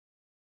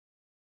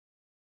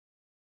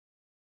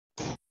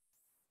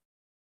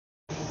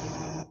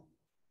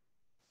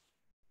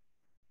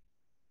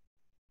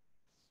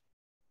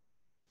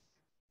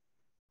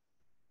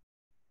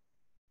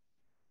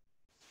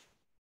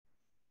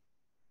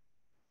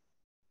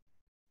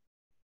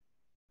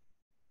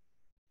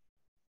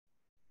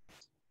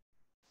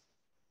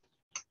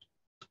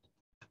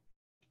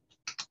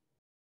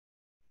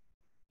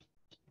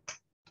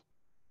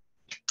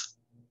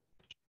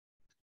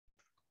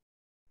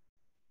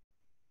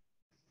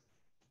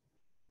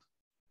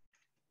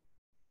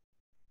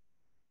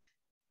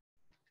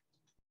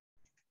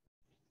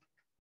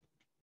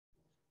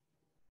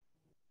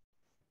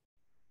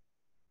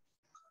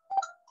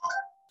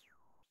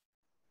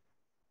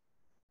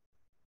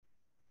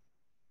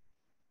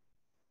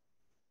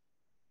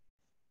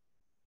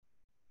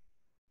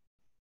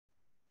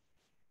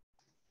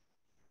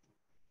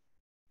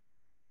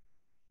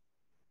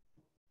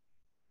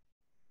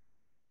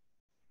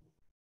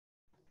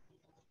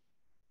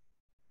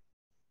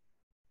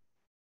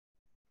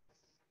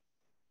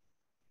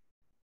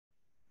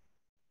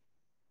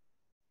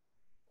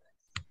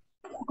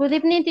Good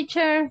evening,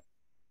 teacher.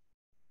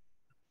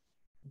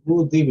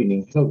 Good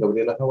evening. Hello,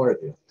 Gabriela. How are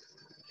you?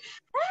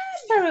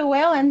 Very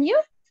well, and you?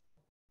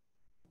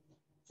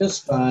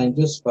 Just fine,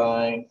 just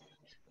fine.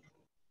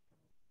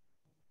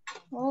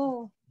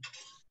 Oh.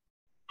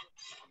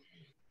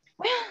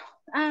 Well,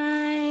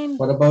 I'm...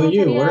 What about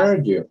you? Where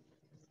are you?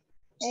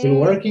 Still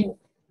working?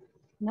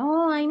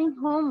 No, I'm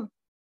home.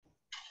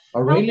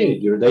 Oh, really?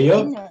 Your day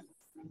off? Dinner.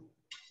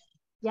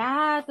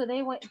 Yeah,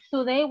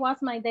 today was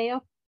my day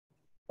off.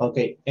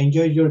 Okay,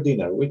 enjoy your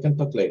dinner. We can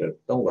talk later.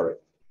 Don't worry.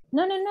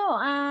 No,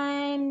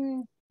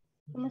 I'm...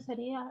 ¿Cómo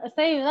sería?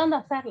 Estoy ayudando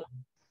a hacerlo.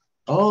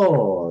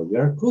 Oh,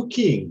 you're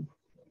cooking.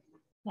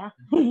 Yeah.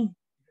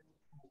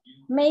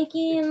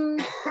 Making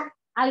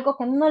algo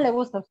que no le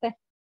gusta a usted.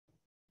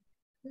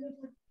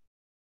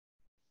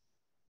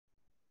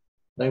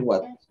 Like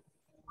what?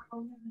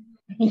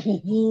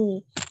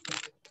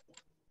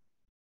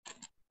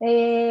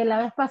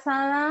 La vez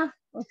pasada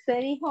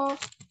usted dijo,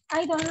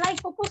 I don't like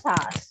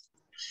pupusas.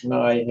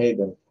 No, I hate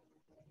them.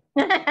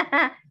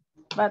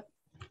 But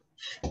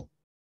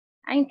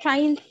I'm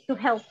trying to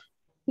help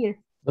here.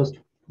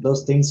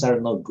 Those things are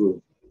not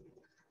good.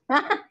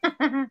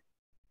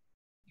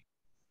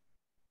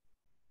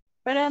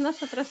 Pero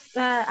nosotros,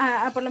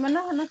 por lo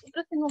menos a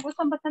nosotros sí nos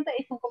gustan bastante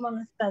y son como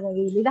nuestra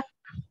debilidad.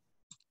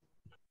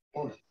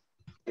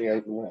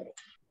 Yeah,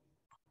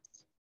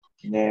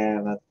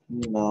 but,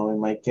 no, in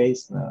my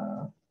case,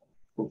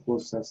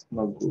 pupusas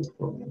not good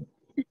for me.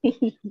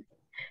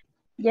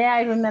 Yeah,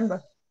 I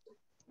remember.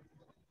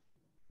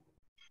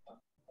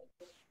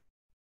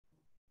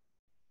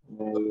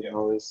 You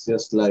know, it's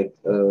just like,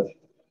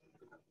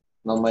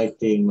 not my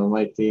thing, not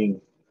my thing.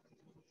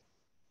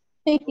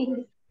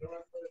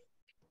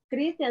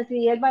 Cristian,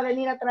 si él va a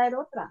venir a traer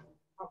otra.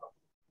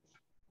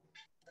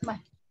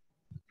 Bueno.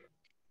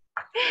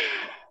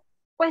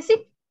 Pues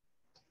sí,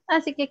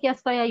 así que aquí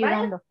estoy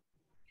ayudando.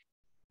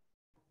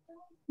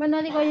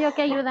 Bueno, digo yo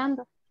que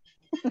ayudando.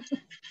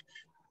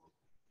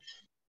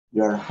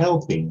 You're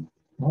helping.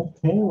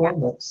 Okay, well,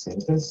 that's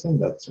interesting,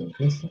 that's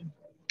interesting.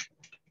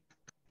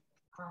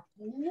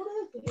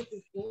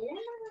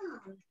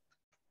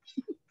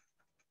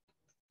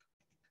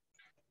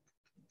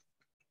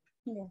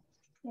 Yeah.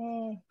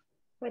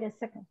 Wait a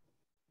second.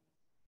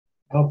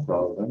 No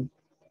problem.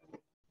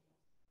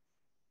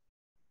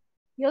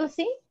 You'll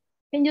see?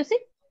 Can you see?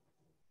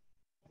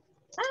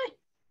 Ay,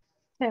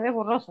 se ve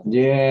borroso.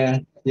 Yeah,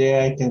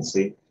 I can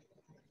see.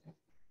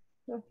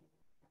 Sure.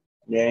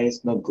 Yeah,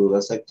 it's not good,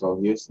 as I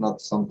told you. It's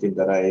not something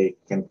that I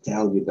can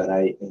tell you that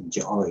I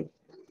enjoy.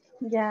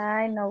 Yeah,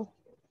 I know.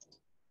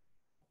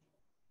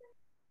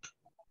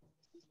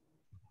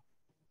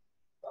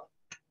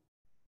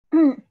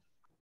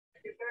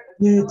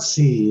 Let's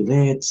see.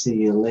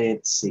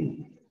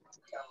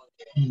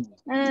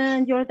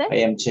 And your day? I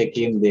am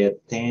checking the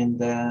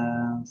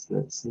attendance.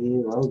 Let's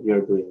see. Well,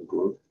 you're doing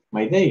good.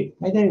 My day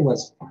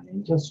was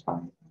fine, just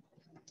fine.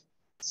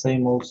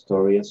 Same old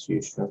story as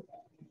usual.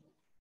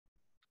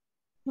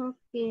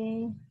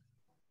 Okay.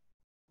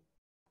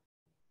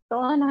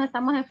 Todos nos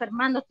estamos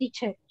enfermando,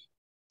 teacher.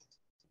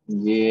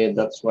 Yeah,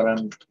 that's what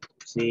I'm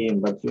seeing.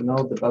 But you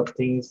know, the bad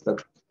things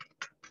that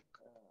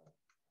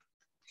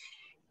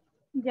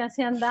Ya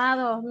se han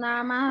dado,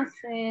 nada más,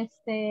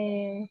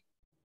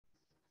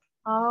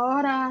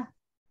 ahora,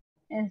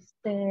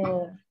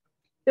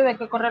 tuve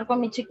que correr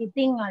con mi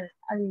chiquitín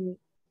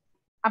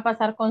a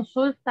pasar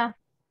consulta,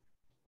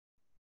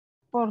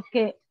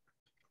 porque,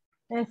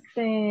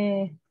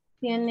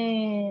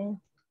 tiene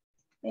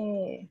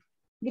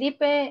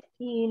gripe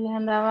y le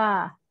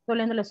andaba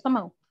doliendo el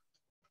estómago.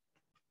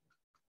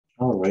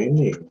 Oh,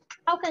 really?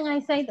 How can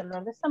I say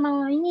dolor de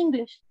estómago in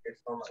English?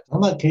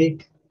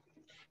 Stomachache.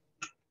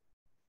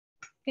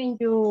 Can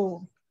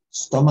you...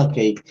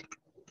 Stomachache.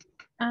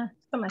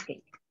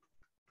 Stomachache.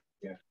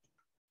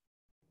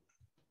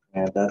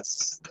 Yeah,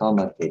 that's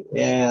stomachache.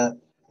 Yeah,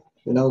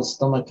 you know,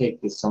 stomachache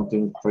is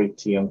something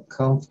pretty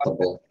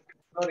uncomfortable.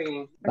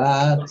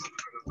 But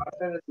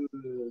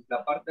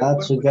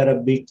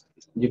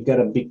you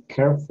gotta be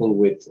careful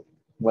with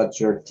what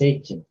you're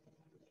taking.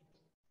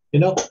 You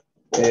know,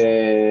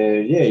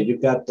 yeah, you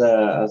got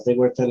as they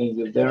were telling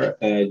you there,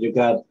 you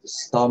got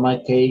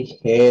stomachache,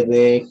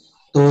 headache,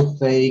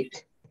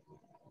 toothache,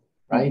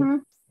 right?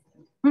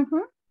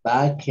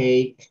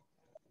 Backache.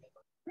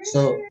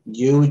 So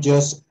you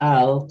just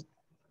add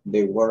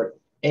the word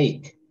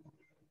ache.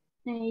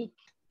 Ache,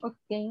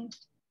 ok.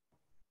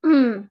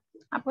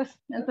 Pues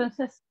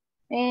entonces,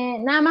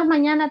 nada más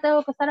mañana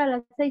tengo que estar a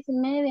las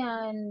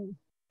 6:30 en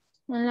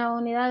la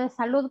unidad de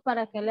salud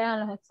para que le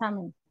hagan los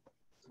exámenes.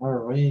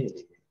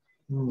 Alright.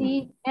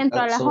 Y entro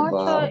a That's las so 8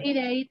 bad. y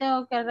de ahí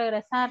tengo que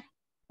regresar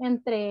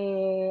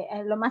entre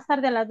lo más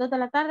tarde a las 2 de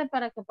la tarde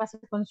para que pase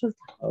consulta.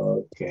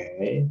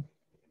 Okay.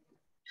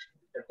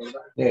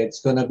 Yeah,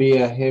 it's gonna be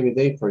a heavy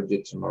day for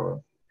you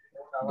tomorrow.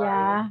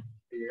 Ya.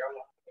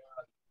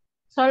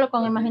 Solo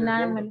con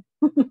imaginármelo.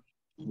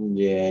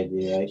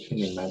 Yeah, I can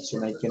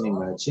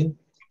imagine.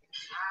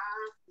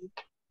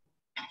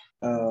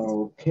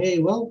 Okay,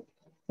 well,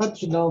 But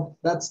you know,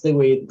 that's the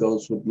way it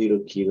goes with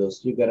little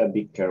kiddos. You gotta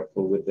be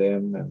careful with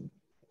them. And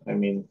I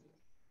mean,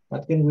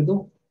 what can we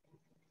do?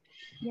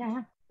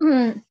 Yeah.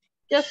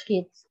 Just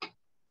kids.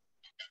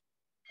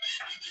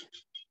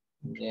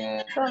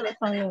 Yeah. Solo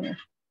son niños.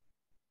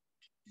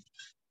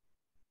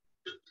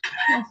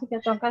 Así que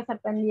toca estar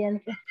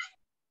pendiente.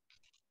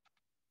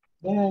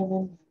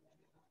 Yeah.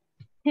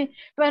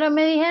 Pero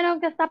me dijeron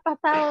que está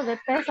pasado de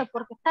peso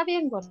porque está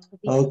bien gordito.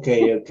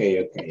 Okay.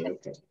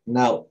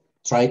 Now,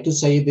 try to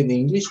say it in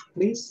English,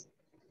 please.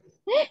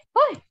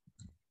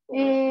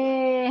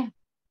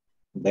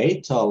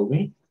 They told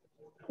me.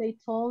 They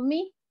told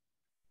me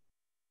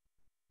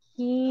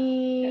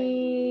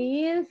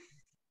he is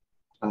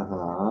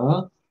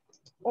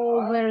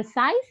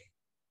oversized.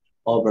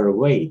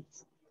 Overweight.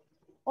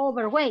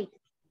 Overweight.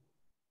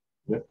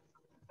 Yep.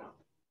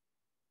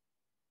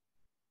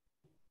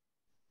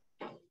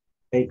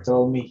 They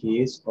told me he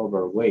is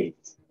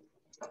overweight.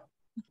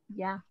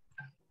 Yeah.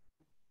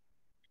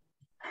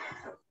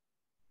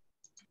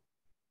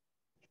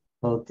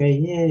 Okay,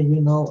 yeah, you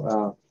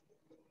know,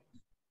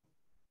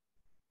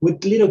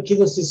 with little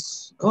kiddos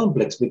is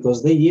complex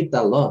because they eat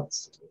a lot.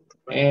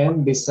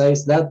 And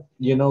besides that,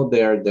 you know,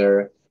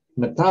 their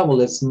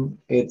metabolism,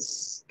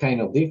 it's kind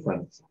of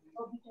different.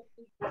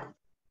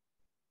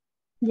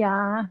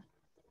 Yeah.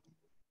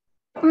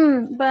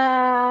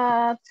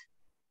 But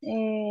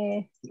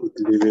Good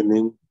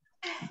evening.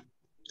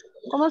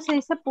 ¿cómo se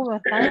dice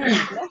pubertad en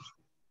inglés?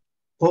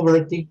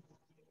 Poverty.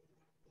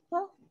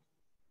 ¿No?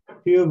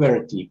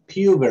 Puberty.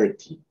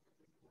 Puberty.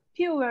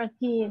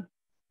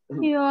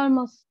 You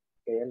almost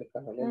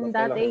in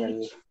that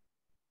age.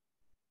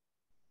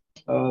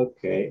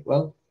 Okay,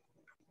 well,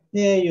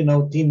 yeah, you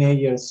know,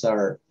 teenagers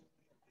are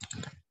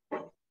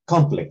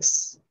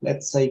complex.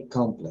 Let's say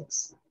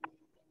complex.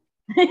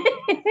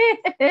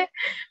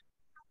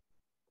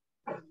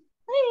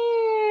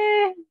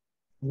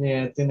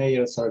 Yeah,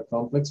 teenagers are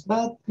complex,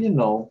 but you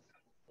know,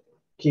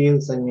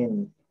 kids, I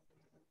mean,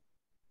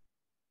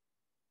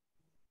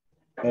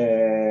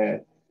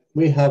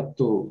 we have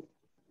to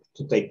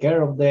take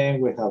care of them,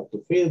 we have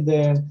to feed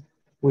them,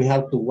 we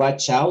have to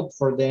watch out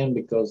for them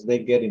because they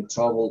get in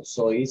trouble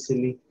so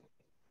easily.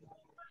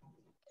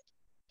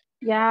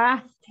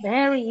 Yeah,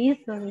 very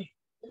easily.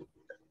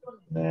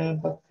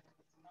 But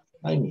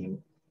I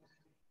mean,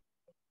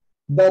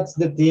 that's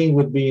the thing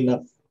with being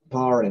a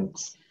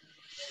parent.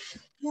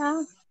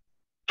 Yeah.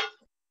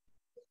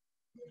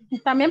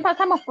 También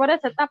pasamos por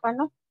esa etapa,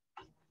 ¿no?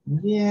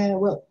 Yeah,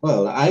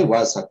 well, I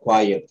was a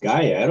quiet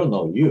guy. I don't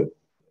know you.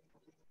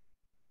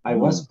 I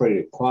was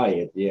pretty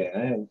quiet, yeah.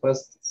 I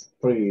was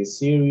pretty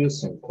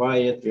serious and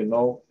quiet, you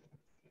know,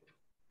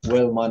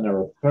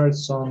 well-mannered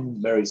person,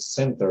 very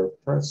centered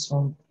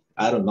person.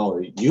 I don't know.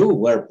 You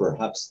were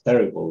perhaps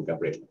terrible,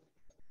 Gabriel.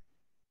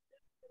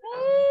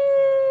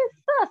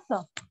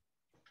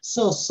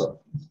 So.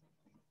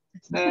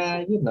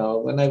 You know,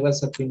 when I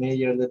was a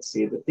teenager, let's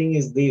see, the thing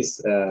is this,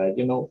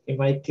 you know, in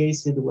my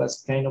case, it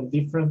was kind of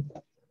different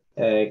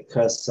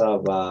because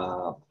of,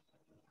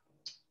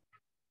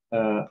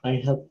 I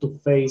had to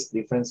face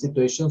different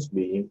situations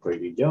being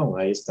pretty young.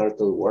 I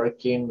started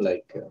working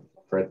like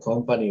for a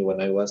company when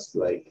I was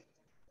like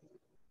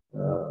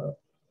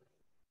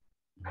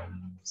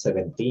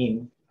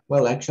 17.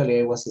 Well, actually,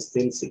 I was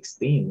still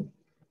 16.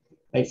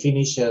 I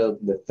finished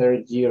the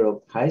third year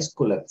of high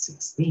school at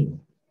 16.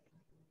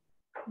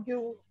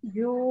 You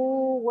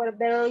were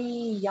very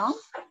young?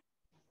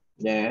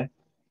 Yeah.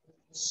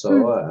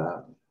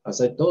 So,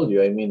 as I told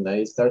you, I mean,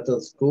 I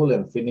started school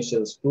and finished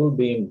school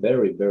being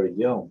very, very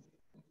young.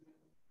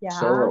 Yeah.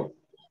 So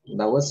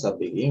that was a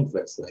big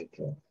influence. Like,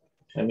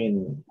 I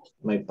mean,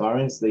 my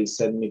parents, they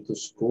sent me to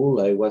school.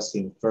 I was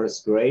in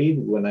first grade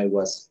when I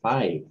was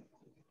 5.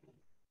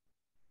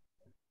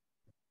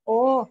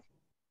 Oh.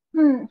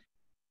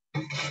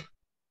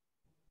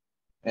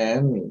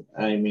 And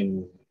I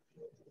mean,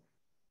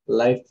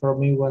 life for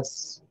me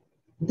was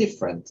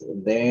different.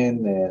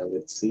 Then,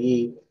 let's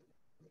see,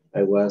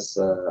 I was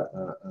at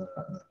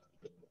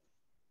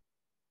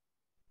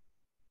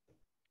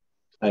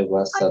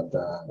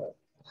the,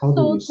 how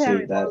do you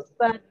say that?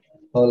 But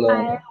Hold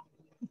on.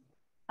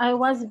 I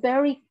was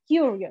very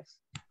curious.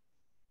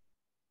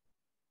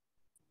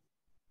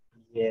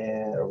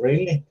 Yeah,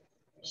 really?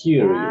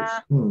 Curious.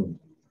 Yeah.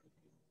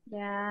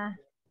 Yeah.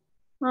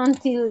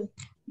 Until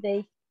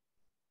they.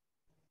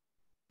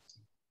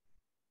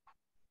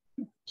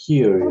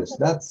 Curious.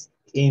 That's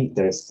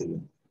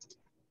interesting.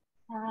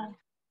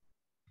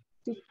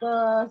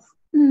 Because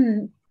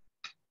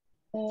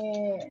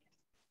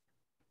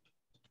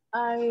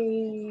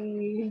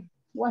I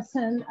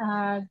wasn't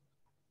a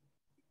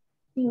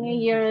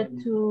teenager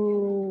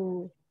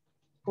to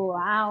go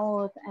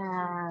out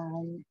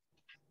and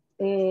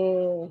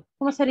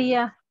 ¿cómo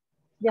sería?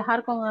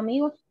 Viajar con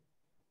amigos.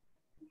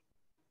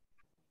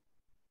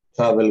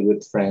 Travel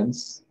with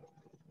friends.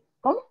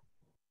 ¿Cómo?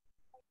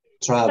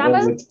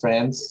 Travel with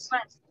friends.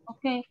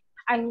 Okay.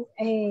 I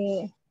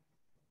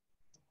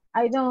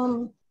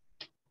don't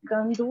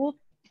do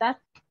that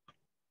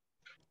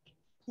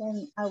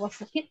when I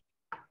was a kid.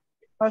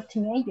 or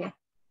teenager.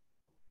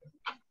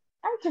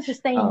 I'm just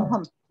staying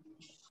home.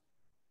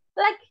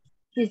 Like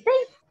these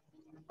days.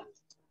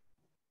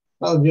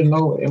 Well, you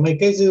know, in my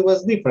case, it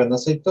was different.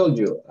 As I told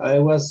you, I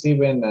was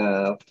even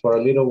for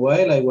a little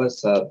while. I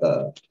was at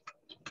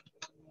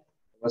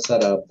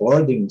a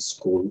boarding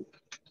school.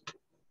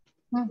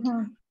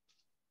 Mm-hmm.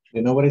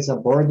 You know what is a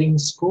boarding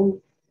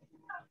school?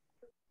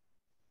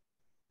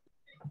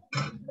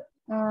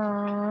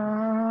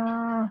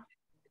 No.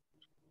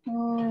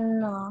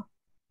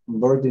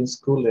 Boarding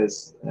school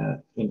is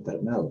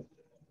internal.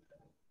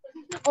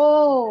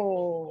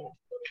 Oh.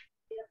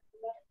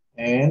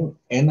 And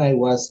I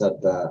was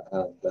at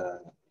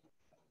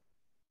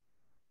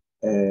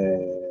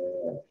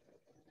it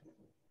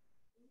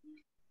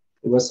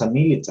was a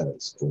military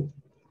school.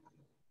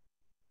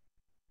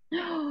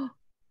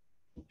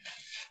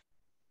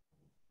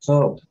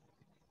 So,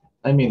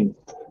 I mean,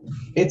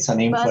 it's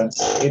an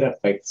influence. It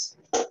affects.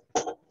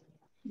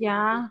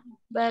 Yeah,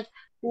 but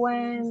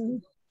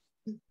when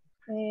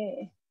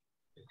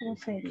 ¿cómo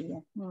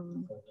sería?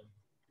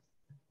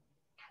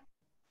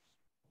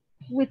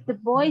 With the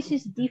boys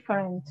is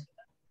different.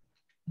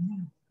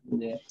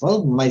 Yeah.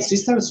 Well, my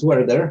sisters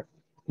were there.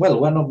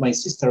 Well, one of my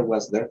sisters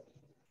was there.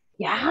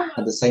 Yeah.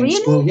 At the same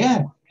really? school.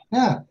 Yeah.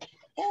 Yeah.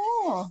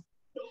 Oh.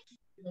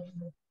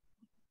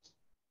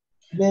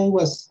 Yeah, it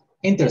was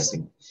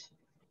interesting.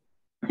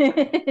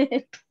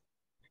 It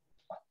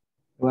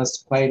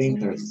was quite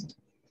interesting.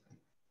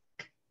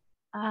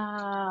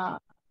 I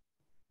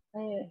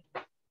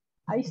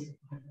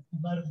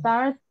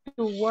started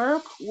to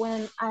work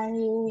when I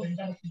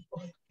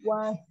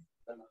was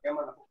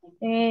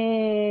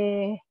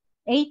 18.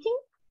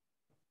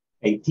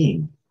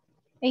 18.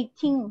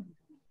 18.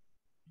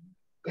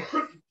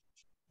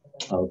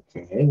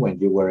 Okay, when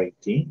you were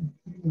 18,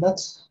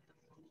 that's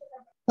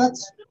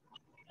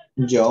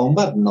young,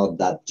 but not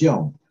that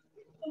young.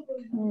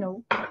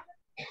 No.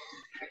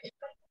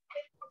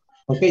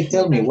 Okay,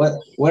 tell me,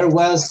 where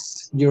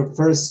was your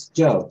first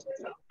job?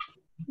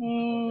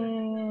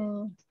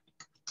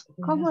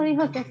 ¿Cómo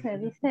dijo que se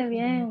dice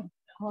bien?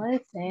 Call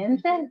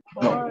center?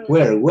 No,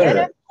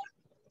 where?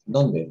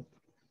 ¿Dónde?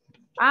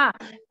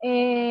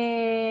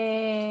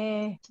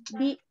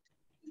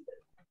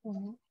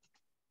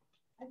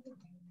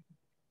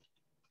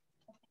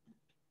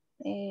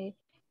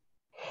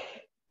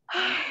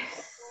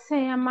 Se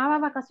llamaba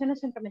Vacaciones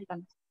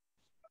Centroamericanas.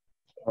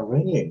 Oh,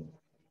 really?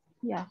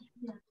 Yeah.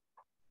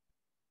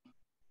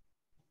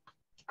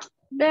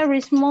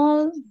 Very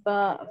small,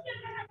 but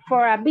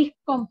for a big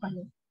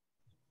company.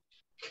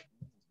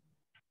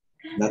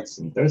 That's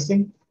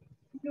interesting.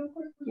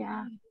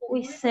 Yeah,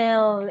 we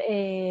sell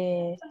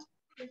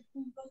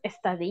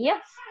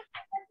estadías.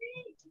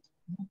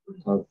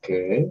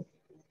 Okay.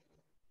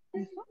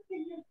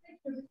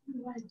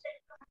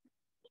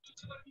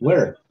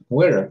 Where?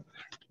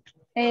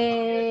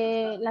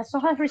 Las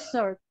Hojas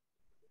Resort.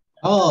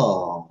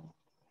 Oh,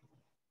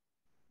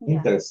 Yeah.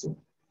 interesting.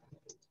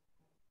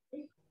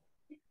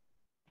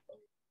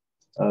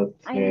 Okay.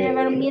 I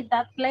never meet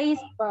that place,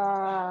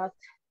 but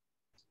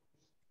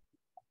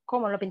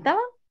 ¿cómo lo pintaban?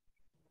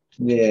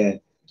 Yeah.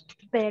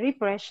 Very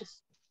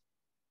precious.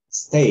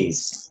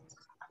 Stays.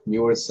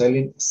 You were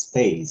selling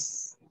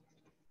stays.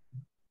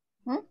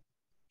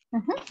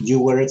 You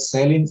were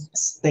selling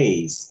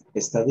stays.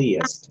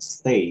 Estadías.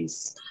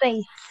 Stays.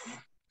 Stays.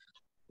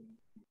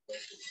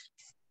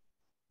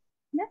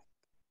 Yeah.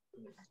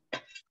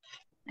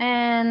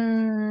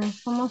 And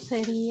 ¿cómo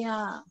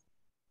sería?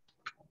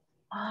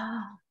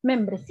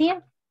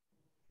 Membresía.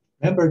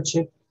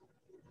 Membership.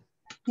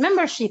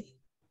 Membership.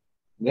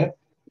 Yep.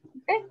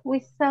 Okay, we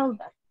sell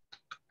that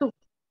too.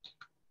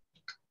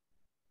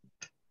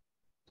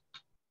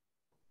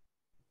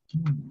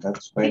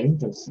 That's quite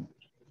interesting.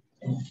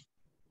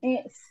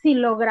 Si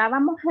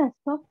lográbamos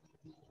eso,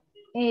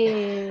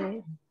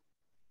 they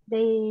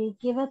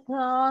give it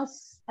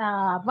us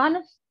a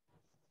bonus.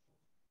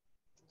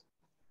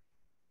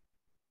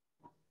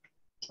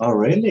 Oh,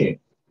 really?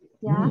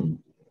 Yeah.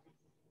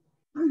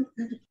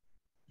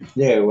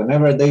 Yeah,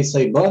 whenever they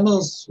say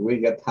bonus, we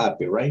get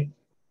happy, right?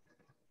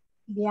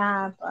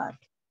 Yeah, but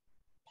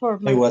for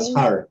my it was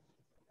hard.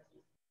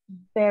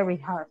 Very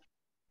hard.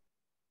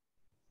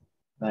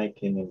 I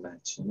can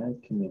imagine.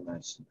 Okay.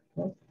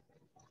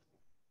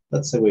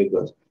 That's the way it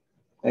goes.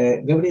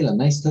 Gabriela,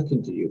 nice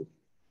talking to you.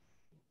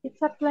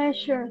 It's a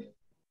pleasure.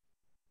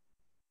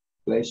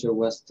 Pleasure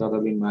was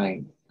totally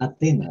mine.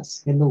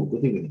 Atenas, hello,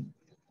 good evening.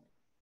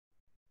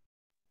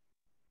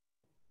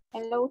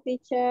 Hello,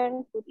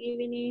 teacher. Good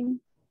evening.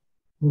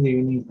 Good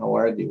evening, how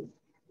are you?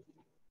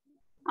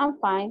 I'm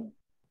fine.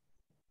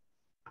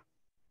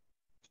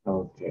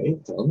 Okay,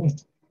 tell me.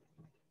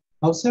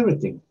 How's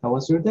everything? How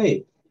was your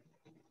day?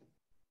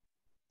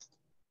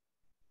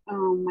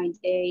 My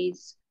day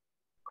is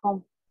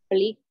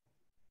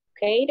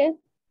complicated.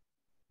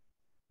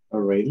 Oh,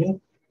 really?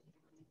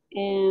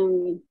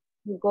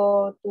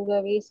 Go to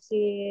the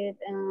visit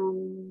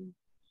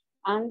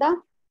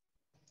Anda.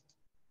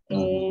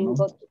 And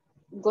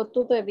go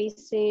to the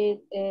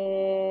visit.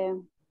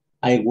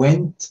 I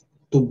went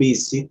to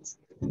visit.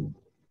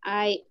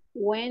 I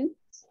went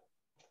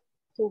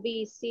to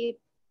visit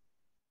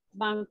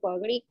Banco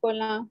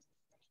Agrícola.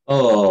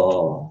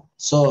 Oh,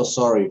 so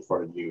sorry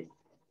for you.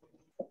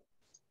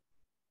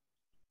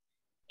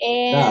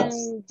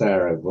 That's And,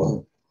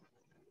 terrible.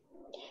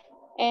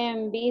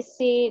 and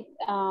visit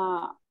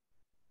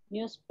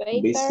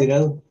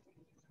newspaper.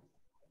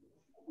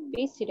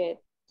 Visited.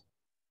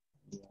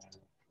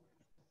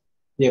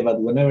 Yeah,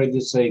 but whenever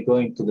you say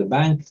going to the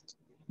bank,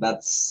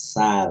 that's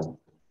sad.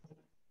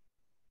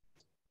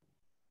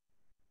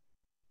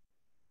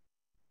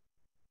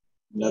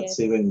 That's Yes.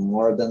 even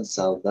more than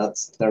sad.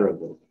 That's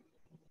terrible.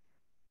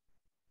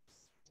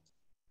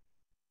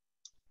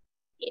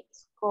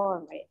 It's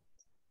correct.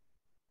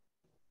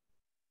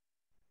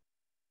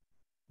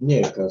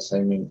 Yeah, because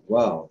I mean,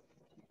 wow.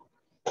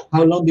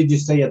 How long did you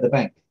stay at the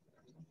bank?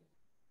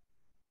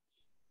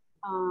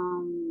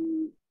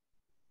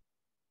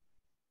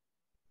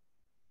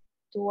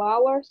 2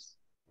 hours.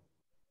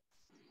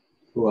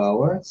 2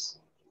 hours?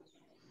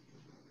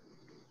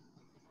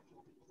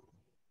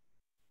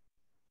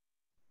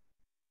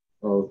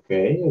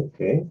 Okay,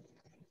 okay.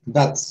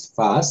 That's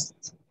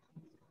fast.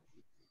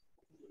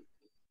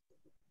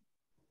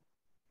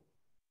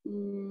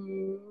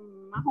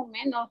 Más o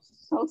menos.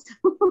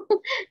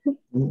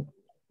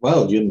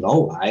 Well, you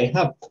know, I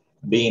have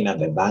been at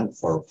the bank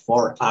for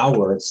 4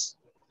 hours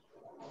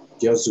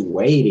just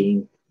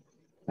waiting.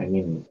 I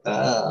mean,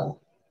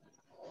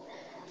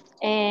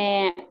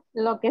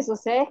 Lo que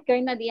sucede es que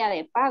hoy no es día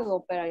de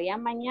pago, pero ya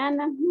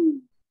mañana.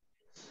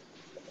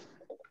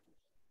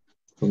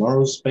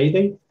 tomorrow's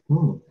payday?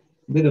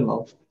 Didn't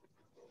know.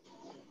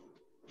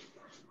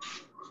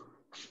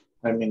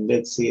 I mean,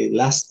 let's see.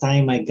 Last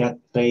time I got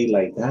paid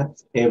like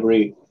that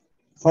every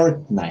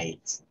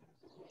fortnight.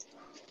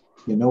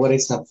 You know what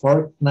is a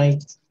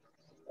fortnight?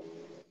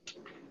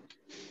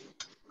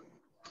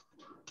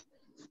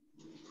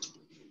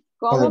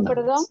 ¿Cómo, Fortnight.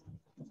 perdón?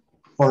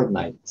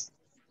 Fortnight.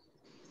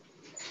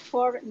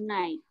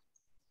 Fortnight.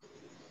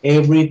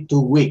 Every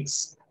 2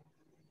 weeks.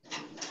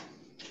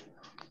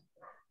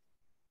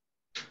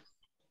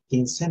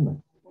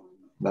 Quincena.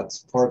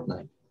 That's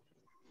fortnight.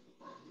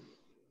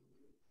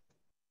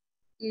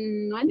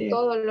 No en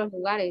todos los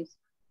lugares.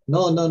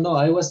 No.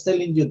 I was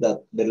telling you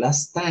that the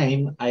last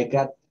time I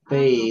got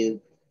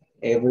paid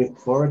every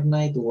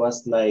fortnight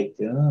was like,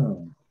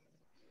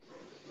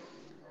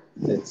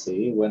 let's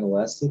see, when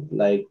was it?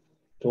 Like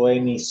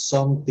 20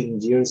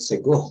 something years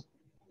ago.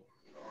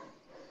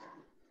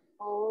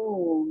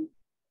 Oh.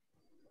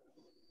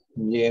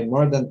 Yeah,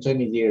 more than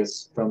 20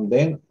 years. From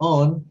then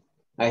on,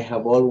 I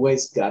have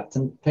always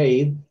gotten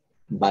paid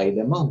by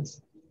the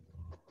month.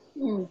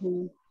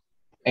 Mm-hmm.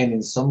 And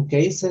in some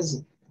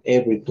cases,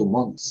 every 2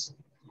 months.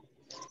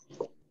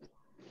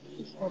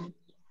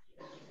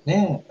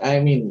 Yeah,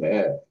 I mean,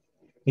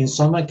 in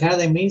some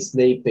academies,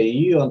 they pay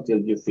you until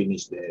you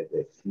finish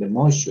the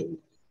module.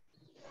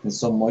 And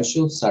some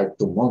modules are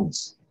 2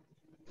 months.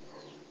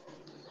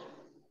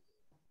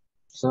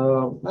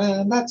 So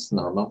that's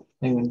normal.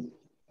 I mean,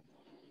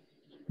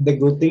 the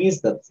good thing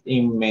is that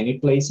in many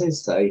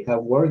places I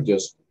have worked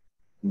just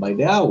by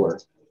the hour.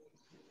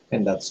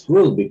 And that's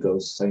cool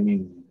because, I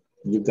mean,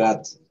 you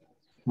got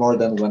more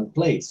than one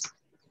place.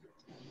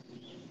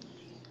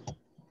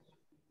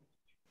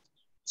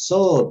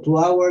 So 2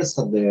 hours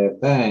at the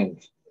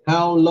bank.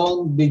 How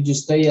long did you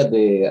stay at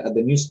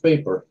the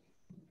newspaper?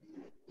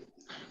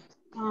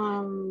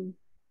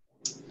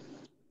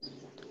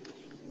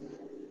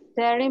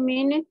 30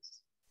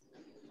 minutes.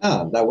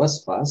 That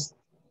was fast.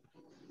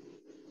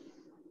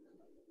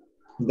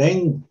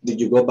 Then did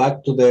you go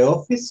back to the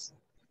office?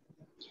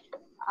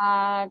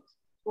 At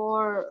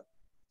 4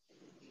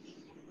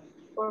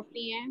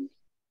 p.m.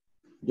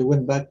 You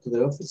went back to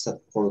the office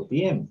at 4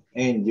 p.m.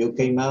 and you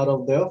came out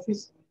of the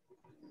office?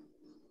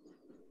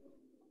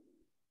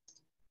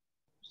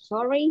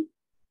 Sorry,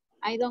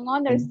 I don't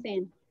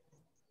understand.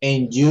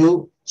 And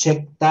you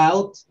checked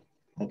out?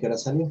 ¿A qué hora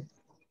salió?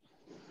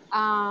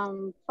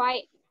 5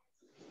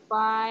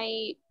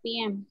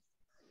 p.m.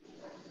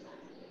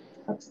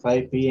 At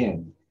 5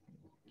 p.m.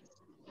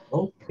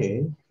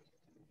 Okay.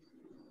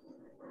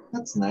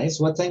 That's nice.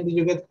 What time did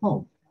you get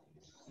home?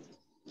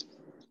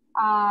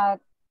 At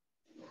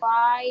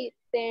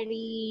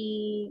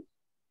 5:30.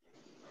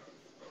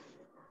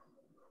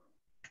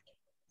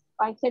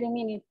 5:30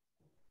 minutes.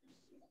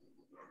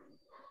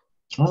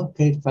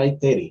 Okay,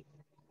 5:30.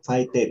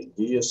 5:30.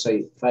 You just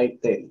say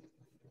 5:30.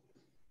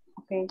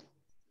 Okay.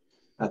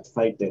 At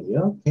 5:30.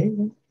 Okay.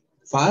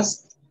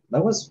 Fast.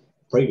 That was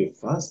pretty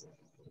fast.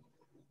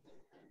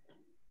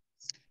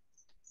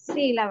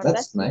 Sí, la verdad.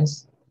 That's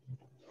nice.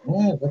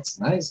 Yeah, that's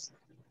nice.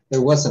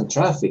 There wasn't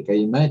traffic, I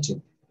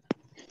imagine.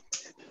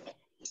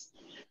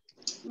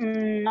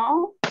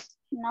 No.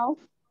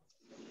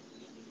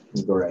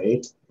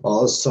 Great.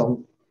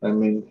 Awesome. I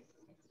mean,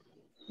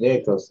 yeah,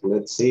 because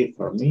let's see,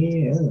 for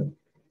me, yeah.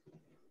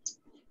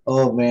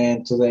 Oh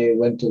man, today I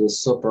went to the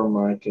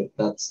supermarket.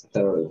 That's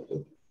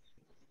terrible.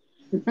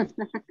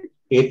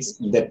 It's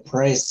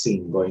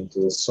depressing going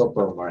to the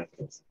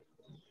supermarket.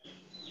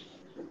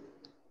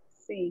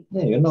 Sí.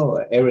 Yeah, you know,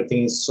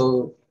 everything is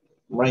so,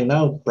 right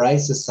now,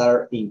 prices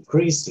are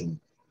increasing.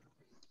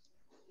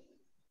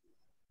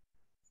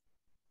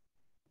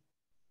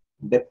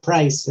 The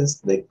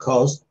prices, the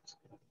cost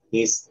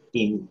is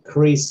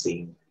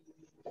increasing.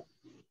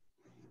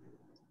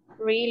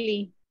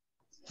 Really?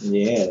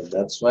 Yeah,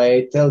 that's why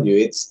I tell you,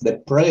 it's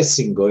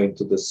depressing going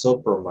to the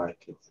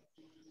supermarket.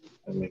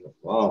 I mean,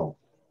 wow,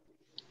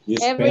 you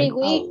Every spend a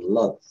week?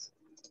 lot.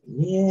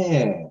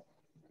 Yeah,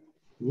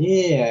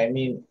 yeah, I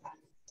mean,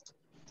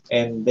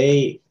 and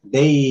they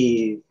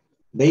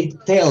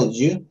tell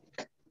you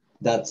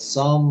that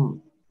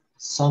some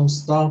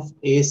stuff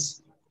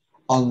is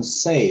on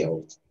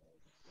sale.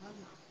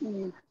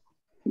 Mm.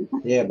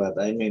 Yeah,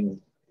 but I mean,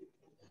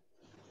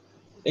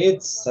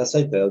 it's, as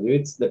I tell you,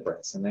 it's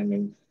depressing. I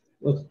mean,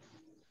 look,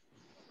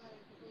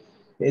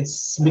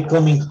 it's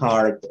becoming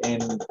hard,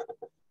 and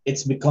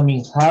it's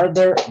becoming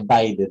harder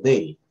by the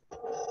day.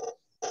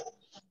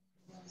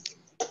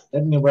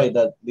 Let me write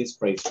this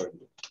phrase for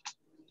you.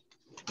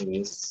 It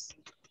is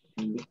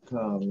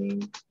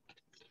becoming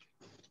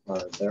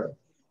harder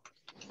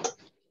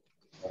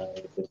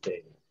by the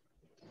day.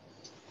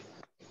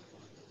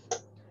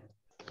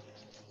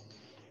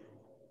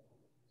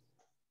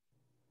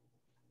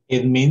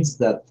 It means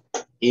that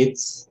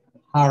it's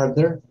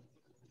harder.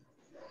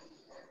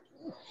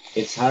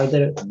 It's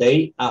harder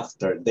day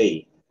after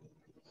day.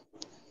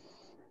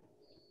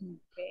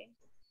 Okay.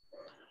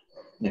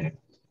 Yeah.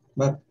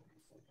 But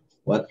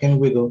what can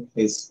we do?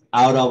 It's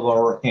out of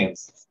our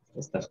hands.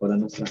 Está fuera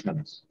de nuestras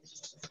manos.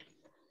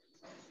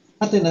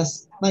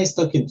 Atenas, nice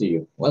talking to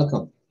you.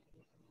 Welcome.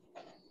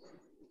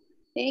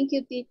 Thank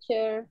you,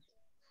 teacher.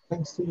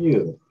 Thanks to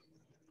you.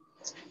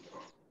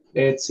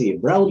 Let's see.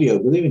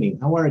 Braulio, good evening.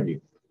 How are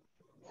you?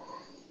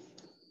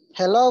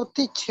 Hello,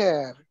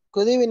 teacher.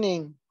 Good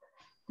evening.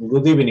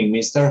 Good evening,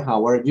 mister.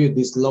 How are you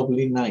this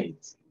lovely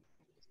night?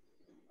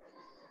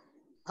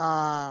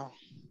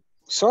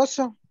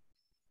 So-so.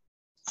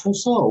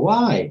 So,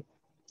 why?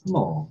 Come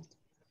on.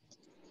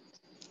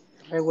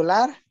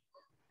 Regular.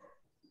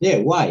 Yeah,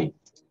 why?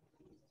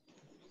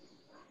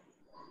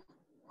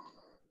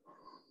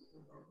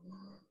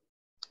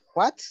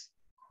 What?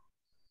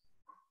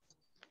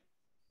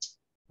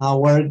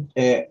 Howard,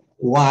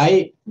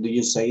 why do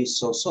you say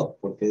so?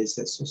 ¿Por qué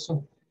dice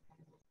so?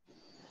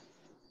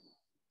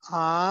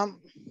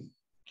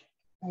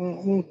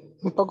 Un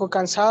poco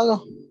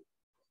cansado.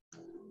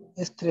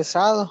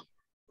 Estresado.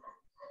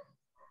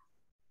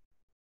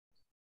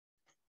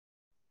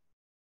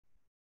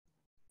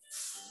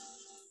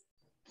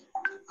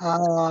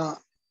 A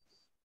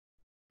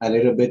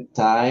little bit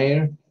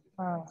tired.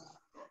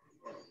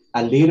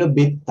 A little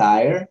bit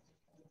tired.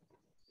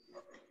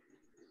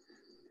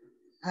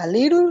 A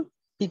little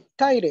bit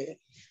tired.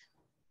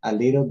 A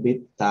little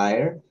bit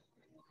tired.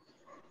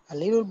 A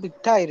little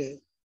bit tired.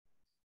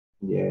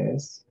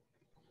 Yes.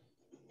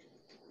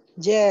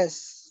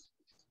 Yes.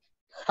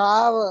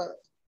 Have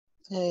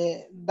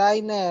a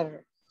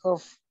dinner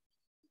of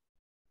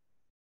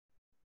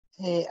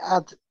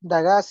at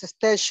the gas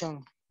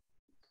station.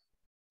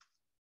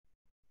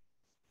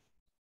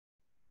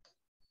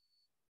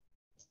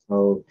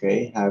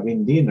 Okay,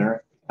 having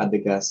dinner at the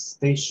gas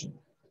station.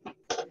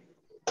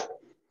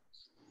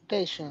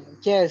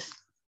 Yes.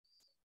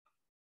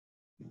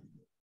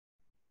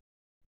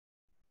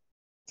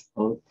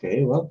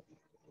 Okay, well,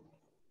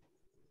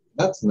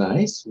 that's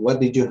nice. What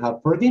did you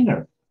have for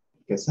dinner?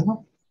 Guess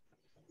no.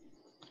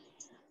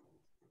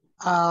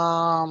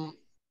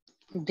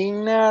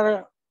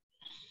 Dinner.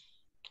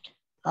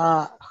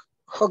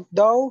 Hot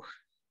dog.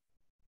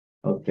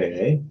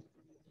 Okay.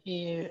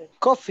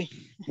 Coffee.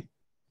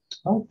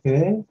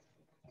 Okay.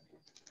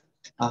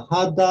 A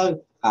hot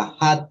dog,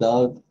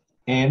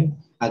 and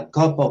a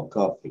cup of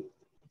coffee.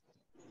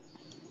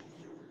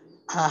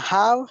 A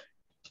hot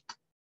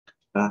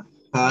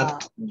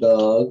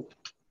dog,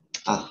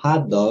 a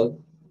hot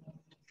dog.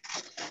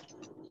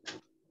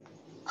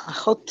 A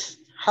hot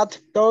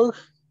dog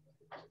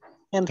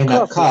and In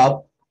coffee. A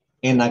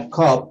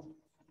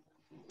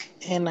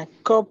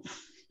cup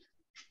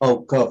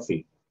of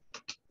coffee.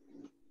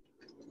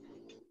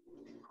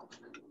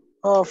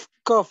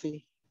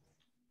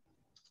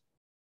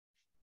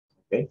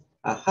 Okay,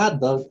 a hot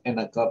dog and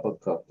a cup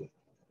of coffee.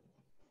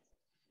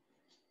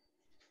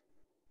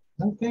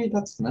 Okay,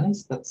 that's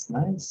nice. That's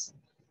nice.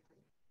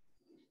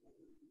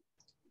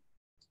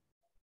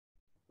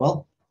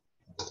 Well,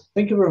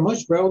 thank you very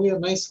much, Braulio.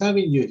 Nice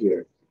having you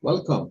here.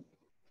 Welcome.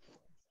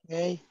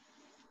 Okay.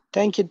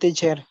 Thank you,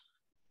 teacher.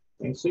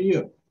 Thanks to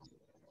you.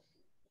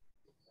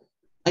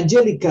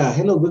 Angelica,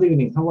 hello, good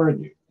evening. How are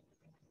you?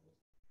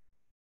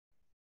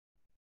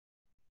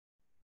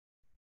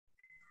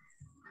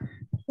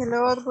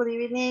 Hello, good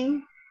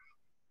evening.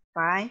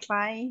 Fine.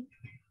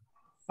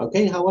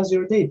 Okay, how was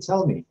your day?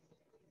 Tell me.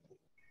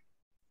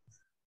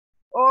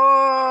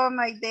 Oh,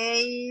 my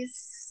day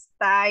is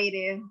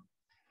tired.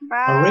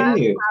 But Oh,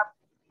 really?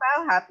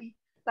 happy.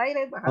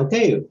 Tired, but happy.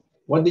 Okay,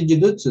 what did you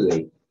do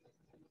today?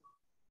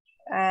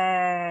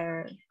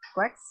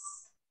 What?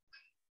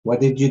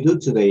 What did you do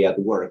today at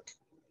work?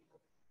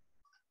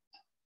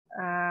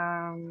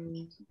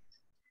 un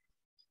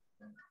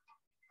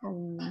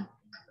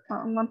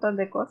montón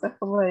de cosas,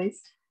 como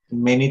dice.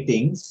 Many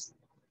things.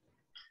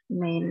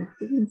 Many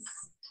things.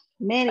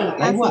 Many.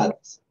 Like what?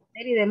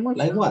 Many de mucho.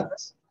 Like what?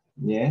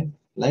 Yeah.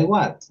 Like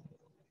what?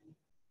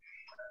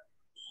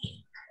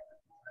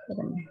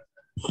 Espérame.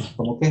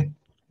 ¿Cómo qué?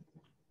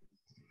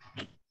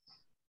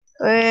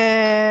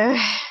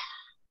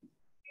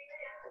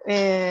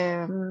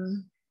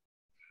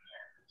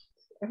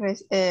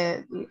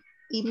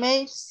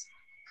 Emails,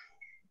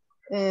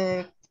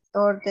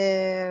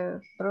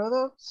 order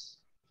products,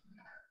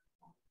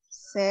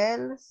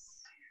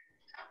 sales,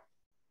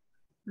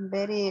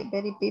 very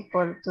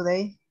people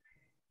today.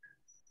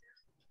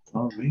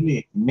 Oh,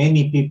 really?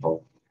 Many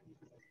people.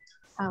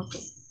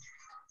 Okay.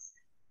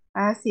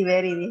 Sí,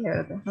 very, dije,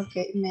 ¿verdad? Ok,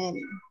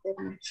 many, de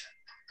mucho.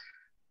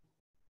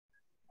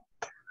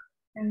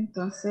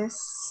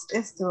 Entonces,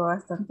 estuvo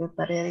bastante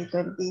tareadito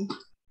el día.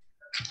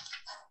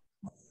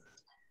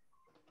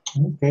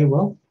 Okay,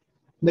 well,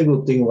 the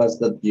good thing was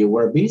that you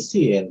were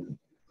busy, and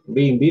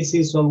being busy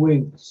is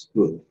always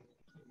good.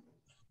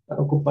 Estar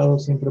ocupado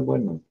siempre es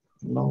bueno.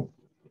 No,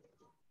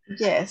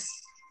 Yes.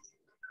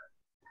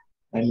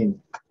 I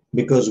mean,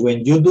 because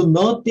when you do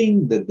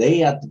nothing, the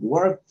day at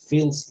work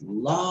feels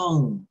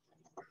long.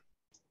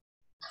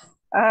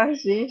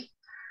 Sí.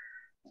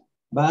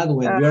 But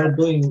when you are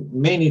doing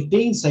many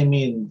things, I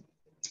mean,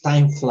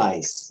 time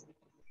flies.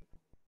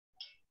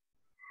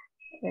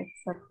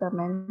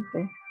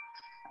 Exactamente.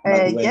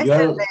 But when you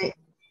are...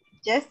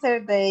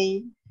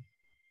 Yesterday,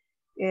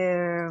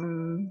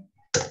 ¿cómo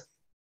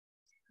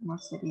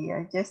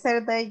sería?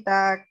 Yesterday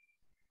that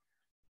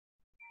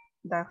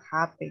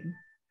happened.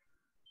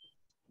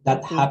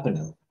 That Sí.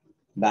 happened.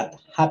 That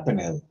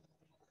happened.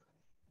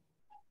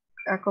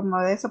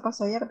 Como de eso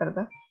pasó ayer,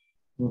 ¿verdad?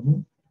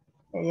 Mm-hmm.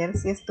 Ayer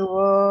sí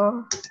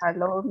estuvo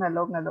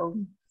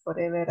alone,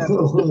 forever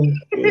alone.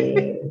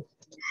 Okay.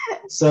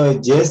 So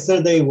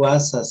yesterday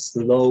was a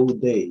slow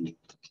day.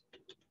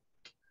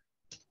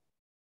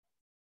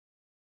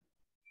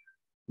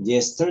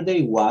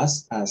 Yesterday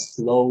was a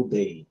slow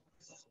day.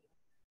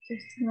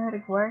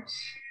 Yesterday was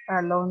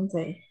a long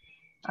day.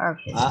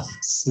 Okay.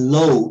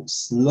 Slow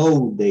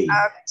day.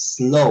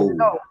 Slow.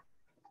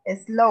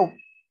 Slow.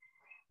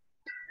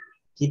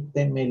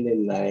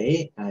 Quítemele la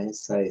E a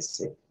esa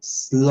S.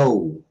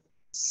 Slow.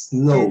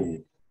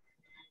 Slow.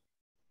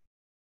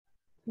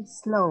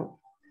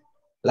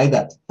 Like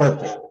that.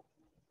 Perfect.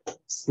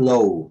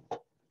 Slow.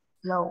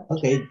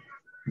 Okay.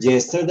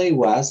 Yesterday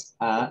was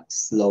a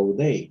slow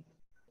day.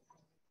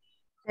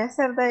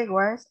 Yesterday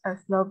was a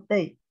slow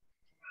day.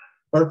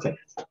 Perfect.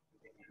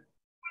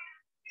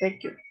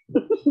 Thank you.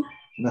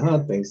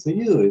 No, thanks to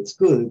you. It's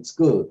good.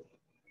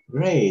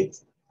 Great.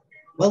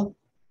 Well,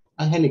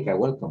 Angelica,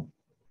 welcome.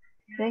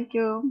 Thank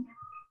you.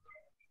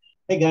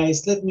 Hey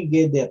guys, let me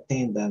get the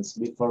attendance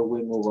before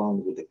we move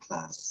on with the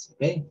class,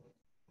 okay?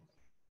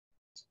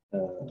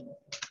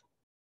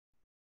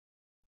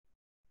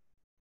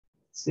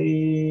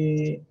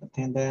 Sí,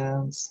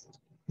 attendance.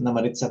 Ana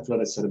Maritza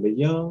Flores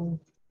Cervellón.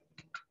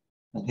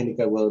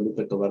 Angélica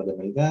Guadalupe Tobar de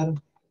Melgar.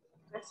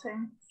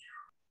 Present.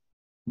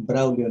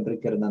 Braulio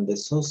Enrique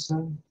Hernández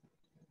Sosa.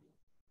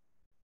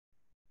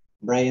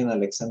 Brian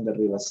Alexander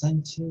Rivas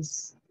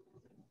Sánchez.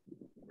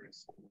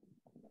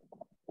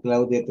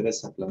 Claudia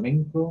Teresa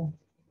Flamenco.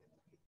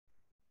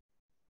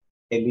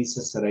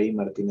 Elisa Saraí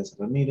Martínez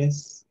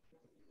Ramírez.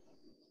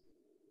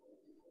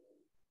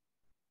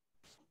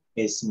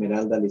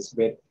 Esmeralda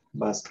Lisbeth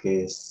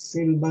Vázquez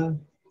Silva.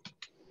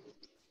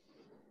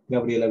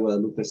 Gabriela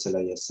Guadalupe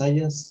Zelaya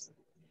Sayas.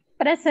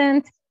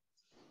 Present.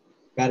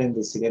 Karen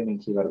Desiree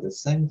Mengíbar de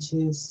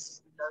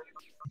Sánchez.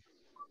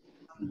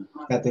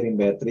 Catherine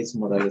Beatriz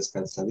Morales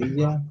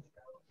Calzadilla.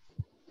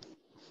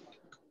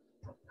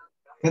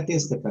 Katia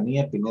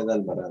Estefanía Pineda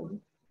Alvarado.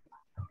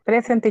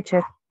 Present,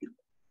 teacher.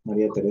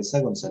 María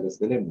Teresa González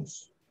de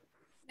Lemos.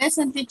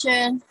 Present,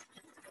 teacher.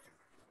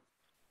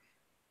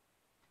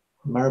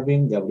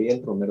 Marvin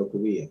Gabriel Romero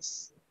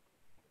Cubillas.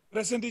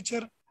 Present,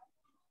 teacher.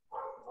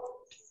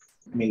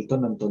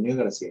 Milton Antonio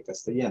García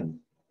Castellano.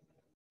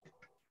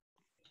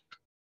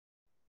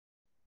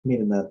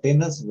 Mirna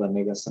Atenas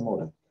Vanegas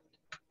Zamora.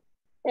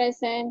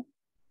 Present.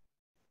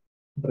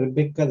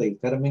 Rebeca del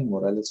Carmen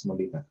Morales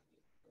Molina.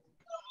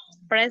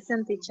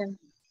 Present, teacher.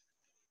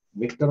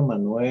 Víctor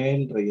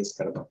Manuel Reyes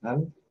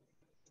Carvajal.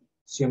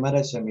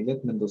 Xiomara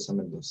Chamilet Mendoza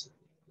Mendoza.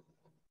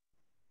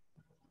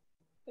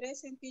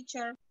 Present,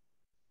 teacher.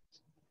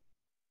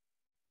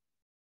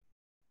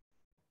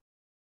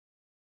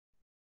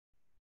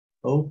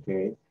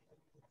 Okay.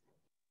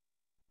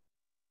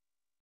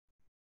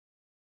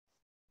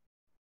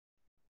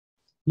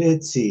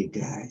 Let's see,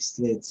 guys.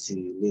 Let's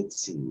see.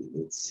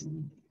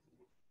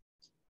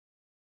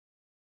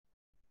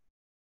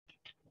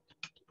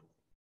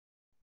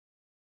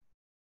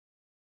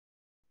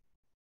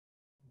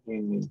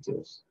 Give me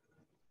just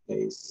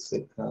a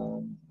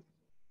second.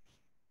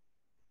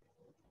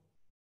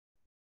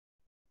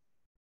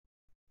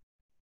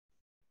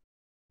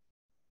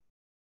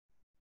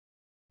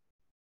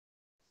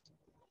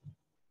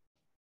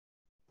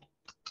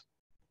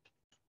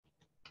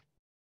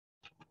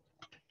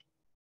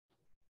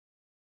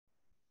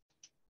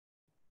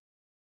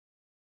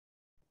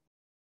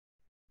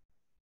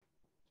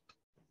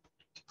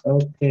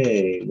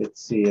 Okay,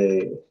 let's see.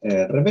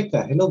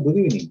 Rebecca, hello, good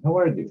evening. How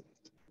are you?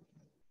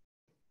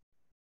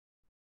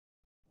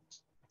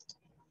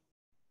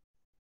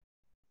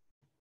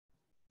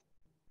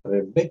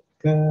 Rebecca.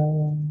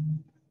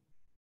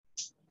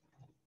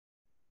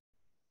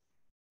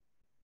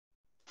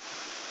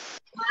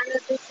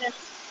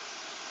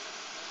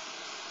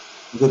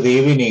 Good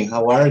evening,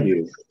 how are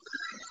you?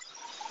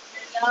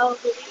 Hello,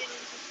 good evening.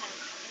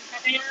 Está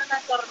cayendo una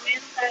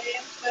tormenta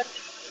bien fuerte.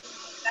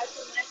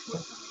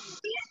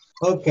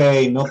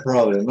 Okay, no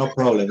problem, no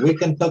problem. We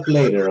can talk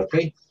later,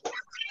 okay?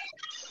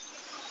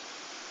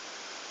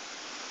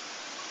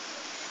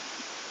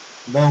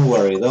 Don't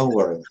worry, don't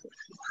worry.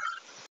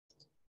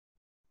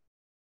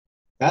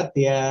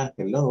 Katia,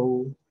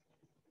 hello.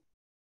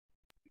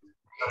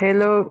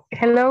 Hello,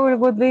 hello,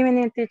 good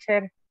evening,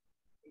 teacher.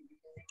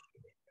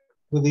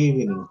 Good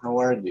evening, how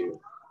are you?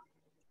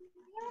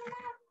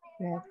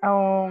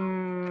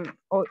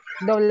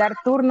 Doblar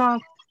turno,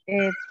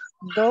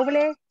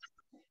 doble.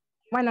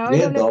 Bueno, hoy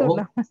Yeah, doble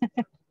turno.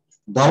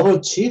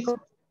 Double shift?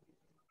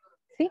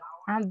 Sí,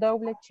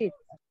 doble shift.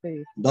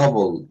 Sí.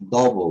 Double.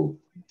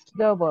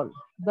 Double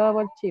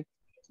shift.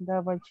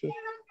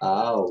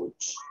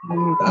 Ouch,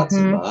 that's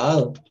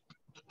bad.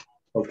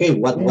 Okay,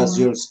 what was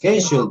your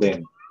schedule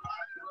then?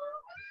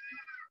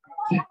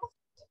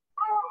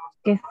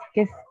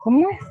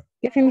 ¿Cómo es?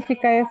 ¿Qué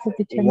significa eso,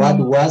 teacher? What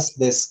was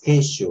the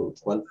schedule?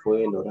 ¿Cuál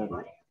fue el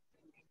horario?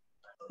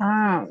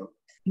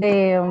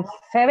 De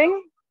 7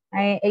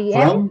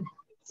 a.m.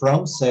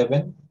 From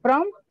 7?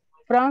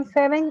 From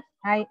 7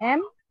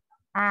 a.m.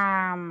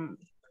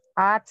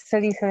 Se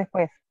dice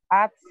después,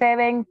 at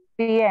 7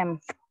 p.m.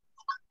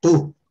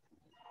 To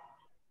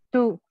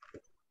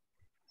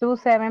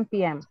 7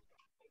 p.m.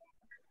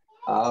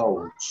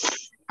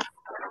 Ouch.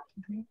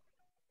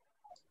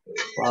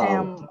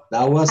 Wow,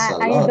 that was a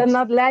lot.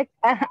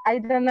 I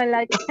do not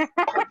like.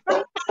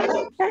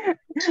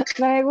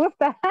 No me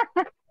gusta.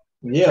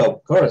 Yeah,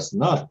 of course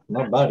not.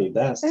 Nobody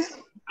does.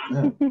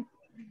 No.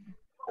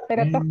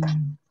 Pero toca.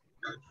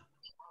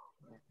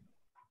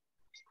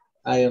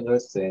 I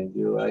understand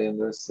you.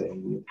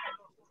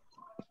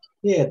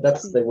 Yeah,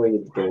 that's the way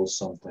it goes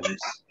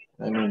sometimes.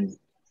 I mean,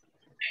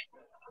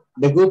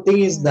 the good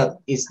thing is that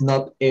it's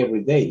not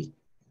every day.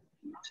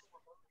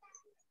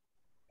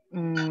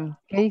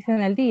 ¿Qué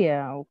dicen el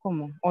día o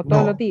cómo? O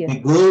todos No, los días.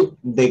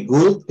 the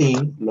good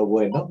thing, lo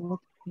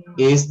bueno,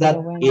 is that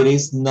it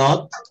is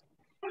not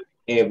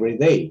every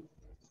day.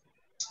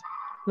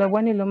 Lo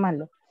bueno y lo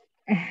malo.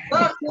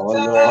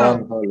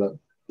 Hold on.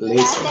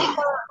 Listen.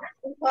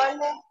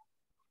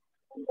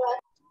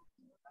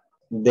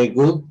 The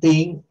good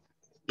thing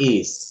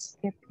is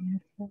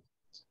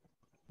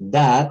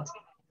that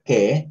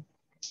que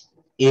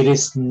it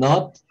is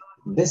not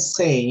the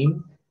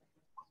same,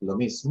 lo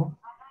mismo,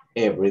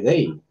 every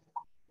day.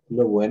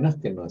 Lo bueno es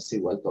que no es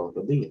igual todos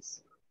los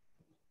días.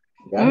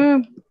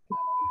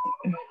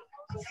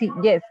 Sí,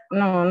 yes.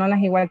 No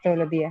es igual todos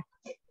los días.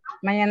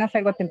 Mañana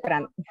salgo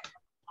temprano.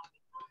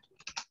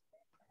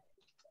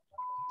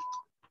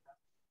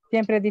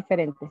 Siempre es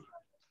diferente.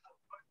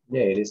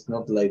 Yeah, it is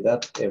not like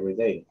that every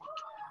day.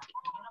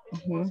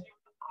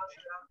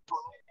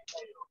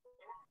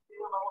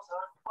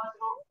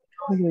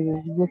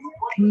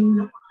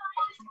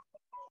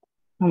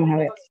 Vamos a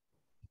ver.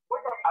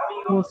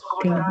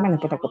 Bueno,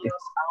 te copio.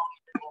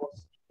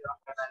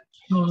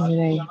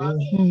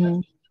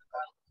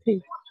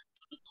 Sí.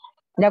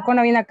 Ya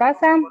cuando vine a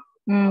casa,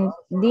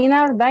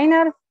 diner.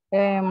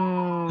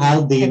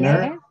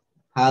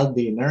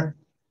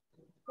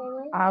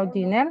 How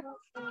dinner.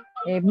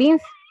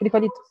 Beans,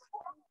 frijolitos.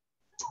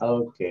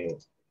 Okay,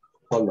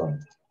 hold on.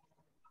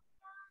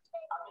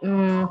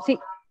 Sí,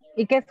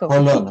 y queso.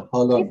 Hold on.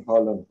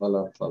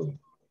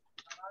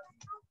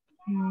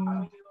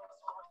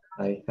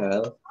 I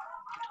have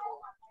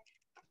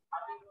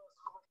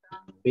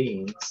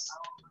beans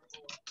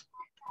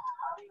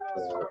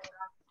for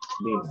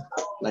dinner,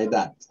 like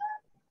that.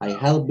 I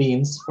have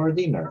beans for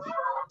dinner.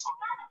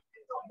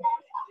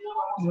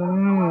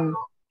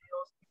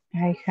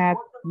 I had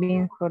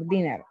beans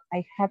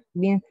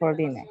for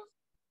dinner.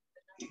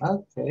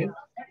 Okay,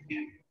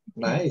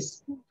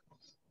 nice.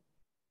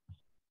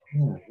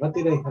 What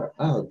did I have?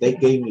 Oh, they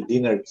gave me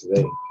dinner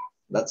today.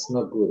 That's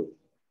not good.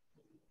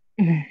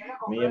 Me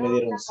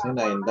dieron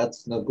cena and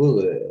that's not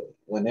good.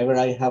 Whenever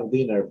I have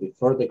dinner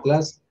before the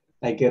class,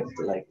 I get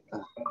like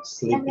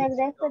sleepy.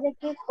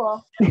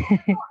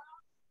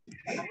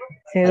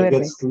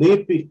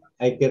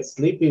 I get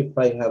sleepy if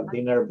I have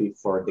dinner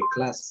before the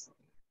class.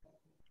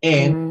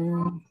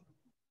 And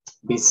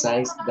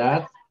besides,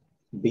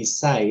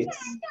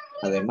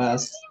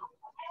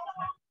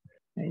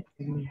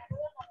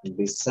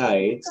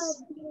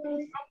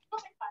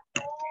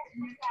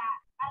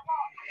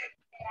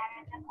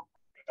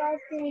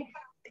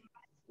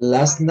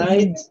 last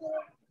night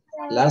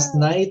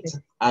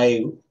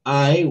I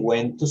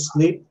went to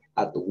sleep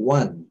at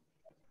 1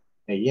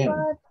 a.m.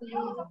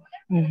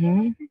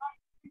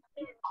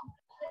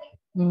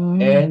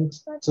 And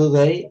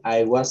today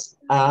I was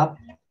up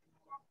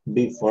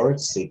before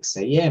 6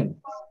 a.m.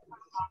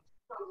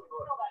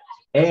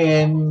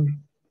 And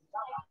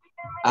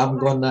I'm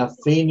gonna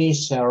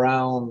finish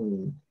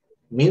around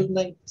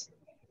midnight.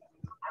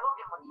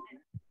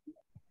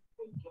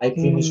 I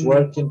finish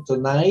working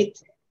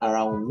tonight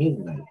around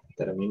midnight.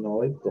 Termino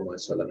hoy como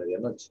eso a la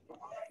medianoche.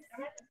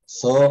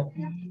 So,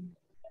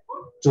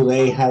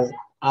 today has,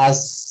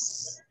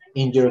 as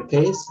in your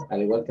case, al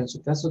igual que en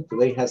su caso,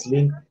 today has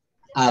been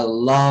a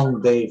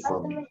long day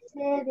for me.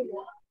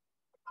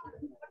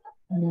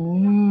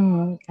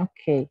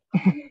 Okay.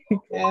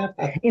 Yeah,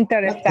 but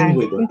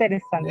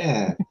Interesante.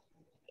 Yeah.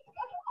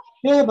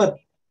 Yeah, but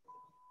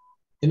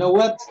you know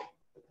what?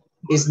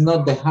 It's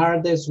not the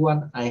hardest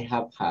one I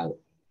have had.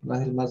 No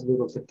es el más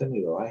duro que he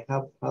tenido. I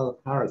have had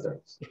harder.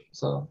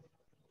 So,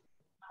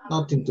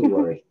 nothing to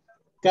worry.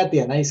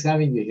 Katia, nice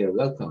having you here.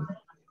 Welcome.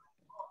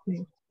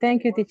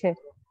 Thank you, teacher.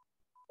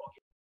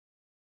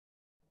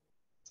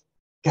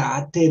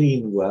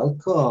 Catherine,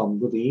 welcome.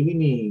 Good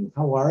evening.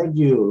 How are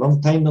you?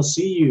 Long time no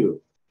see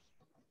you.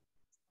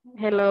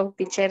 Hello,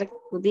 teacher.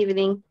 Good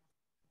evening.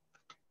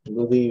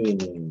 Good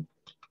evening.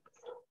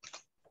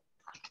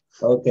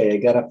 Okay, I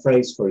got a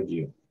phrase for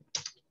you.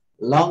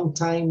 Long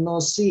time no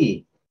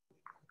see.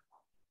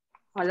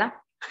 Hola.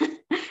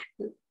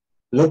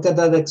 Look at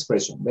that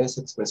expression. Best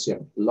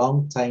expression.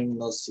 Long time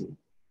no see.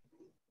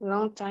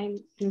 Long time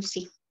no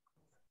see.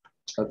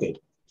 Okay.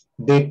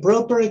 The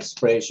proper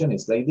expression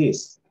is like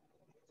this.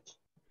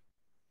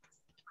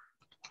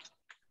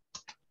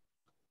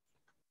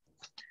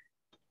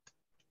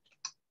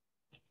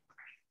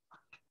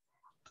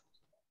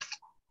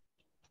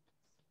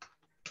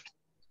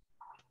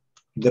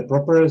 The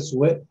proper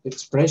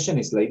expression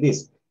is like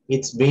this.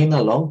 It's been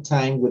a long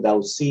time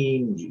without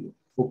seeing you.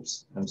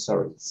 Oops, I'm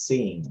sorry,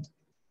 seeing.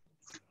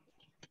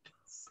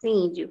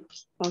 Seeing you.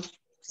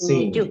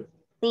 Seeing you.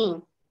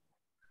 Seeing.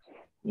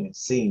 Yeah,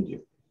 seeing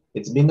you.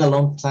 It's been a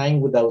long time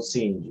without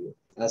seeing you.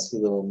 Ha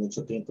sido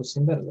mucho tiempo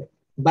sin verle.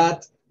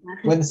 But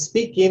when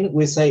speaking,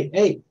 we say,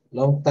 hey,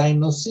 long time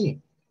no see.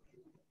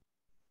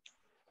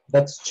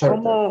 That's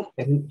shorter.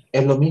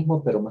 Es lo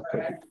mismo, pero más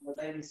cortito.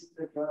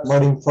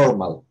 More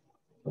informal.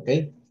 ¿Ok?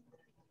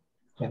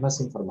 Es más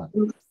informal.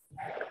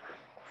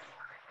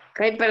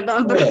 Ok,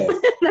 perdón,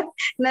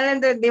 no lo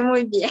entendí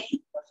muy bien.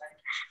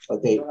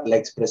 Ok, la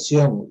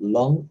expresión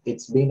long,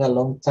 it's been a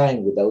long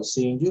time without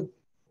seeing you,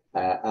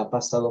 ha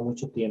pasado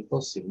mucho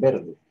tiempo sin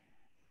verlo.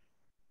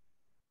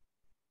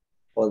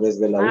 O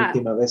desde la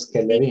última vez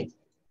que le vi.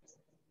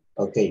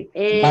 Ok,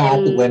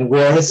 but when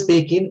we are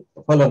speaking,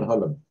 hold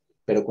on.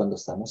 Pero cuando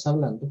estamos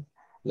hablando,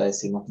 la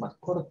decimos más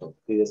corto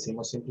y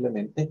decimos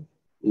simplemente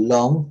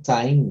long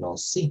time no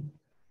see.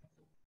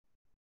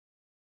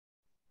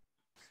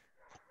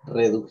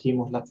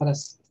 Redujimos la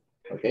frase,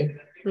 ok.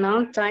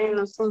 Long time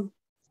no see.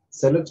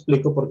 Se lo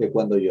explico porque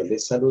cuando yo le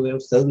saludé a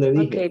usted le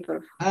dije,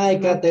 Okay, hi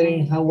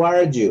Catherine, how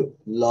are you?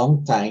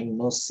 Long time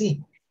no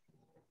see.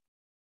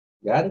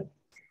 Got it?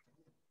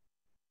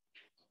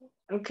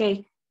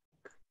 Okay.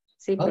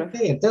 Sí,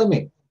 okay, and tell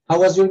me, how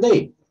was your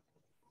day?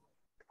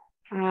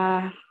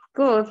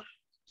 Good.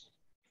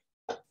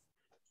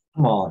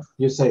 Come on,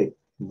 you say,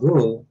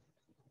 good.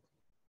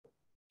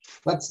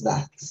 What's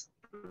that?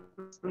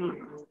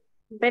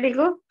 Very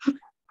good.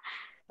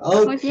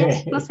 Okay. Muy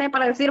bien, no sé,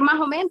 para decir más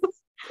o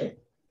menos.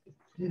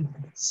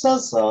 So.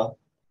 So.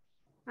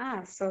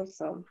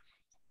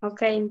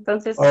 Okay,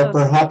 entonces. Or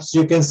perhaps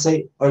you can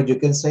say,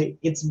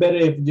 it's better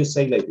if you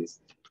say like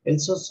this. El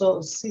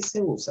so sí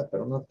se usa,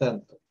 pero no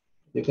tanto.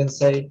 You can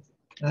say,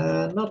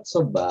 not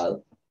so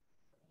bad.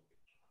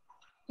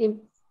 Y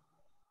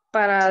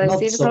para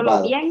decir so solo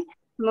bad. bien,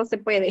 no se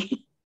puede.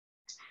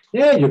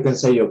 Yeah, you can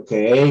say,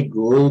 okay,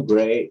 good,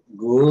 great,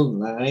 good,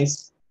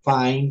 nice,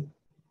 fine.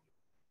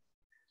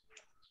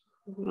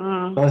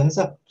 Todas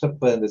esas se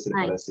pueden decir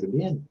para decir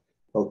bien.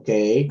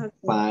 Okay,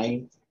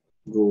 fine,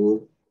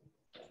 good.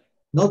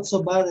 Not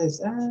so bad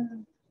es,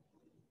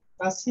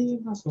 así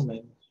más o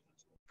menos.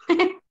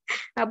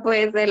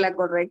 Puede ser la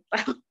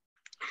correcta.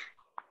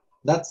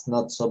 That's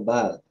not so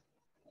bad.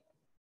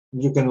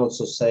 You can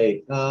also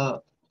say,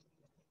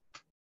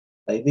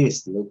 like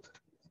this, look.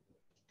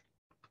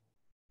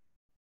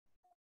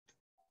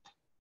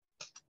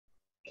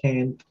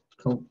 Can't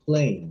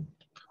complain.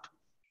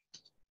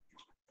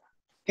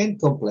 Can't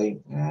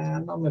complain.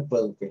 No me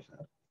puedo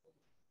quejar.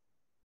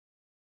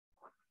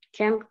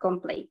 Can't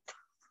complain.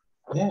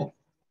 Yeah.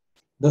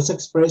 Those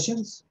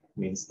expressions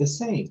means the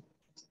same.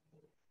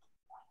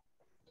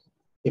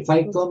 If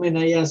I come and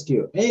I ask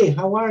you, hey,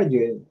 how are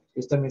you?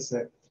 Usted me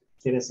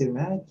quiere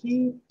decirme,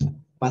 aquí,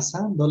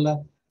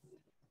 pasándola.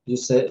 You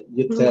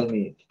tell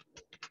me,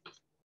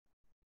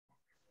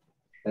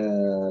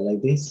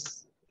 like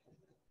this.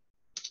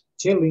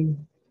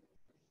 Chilling.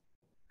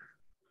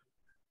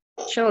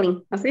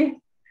 Chilling,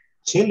 ¿así?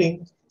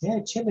 Chilling.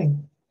 Yeah,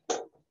 chilling.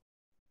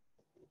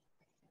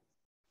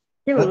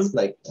 That's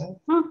like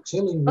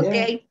chilling, yeah.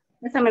 Okay,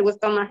 esa me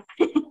gustó más.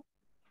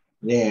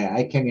 Yeah,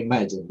 I can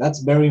imagine. That's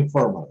very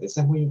informal.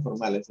 Esa es muy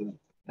informal.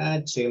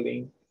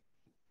 Chilling.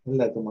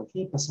 Como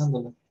aquí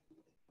pasándola.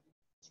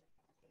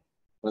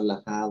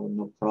 Relajado,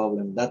 no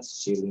problem.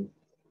 That's chilling.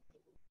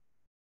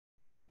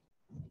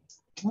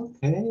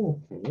 Okay,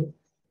 okay.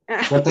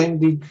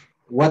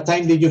 What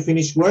time did you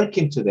finish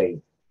working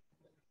today?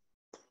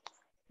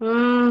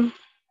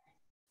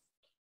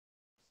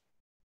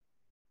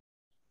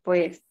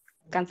 Pues,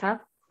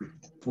 cansado.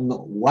 No,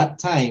 what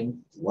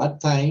time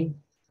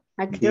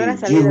 ¿A qué hora did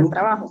salí del you?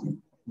 trabajo?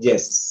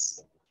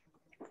 Yes.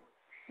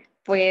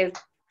 Pues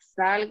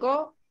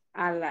salgo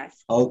a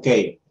las...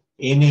 Okay,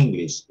 in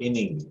English.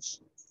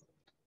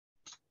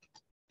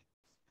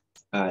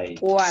 I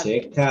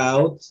check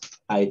out.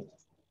 I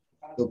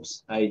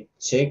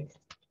check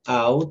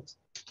out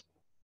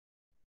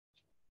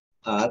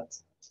at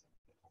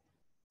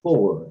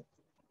 4.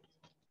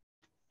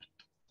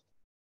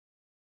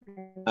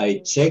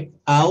 I check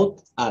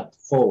out at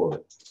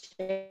 4.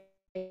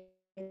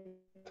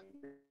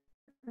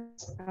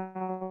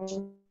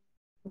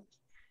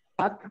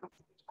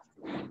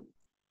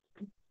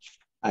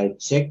 I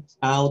checked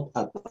out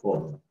at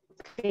 4.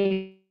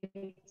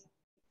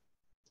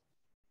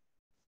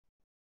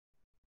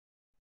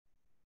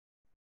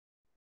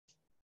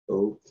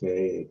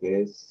 Okay, I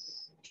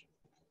guess.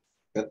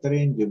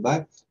 Catherine, you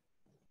back?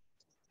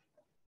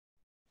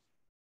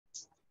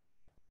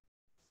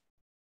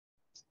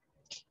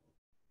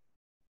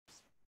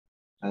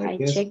 I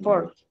guess check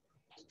for.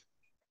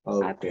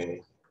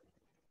 Okay.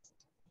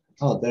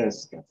 Oh,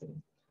 there's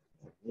Catherine.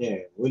 Yeah,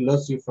 we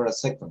lost you for a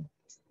second.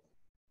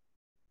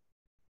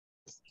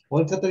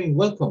 Well, Catherine,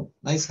 welcome.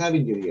 Nice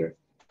having you here.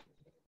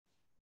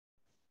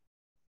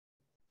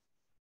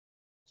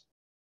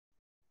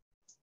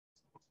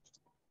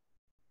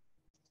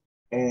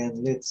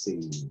 And let's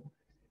see.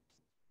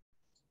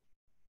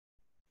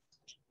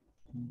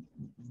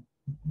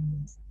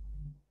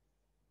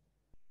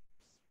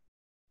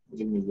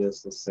 Give me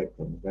just a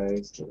second,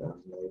 guys.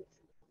 I'm like...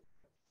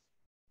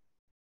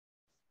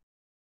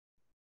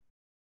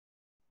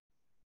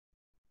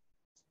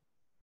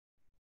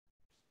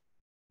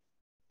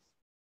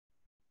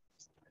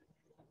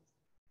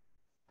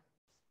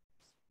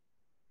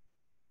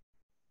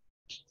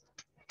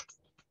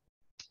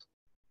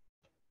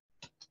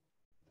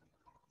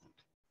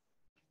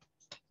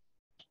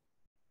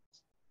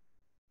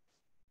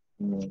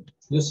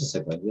 Just a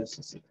second, just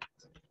a second.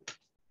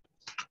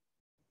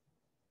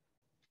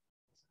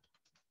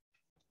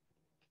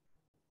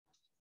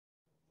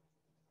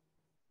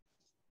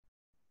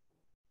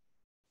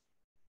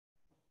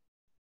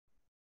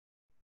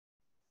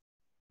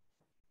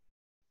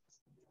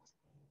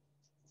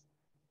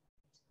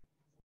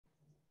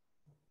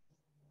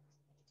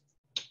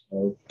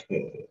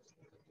 Okay.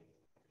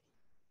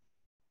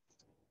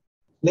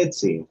 Let's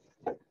see.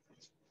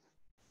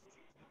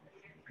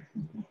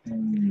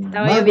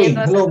 Marvin,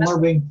 hello,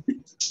 Marvin.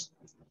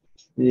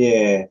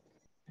 Yeah,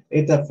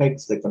 it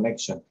affects the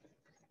connection.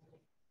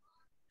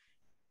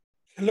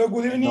 Hello,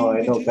 good evening. No,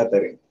 I know,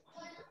 Catherine.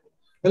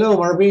 Hello,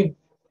 Marvin.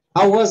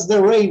 How was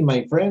the rain,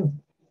 my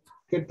friend?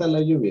 ¿Qué tal la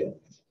lluvia?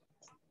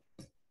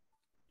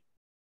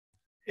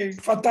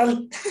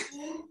 Fatal.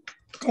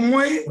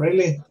 ¿Cómo es?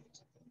 Really?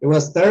 It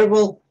was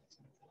terrible?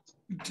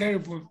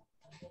 Terrible.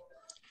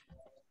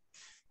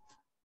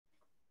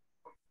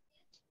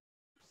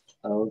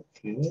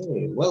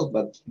 Okay, well,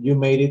 but you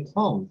made it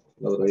home.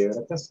 Logró llegar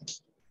a casa.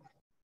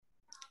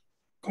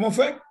 ¿Cómo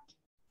fue?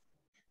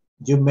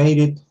 You made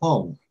it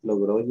home.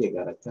 Logró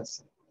llegar a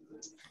casa.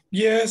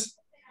 Yes.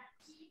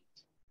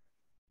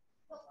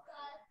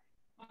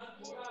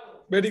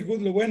 Very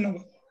good, lo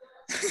bueno.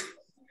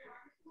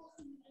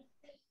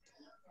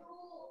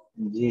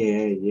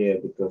 Yeah,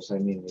 because I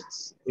mean,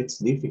 it's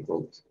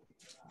difficult.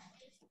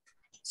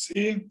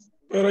 Sí,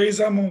 pero ahí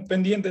estamos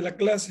pendientes de la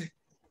clase.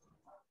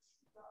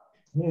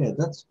 Yeah,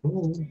 that's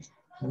cool.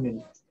 I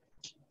mean,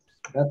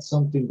 that's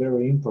something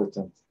very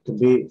important to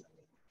be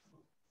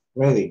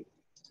ready.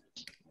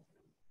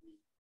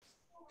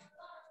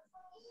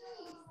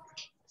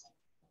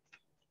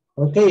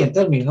 Okay, and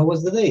tell me, how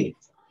was the day?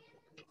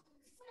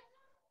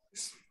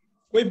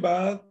 Quite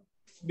bad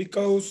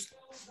because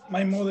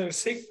my mother is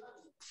sick.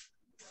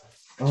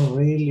 Oh,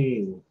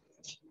 really?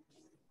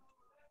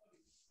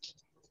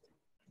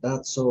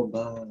 That's so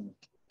bad.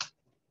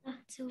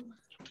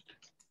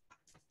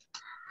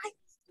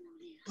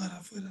 Para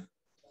afuera.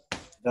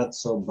 That's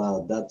so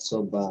bad. That's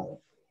so bad.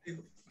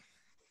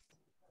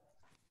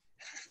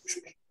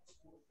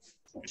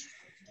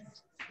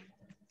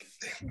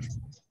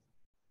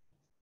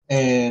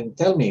 And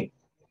tell me,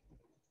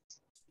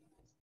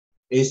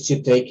 is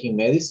she taking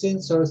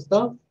medicines or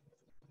stuff?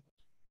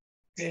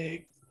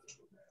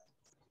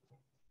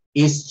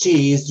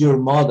 Is your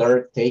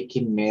mother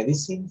taking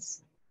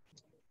medicines?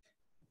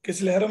 Que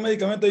se le dieron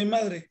medicamento a mi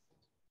madre.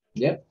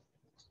 Yep.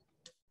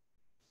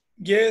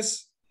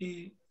 Yes.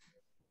 Y...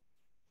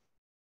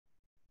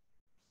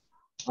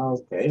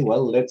 Okay,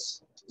 well,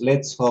 let's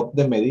hope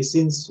the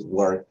medicines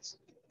work.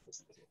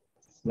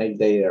 Make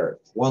their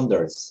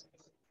wonders.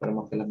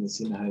 Esperemos que las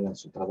medicinas hagan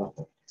su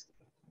trabajo.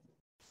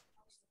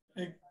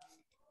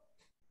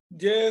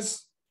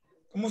 Yes.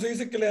 ¿Cómo se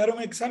dice que le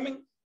dieron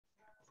examen?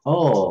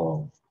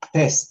 Oh,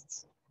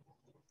 test.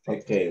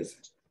 Okay.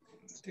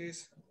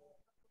 Test.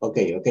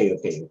 Okay.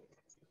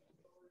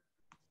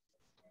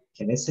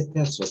 En ese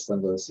caso,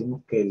 cuando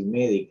decimos que el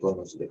médico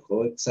nos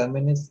dejó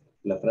exámenes,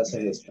 la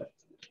frase es esta.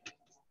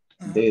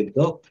 The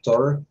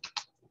doctor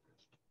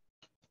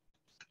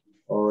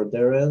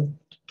ordered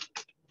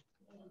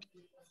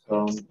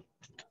some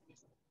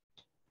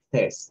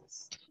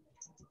tests.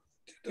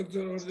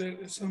 Doctor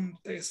ordered some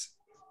tests.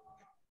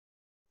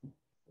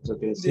 Eso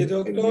quiere The decir que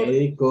el doctor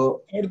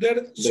médico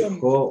ordered some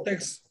dejó.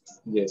 tests.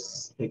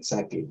 Yes,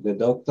 exactly. The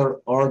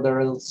doctor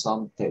ordered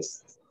some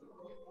tests.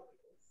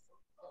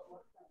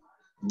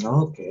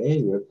 Okay,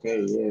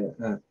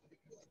 yeah.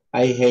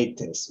 I hate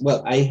tests.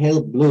 Well, I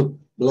hate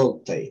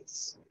blood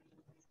tests.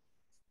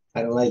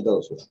 I don't like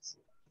those ones.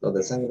 Los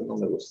de sangre no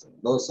me gustan.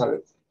 Those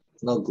are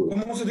not good.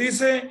 ¿Cómo se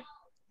dice?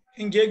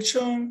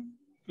 Injection.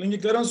 Le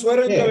inyectaron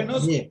suero Yeah,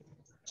 intravenoso. yeah.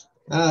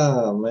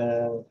 Oh,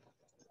 man.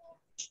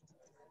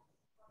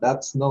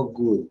 That's not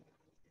good.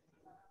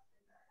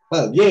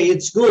 Well, yeah,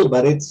 it's good,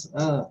 but it's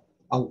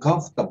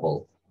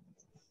uncomfortable.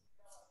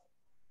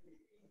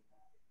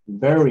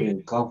 Very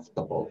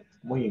uncomfortable.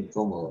 Muy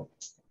incómodo.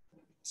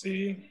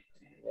 Sí.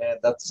 Yeah,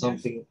 that's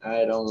something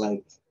I don't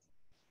like.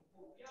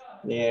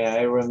 Yeah,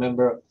 I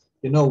remember,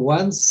 you know,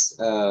 once,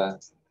 like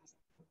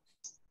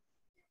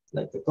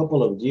a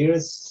couple of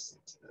years,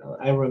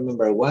 I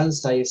remember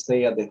once I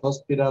stayed at the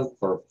hospital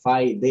for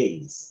 5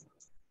 days.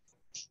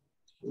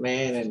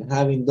 Man, and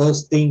having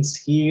those things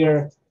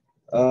here,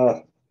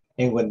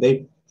 and when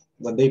they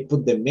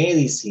put the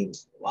medicine,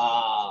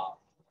 wow,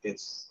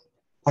 it's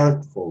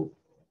hurtful.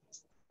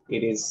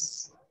 It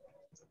is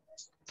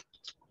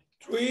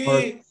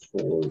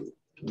hurtful,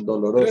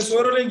 doloroso. ¿Tres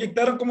sueros le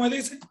inyectaron, cómo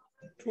dice?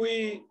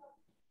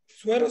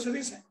 ¿Suero se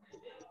dice?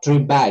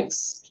 3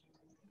 bags.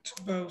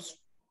 2 bags.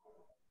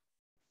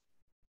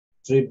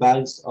 3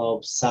 bags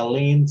of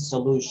saline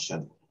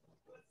solution.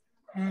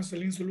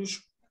 Saline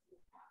solution.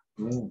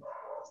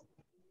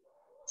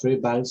 3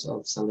 bags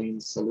of saline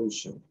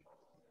solution.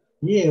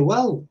 Yeah,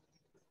 well,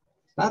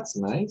 that's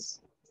nice.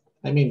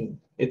 I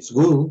mean, it's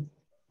good.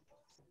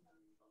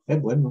 Es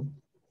bueno.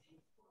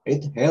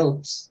 It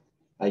helps.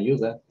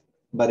 Ayuda.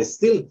 But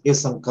still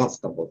is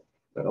uncomfortable.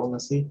 Pero aún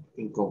así,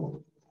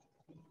 incómodo.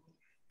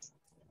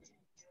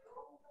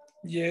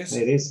 Yes.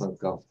 It is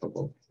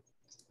uncomfortable.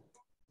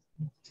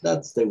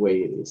 That's the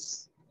way it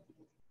is.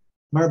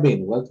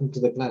 Marvin, welcome to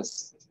the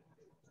class.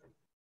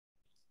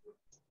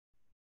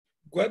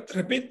 What?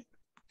 Repeat.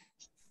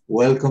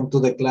 Welcome to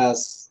the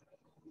class.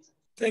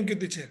 Thank you,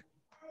 teacher.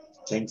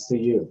 Thanks to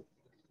you.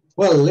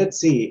 Well, let's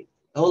see.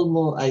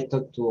 I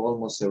talked to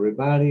almost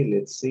everybody.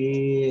 Let's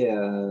see.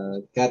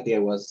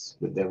 Katia was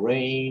with the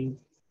rain.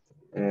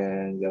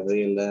 And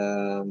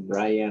Gabriela,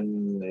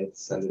 Brian,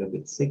 it's a little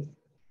bit sick.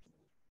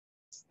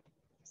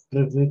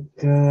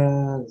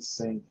 Rebecca,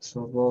 same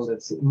trouble.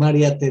 Let's see.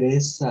 Maria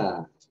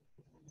Teresa.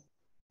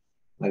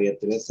 Maria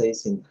Teresa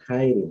is in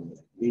hiding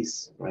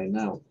this right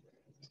now.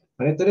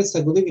 Maria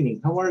Teresa, good evening.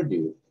 How are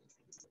you?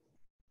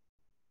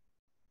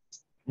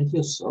 I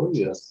just saw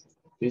you a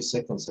few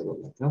seconds ago.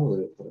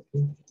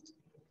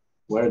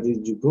 Where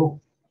did you go?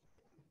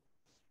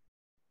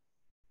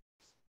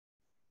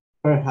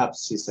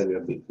 Perhaps she's a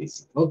little bit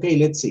busy. Okay,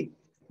 let's see.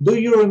 Do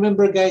you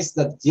remember, guys,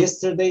 that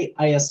yesterday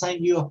I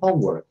assigned you a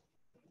homework?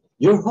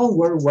 Your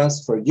homework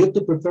was for you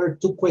to prepare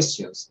 2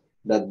 questions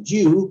that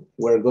you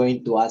were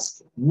going to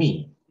ask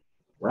me,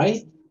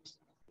 right?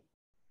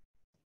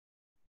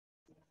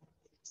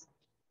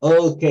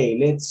 Okay,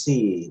 let's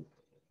see.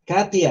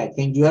 Katia,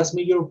 can you ask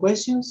me your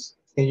questions?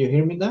 Can you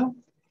hear me now?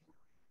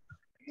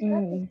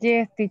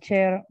 Yes,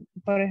 teacher.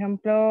 Por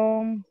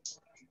ejemplo,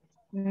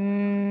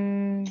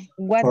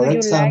 what For do you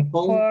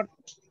example,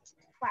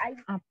 like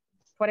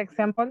for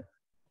example,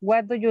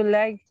 what do you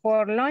like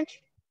for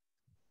lunch?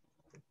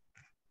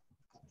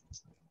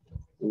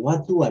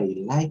 What do I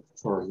like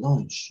for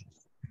lunch?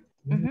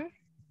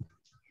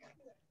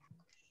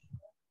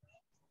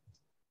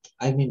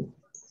 I mean,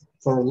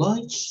 for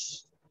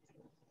lunch,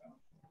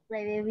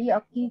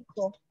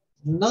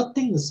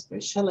 nothing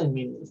special. I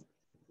mean,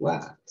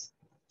 what?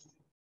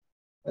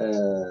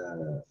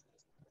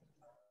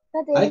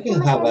 I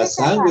can have a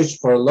sandwich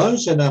for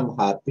lunch and I'm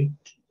happy.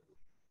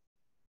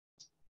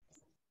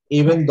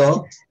 Even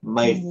though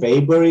my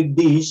favorite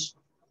dish,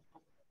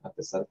 a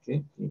pesar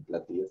que mi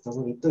platillo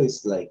favorito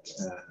is like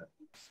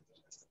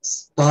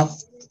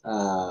stuffed,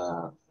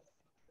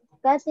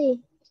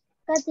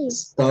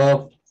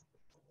 stuffed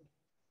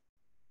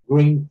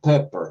green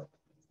pepper.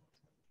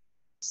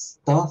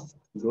 Stuffed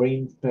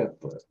green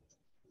pepper.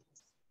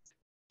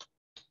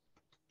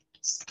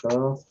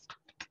 Stuffed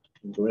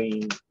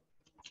green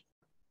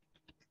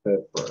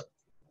pepper.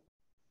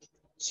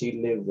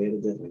 Chile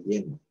verde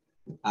relleno.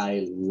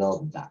 I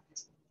love that.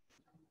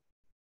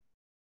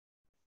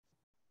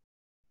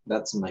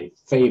 That's my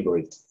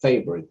favorite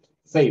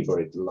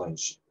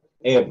lunch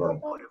ever.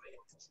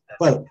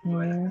 Well,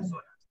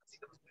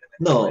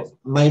 no,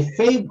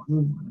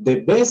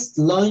 the best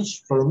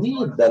lunch for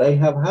me that I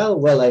have had,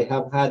 well, I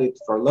have had it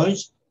for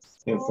lunch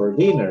and for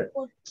dinner.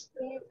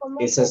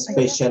 It's a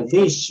special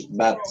dish,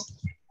 but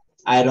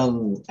I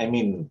don't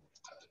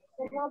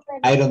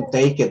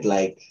take it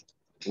like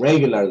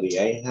regularly.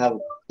 I have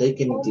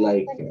taking it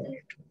like,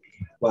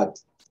 what,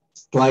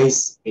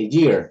 twice a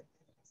year.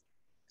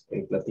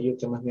 El platillo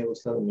que más me ha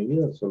gustado en mi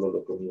vida solo lo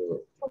he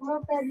comido.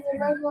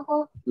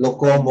 Lo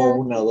como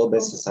una o dos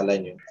veces al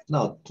año.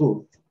 No,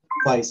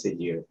 twice a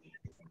year.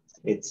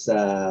 It's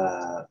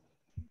a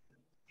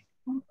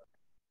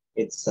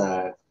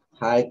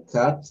high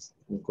cut,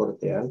 un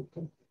corte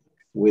alto,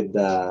 with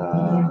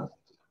a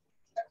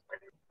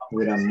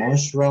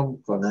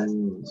mushroom con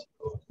un,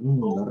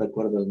 no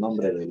recuerdo el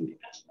nombre del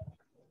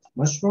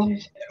mushroom.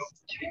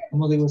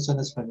 ¿Cómo digo eso en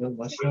español?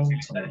 Mushroom.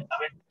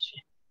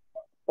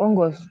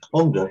 Hongos.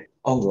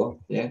 Hongo,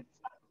 yeah.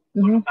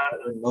 Un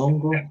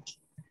hongo.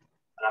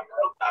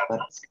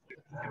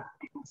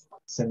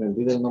 Se me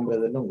olvida el nombre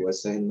del hongo,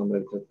 ese es el nombre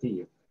del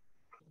platillo.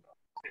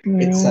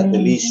 It's a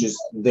delicious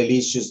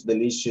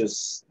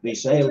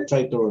dish. I'll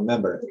try to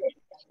remember.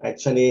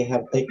 Actually, I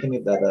have taken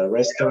it at a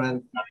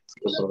restaurant.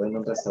 Lo probé en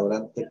un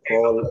restaurante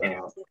called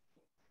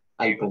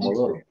Al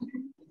Pomodoro.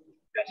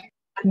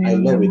 I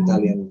love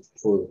Italian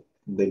food.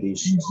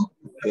 Delicious.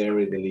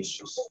 Very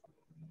delicious.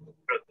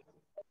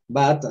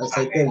 But as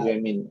I tell you, I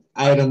mean,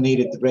 I don't eat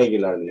it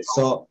regularly.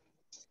 So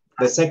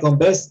the second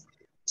best,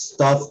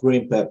 stuffed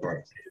green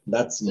pepper.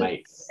 That's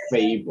my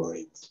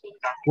favorite.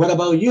 What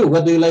about you?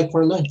 What do you like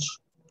for lunch?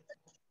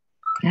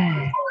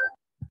 Yeah,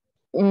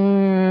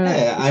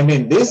 I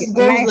mean, this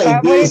goes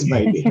like this,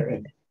 my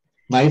dear.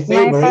 My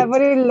favorite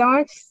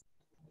is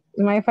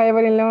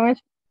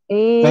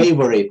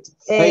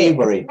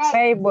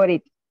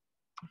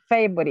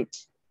favorite.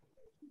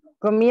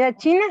 Comida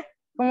china,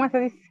 ¿cómo se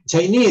dice?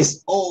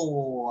 Chinese.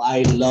 Oh,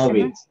 I love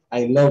it.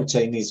 I love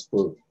Chinese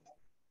food.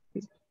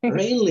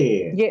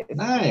 Really? Yes.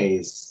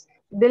 Nice.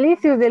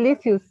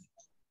 Delicious.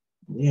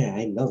 Yeah,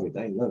 I love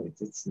it.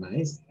 It's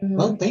nice.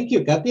 Well, thank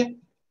you, Katia.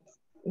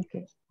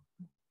 Okay.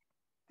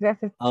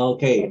 Gracias.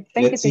 Okay,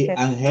 let's see.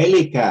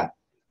 Angelica,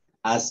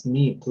 ask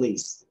me,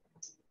 please.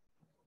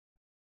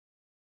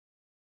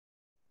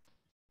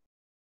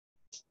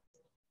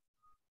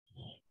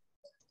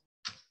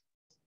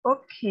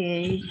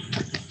 Okay.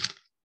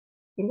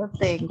 Aquí lo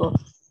tengo.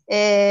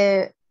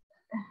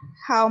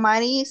 How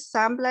many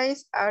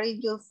siblings are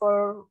in your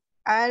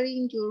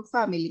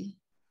family?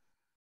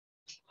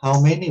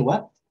 How many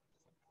what?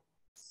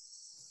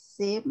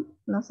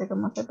 No sé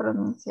cómo se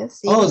pronuncia.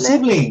 Oh,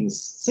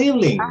 siblings.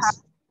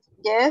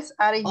 Yes,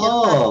 are in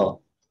your family.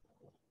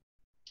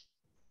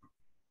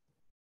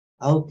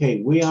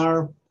 Okay, we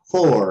are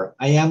 4.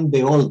 I am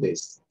the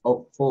oldest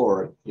of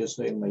 4. Yo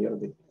soy el mayor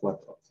de 4.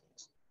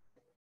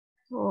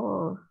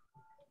 Oh.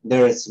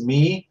 There's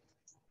me,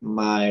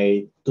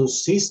 my 2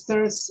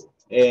 sisters,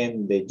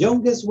 and the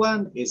youngest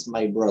one is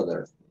my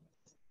brother.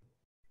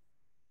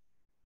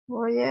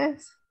 Oh,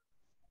 yes.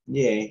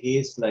 Yeah,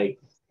 he's like,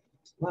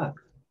 what?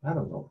 I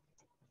don't know.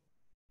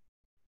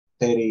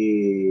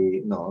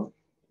 30, no,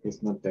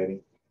 it's not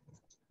 30.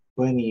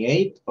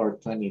 28 or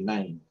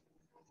 29,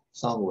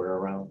 somewhere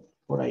around,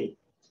 por ahí.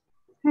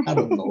 I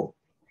don't know.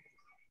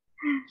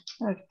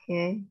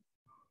 Okay.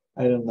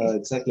 I don't know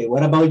exactly.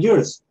 What about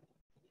yours?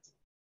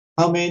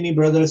 How many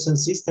brothers and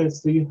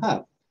sisters do you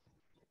have?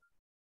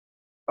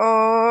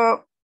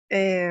 Oh,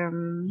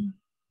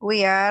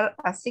 we are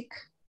a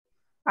 6.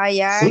 I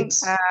am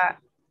 6?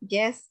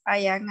 yes, I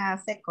am a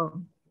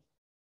second.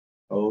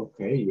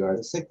 Okay, you are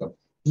the second.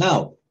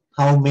 Now,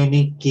 how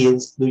many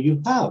kids do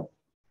you have?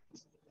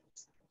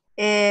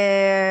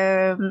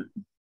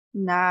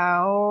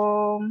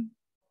 Now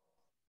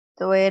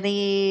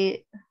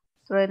 21.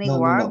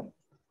 No.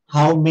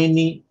 How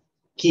many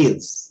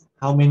kids?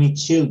 How many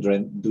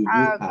children do you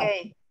have?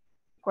 Okay.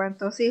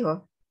 ¿Cuántos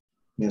hijos?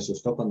 Me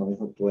asustó cuando me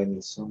dijo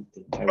 20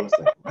 something. I was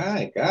like,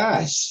 my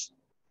gosh.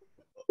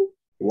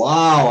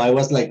 Wow, I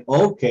was like,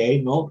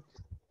 okay, no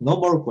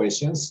more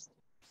questions.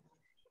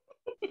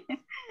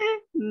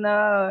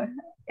 No,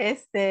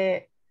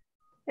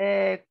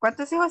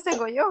 ¿cuántos hijos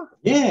tengo yo?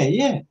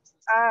 Yeah.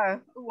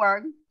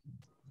 1.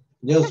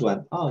 Just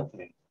 1. Oh,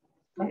 okay.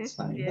 That's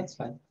fine. Yeah. That's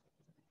fine.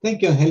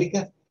 Thank you,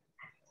 Angelica.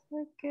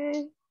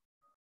 Okay.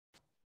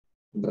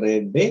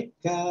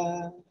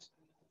 Rebecca.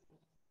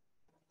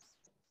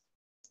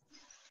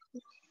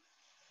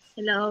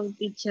 Hello,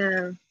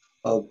 teacher.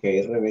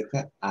 Okay,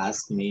 Rebecca,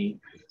 ask me.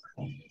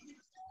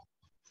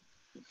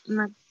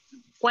 My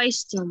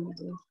question.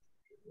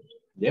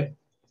 Yep.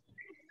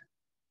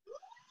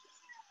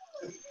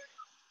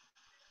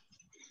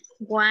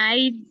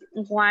 Why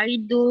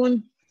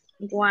don't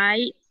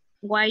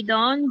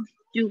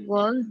you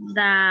go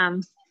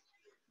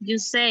you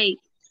say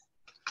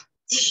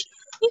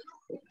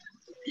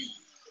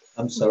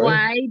I'm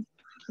sorry.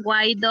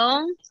 why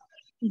don't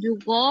you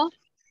go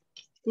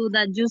to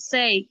the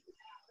USA?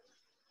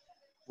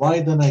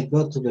 Why don't I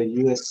go to the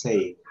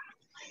USA?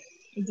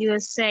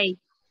 USA.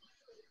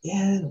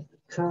 Yeah,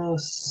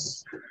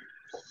 because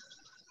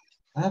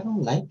I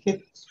don't like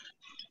it.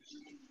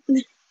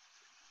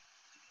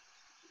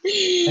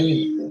 I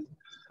mean,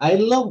 I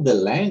love the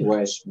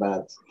language,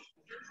 but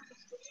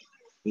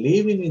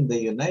living in the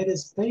United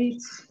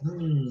States,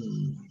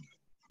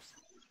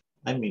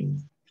 I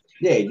mean,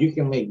 yeah, you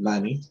can make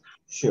money,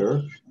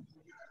 sure.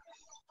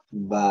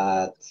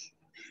 but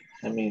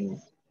I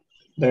mean,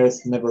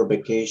 there's never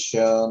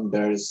vacation.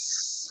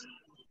 There's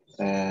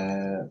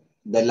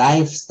the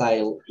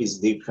lifestyle is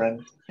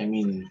different. I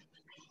mean,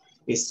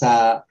 it's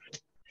the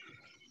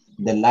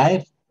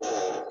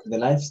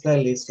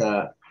lifestyle is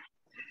a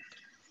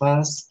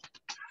fast-paced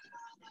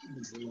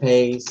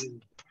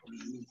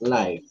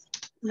life.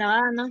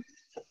 La, no.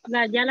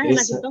 Ya It se la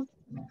is quitó.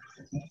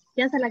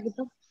 Ya se la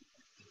quitó.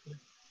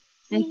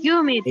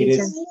 Excuse me, it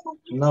teacher. is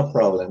no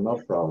problem, no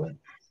problem.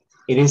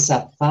 It is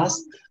a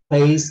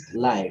fast-paced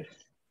life.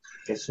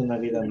 Es una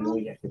vida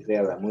muy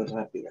ajetreada, muy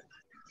rápida.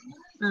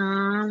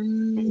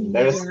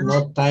 There's Ya.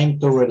 no time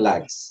to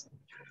relax.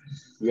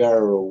 You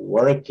are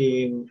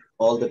working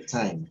all the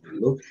time.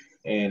 Look,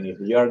 and if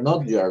you are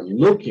not, you are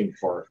looking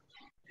for.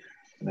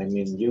 And I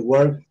mean, you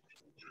work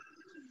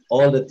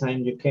all the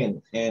time you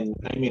can. And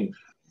I mean,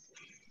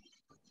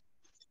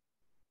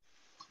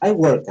 I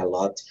work a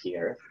lot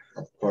here,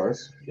 of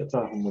course. Yo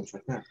trabajo mucho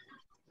acá.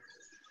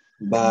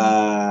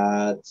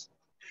 But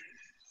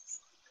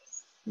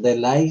the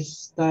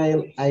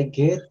lifestyle I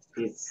get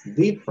is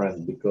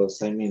different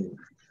because I mean,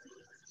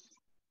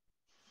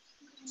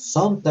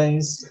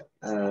 sometimes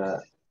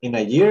in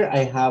a year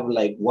I have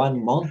like 1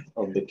 month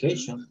of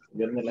vacation.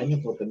 Yo en el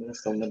año puedo tener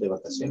hasta un mes de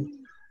vacaciones.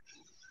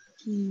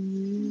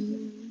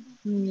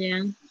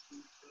 Ya.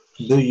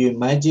 Do you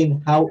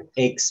imagine how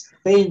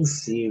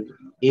expensive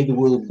it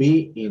will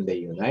be in the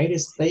United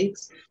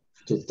States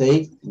to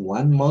take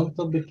 1 month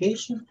of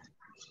vacation?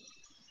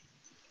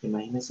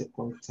 Imagínense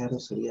cuán caro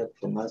sería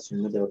tomarse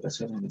un mes de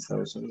vacaciones en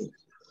Estados Unidos.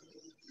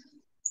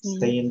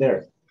 Staying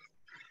there.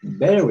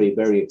 Very,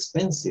 very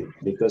expensive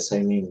because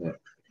I mean,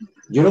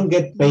 you don't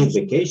get paid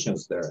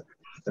vacations there.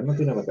 Usted no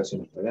tiene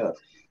vacaciones pagadas.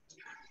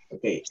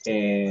 Okay,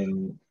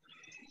 and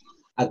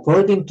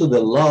according to the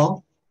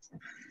law,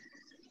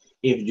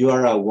 if you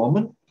are a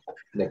woman,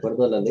 de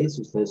acuerdo a la ley,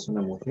 si usted es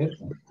una mujer,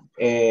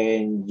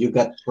 and you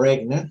got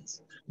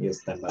pregnant, y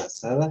está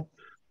embarazada,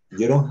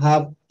 you don't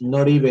have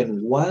not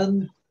even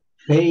one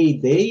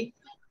payday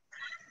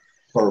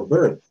for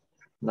birth.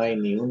 No hay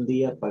ni un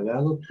día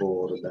pagado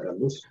por dar a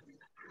luz.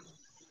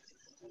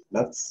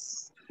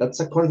 That's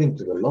according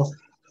to the law.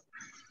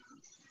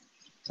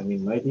 I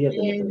mean, no hay días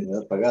de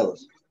maternidad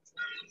pagados.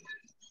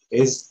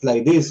 It's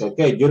like this,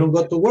 okay, you don't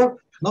go to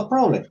work, no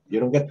problem, you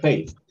don't get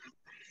paid.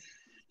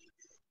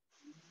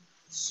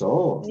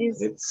 So,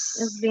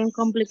 Es bien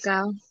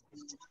complicado.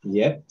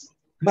 Yep,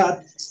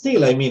 but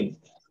still, I mean,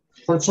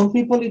 for some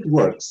people it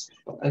works.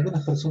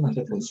 Algunas personas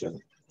le funciona.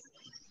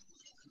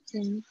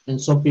 Sí. And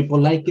some people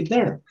like it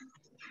there.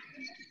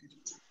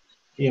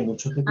 Y a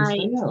muchos les gusta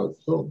allá.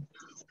 So,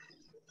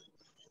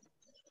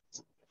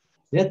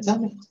 yeah, tell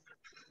me.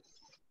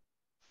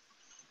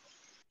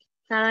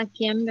 Cada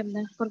quien,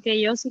 ¿verdad? Porque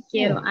yo sí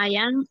quiero.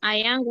 Yeah.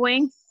 I am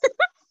when.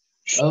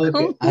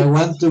 Okay, I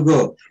want to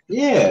go.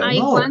 Yeah, I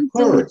no, of want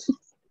course.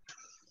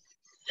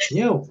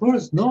 Yeah, of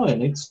course, no,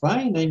 and it's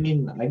fine. I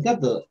mean, I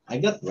got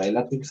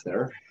relatives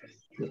there.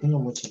 Yo tengo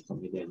mucha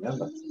familia allá,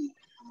 but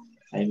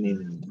I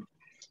mean,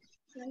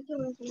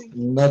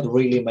 not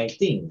really my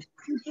thing.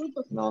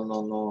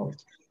 No.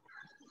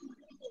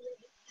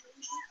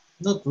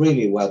 Not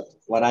really what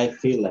I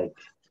feel like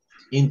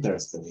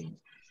interested in.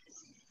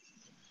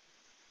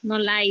 No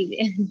la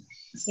idea.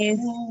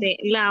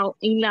 La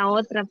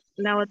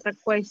otra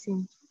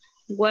question.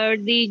 Where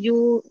did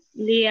you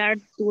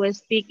learn to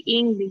speak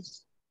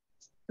English?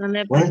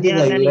 ¿Dónde Where aprendí did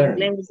a I hablar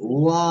learn? inglés?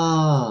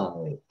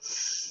 Wow.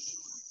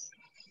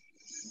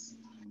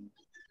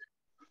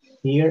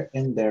 Here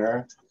and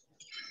there.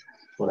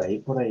 Por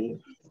ahí.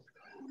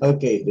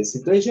 Okay, the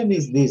situation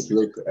is this.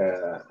 Look,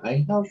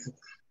 I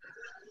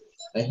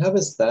have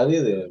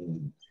studied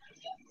in,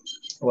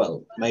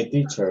 well, my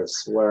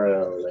teachers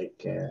were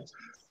like,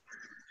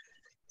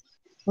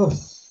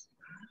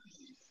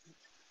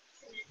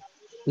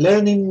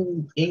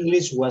 learning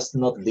English was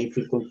not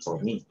difficult for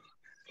me.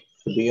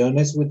 To be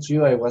honest with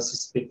you, I was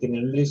speaking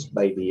English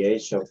by the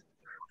age of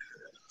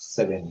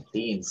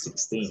 17,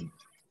 16.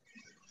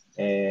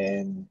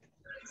 And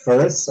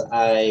first,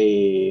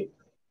 I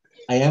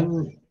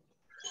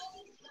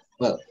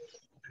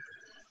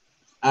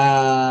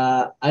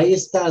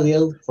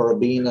studied for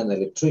being an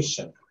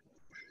electrician.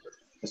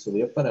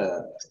 Estudié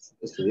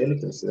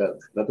electricidad.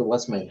 That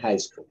was my high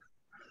school.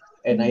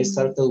 And I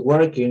started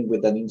working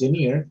with an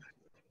engineer.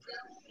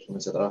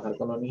 Comencé a trabajar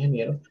con un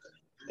ingeniero.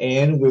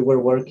 And we were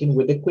working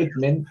with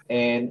equipment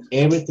and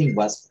everything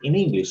was in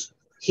English.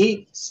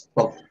 He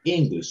spoke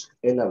English.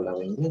 Él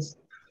hablaba inglés.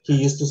 He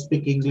used to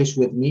speak English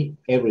with me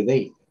every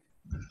day.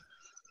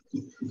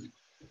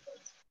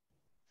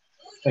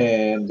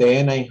 And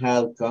then I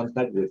had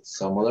contact with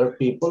some other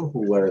people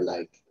who were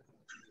like,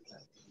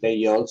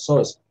 they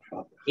also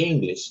spoke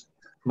English.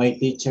 My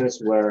teachers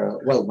were,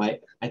 well, my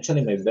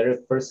very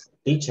first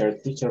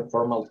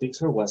formal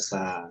teacher was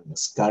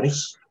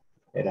Scottish,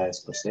 era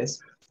escocés.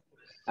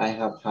 I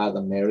have had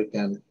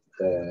American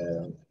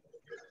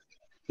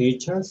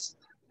teachers,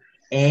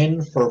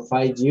 and for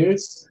 5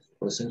 years,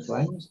 for 5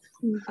 años,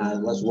 I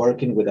was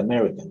working with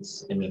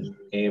Americans, I mean,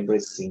 every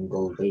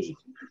single day.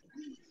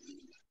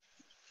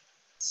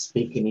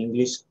 speaking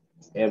English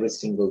every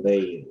single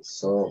day.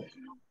 So,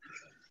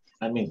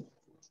 I mean,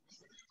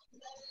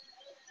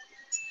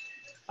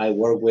 I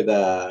work with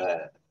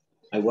a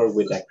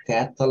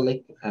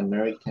Catholic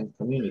American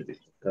community.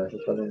 Trabajo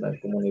con una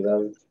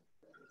comunidad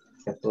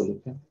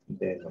católica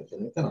de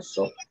norteamericanos.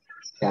 So,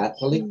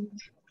 Catholic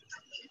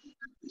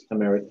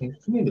American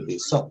community.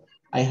 So,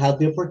 I had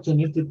the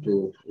opportunity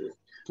to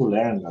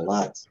learn a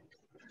lot.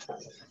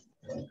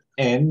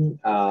 And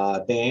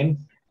then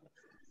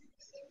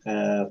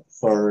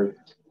for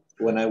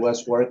when I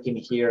was working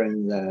here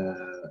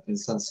in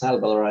San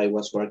Salvador, I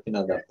was working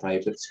at a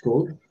private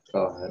school.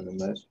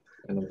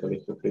 En un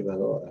colegio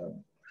privado.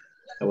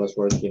 I was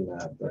working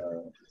at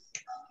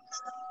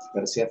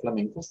Garcia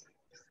Flamenco.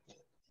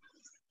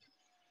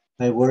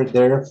 I worked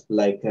there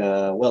like,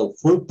 well,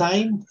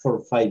 full-time for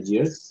 5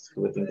 years.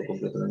 Tuve tiempo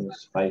completo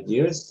 5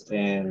 years.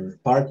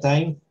 And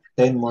part-time,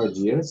 10 more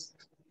years.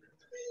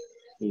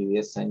 Y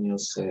 10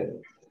 años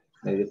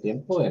medio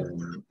tiempo.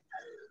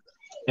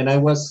 And I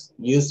was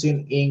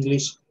using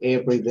English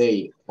every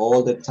day,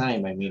 all the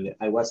time. I mean,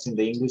 I was in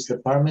the English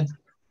department.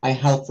 I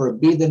had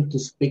forbidden to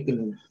speak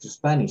in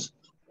Spanish.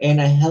 And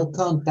I had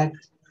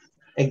contact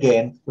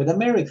again with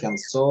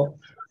Americans. So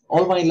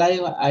all my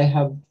life, I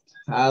have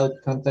had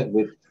contact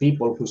with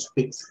people who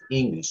speak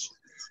English.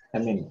 I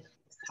mean,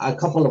 a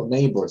couple of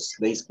neighbors,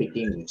 they speak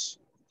English.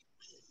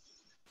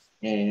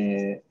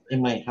 In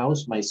my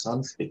house, my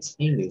son speaks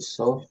English.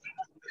 So,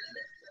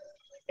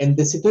 and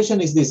the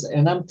situation is this,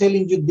 and I'm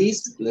telling you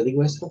this, le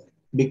digo esto,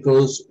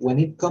 because when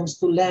it comes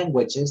to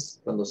languages,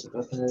 cuando se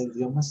trata de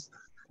idiomas,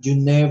 you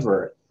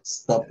never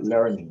stop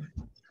learning.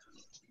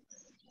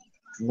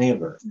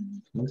 Never.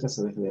 Nunca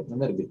se deja de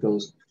aprender,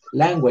 because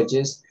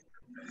languages,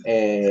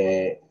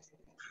 in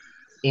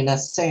a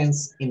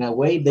sense, in a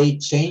way, they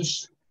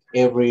change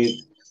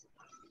every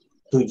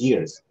 2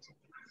 years.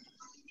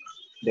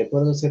 De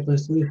acuerdo a ciertos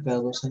estudios,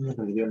 cada 2 años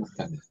los idiomas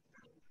cambian.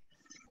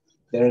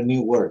 There are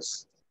new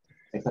words.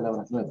 Hay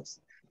palabras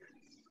nuevas.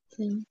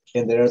 Sí.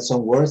 And there are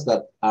some words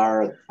that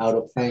are out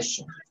of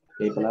fashion.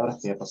 Y hay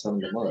palabras que ya pasaron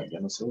de moda, ya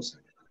no se usan.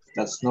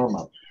 That's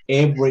normal.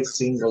 Every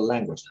single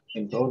language,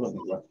 en todos los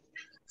lenguajes.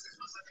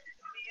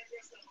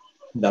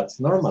 That's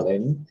normal.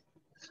 And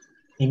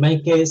in my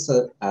case,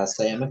 as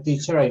I am a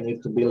teacher, I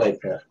need to be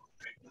like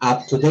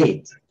up to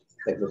date.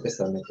 Like lo que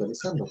están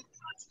actualizando.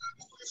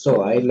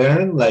 So I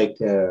learned like,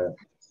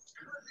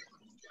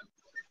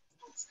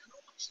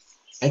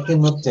 I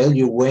cannot tell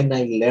you when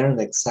I learned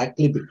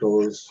exactly,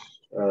 because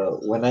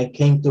when I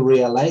came to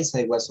realize,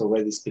 I was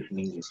already speaking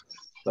English.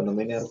 Cuando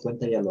me di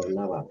cuenta ya lo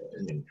hablaba.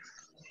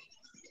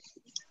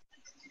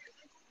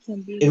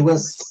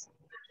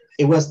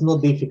 It was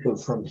not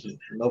difficult for me.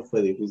 No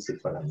fue difícil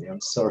para mí.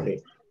 I'm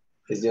sorry.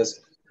 It's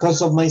just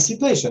because of my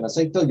situation. As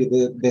I told you,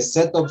 the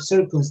set of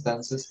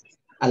circumstances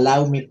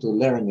allow me to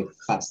learn it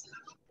fast.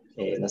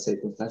 Las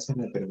circunstancias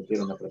me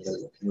permitieron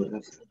aprenderlo muy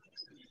rápido.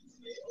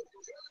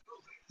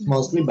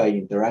 Mostly by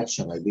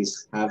interaction like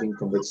this, having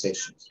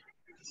conversations.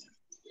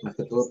 Más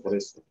que todo por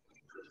eso,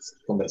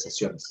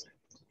 conversaciones.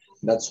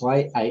 That's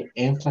why I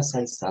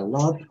emphasize a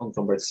lot on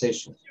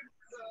conversations.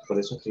 Por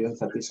eso es que yo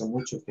enfatizo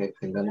mucho que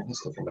tengamos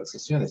estas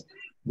conversaciones.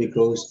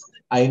 Because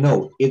I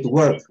know it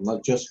works,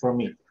 not just for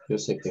me. Yo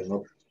sé que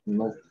no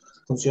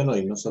funcionó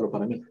y no solo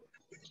para mí.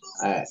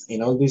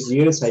 In all these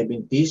years I've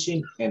been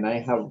teaching, and I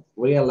have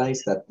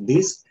realized that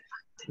this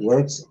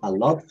works a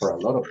lot for a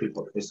lot of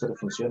people. Esto le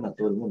funciona a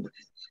todo el mundo.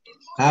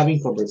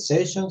 Having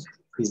conversations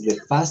is the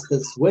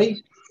fastest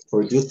way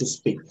for you to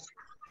speak.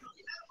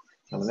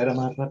 La manera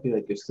más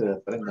rápida que usted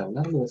aprenda a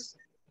hablarlo es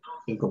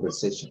in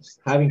conversations.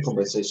 Having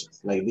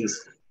conversations like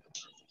this.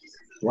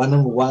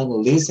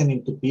 One-on-one,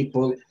 listening to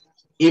people,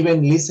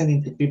 even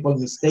listening to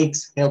people's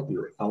mistakes help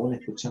you. Aún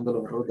escuchando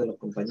los errores de los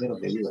compañeros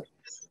te ayuda.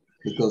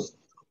 Because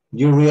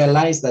you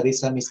realize that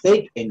it's a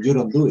mistake and you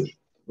don't do it.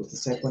 Usted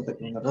se da cuenta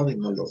que es un error y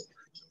no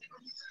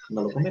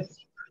lo comete.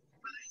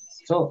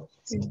 So,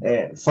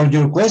 for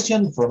your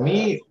question, for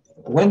me,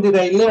 when did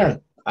I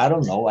learn? I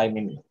don't know. I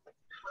mean,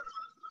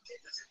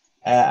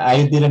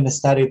 I didn't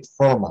study it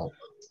formal.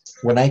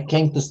 When I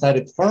came to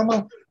study it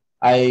formal,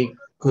 I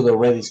could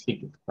already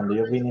speak it. Cuando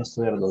yo vine a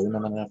estudiarlo de una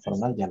manera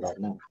formal, ya lo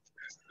hablaba.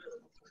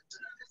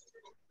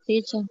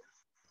 Teacher.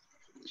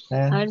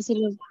 A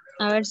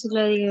ver si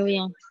lo digo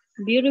bien.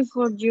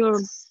 Beautiful your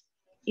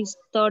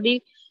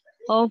story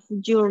of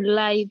your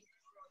life.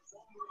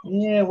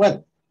 Yeah,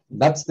 well,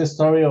 that's the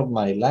story of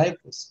my life,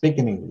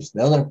 speaking English.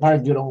 The other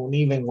part you don't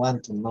even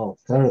want to know.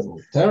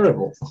 Terrible,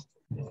 terrible.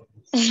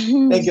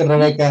 Thank you,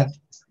 Rebecca.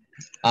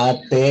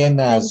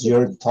 Atenas,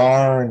 your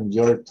turn,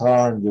 your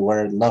turn. You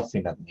were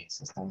laughing at me.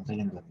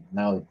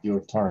 Now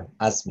your turn.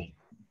 Ask me.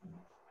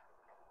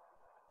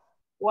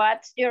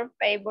 What's your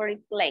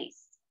favorite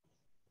place?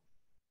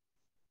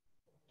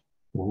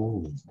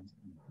 Ooh.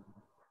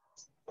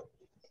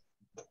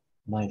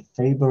 My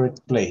favorite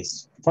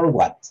place. For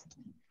what?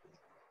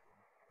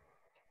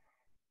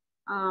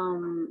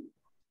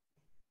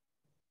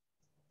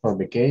 For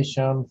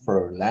vacation,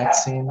 for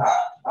relaxing.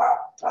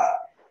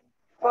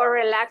 For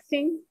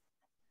relaxing.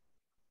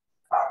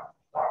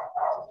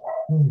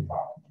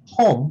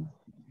 Home.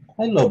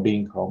 I love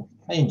being home.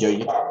 I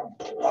enjoy it.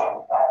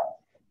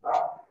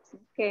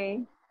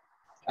 Okay.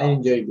 I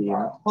enjoy being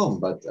at home,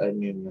 but I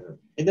mean,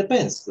 it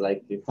depends.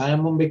 Like if I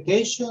am on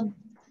vacation,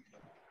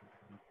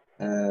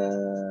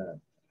 I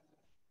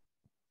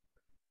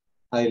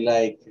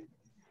like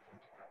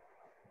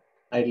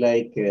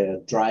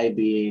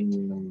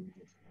driving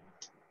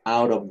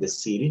out of the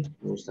city.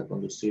 Me gusta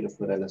conducir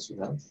fuera de la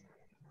ciudad.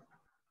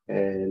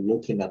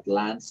 Looking at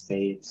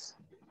landscapes,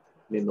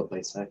 viendo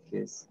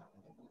paisajes.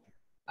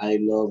 I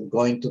love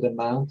going to the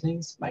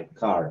mountains by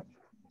car.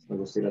 Me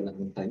gusta ir a las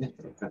montañas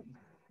por acá.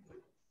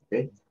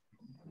 Okay.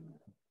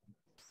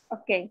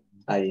 Okay.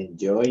 I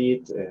enjoy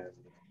it.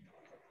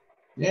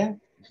 Yeah.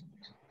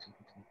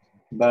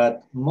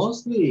 But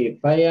mostly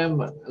if I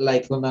am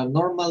like on a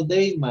normal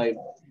day, my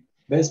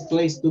best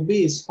place to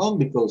be is home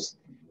because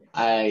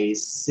I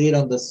sit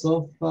on the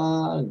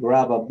sofa,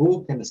 grab a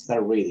book and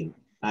start reading.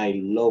 I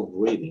love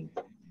reading.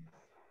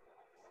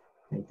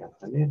 Me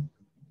encanta leer.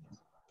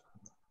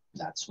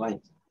 That's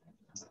right.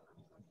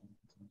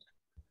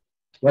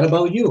 What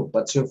about you?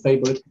 What's your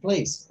favorite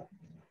place?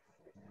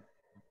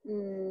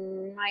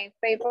 My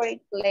favorite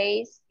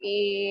place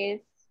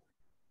is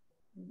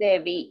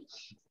the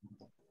beach.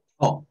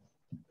 Oh,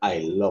 I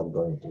love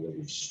going to the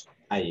beach.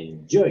 I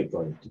enjoy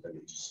going to the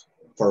beach.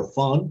 For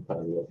fun,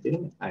 para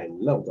divertirme, I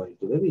love going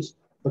to the beach.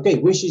 Okay,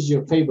 which is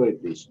your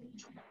favorite beach?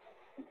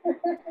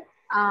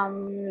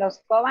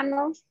 Los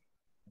Cóbanos.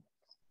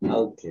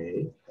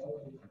 Okay.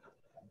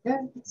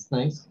 Yeah, it's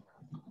nice.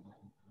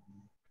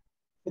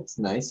 It's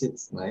nice,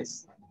 it's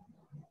nice.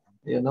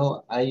 You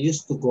know, I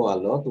used to go a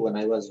lot when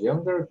I was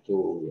younger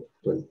to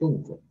El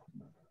Tunco.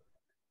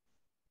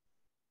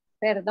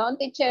 Perdón,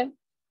 teacher.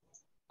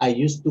 I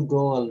used to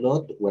go a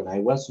lot when I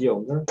was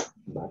younger,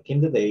 back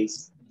in the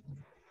days.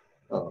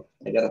 Oh,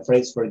 I got a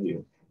phrase for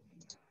you.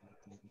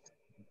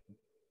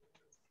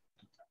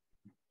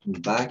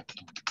 Back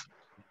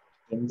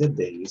in the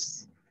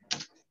days,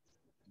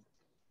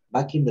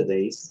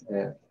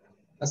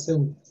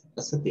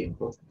 hace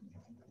tiempo,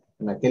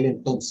 en aquel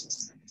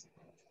entonces,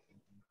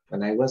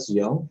 when I was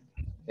young,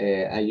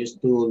 I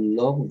used to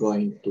love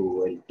going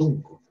to El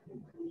Tunco.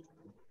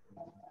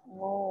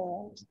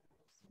 Oh.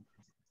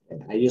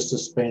 And I used to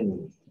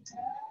spend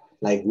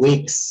like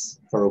weeks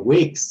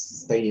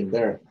staying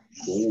there.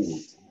 Ooh.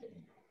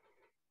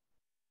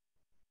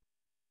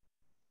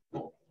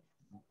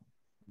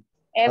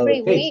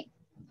 Every Okay. week.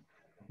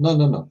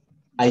 No.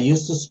 I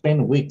used to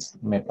spend weeks.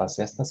 Me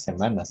pasé hasta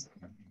semanas.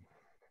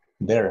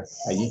 There,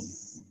 allí.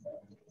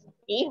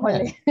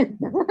 Híjole.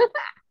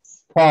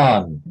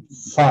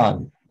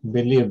 Fun.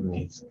 Believe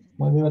me.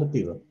 Muy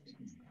divertido.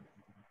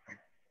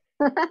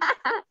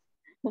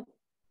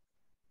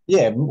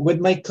 Yeah, with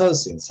my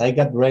cousins. I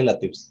got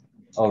relatives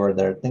over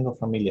there. Tengo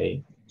familia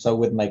ahí. So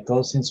with my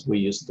cousins, we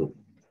used to,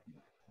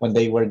 when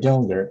they were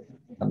younger,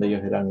 cuando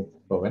ellos eran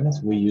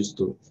jóvenes, we used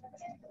to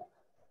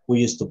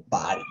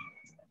party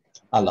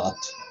a lot.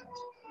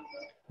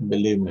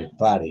 Believe me,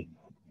 party.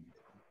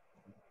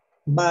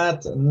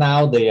 But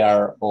now they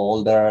are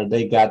older.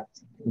 They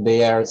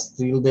are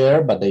still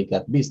there, but they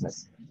got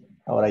business.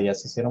 Ahora ya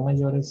se hicieron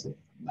mayores,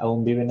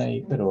 aún viven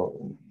ahí, pero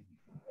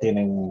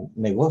tienen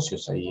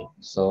negocios ahí.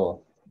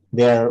 So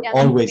they're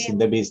always in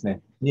the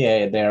business.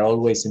 Yeah, they're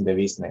always in the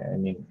business. I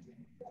mean,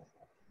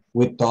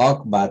 we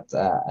talk, but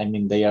I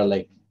mean, they are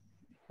like,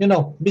 you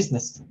know,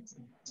 business.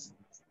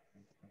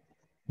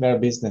 They're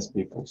business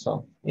people,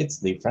 so it's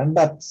different,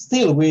 but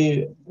still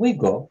we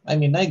go. I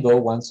mean, I go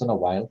once in a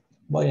while.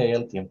 Voy ahí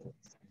al tiempo.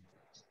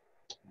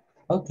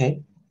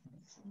 Okay.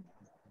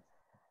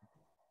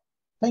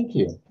 Thank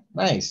you.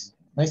 Nice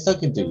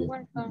talking to you. You're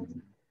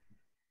welcome.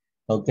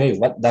 Okay,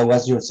 that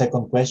was your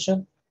second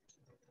question?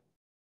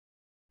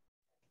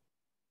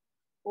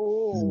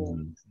 Oh.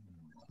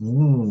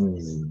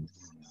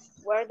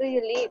 Where do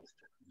you live?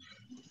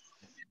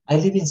 I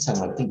live in San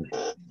Martin.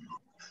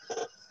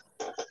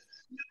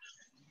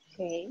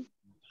 Okay.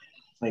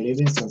 I live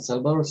in San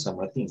Salvador, San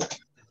Martin.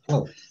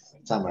 Well,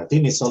 San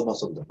Martin is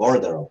almost on the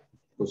border of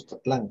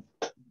Cuscatlán.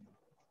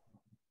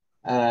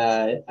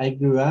 I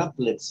grew up,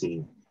 let's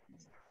see.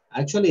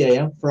 Actually, I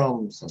am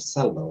from San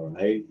Salvador.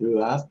 I grew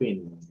up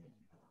in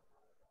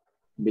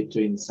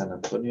between San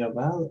Antonio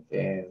Abad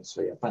and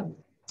Soyapango.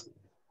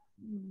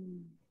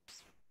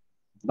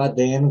 But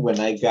then when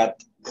I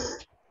got,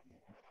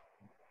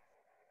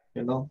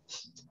 you know,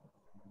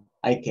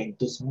 I came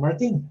to San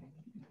Martin.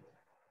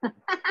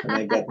 When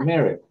I got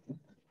married,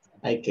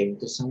 I came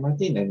to San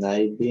Martin and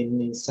I've been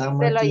in San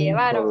Martin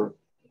for,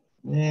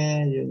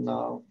 you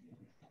know,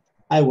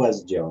 I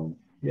was young.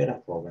 Yo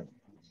era joven.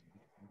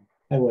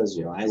 I was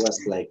young. I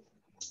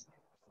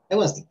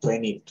was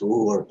 22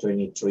 or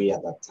 23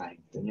 at that time.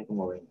 Tenía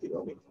como 22,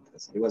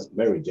 23. I was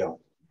very young.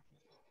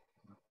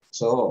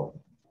 So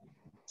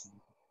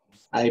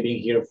I've been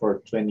here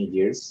for 20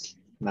 years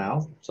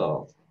now.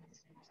 So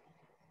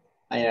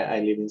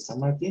I live in San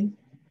Martin.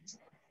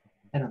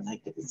 I don't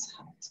like it. It's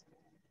hot.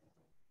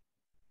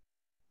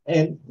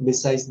 And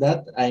besides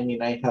that, I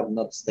mean, I have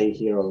not stayed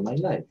here all my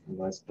life.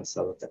 No es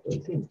pasado acá todo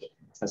el tiempo.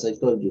 As I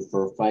told you,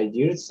 for 5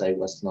 years, I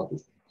was not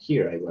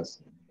here. I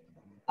was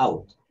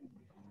out.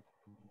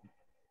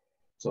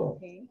 So,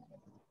 Okay.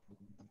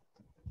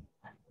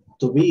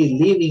 to be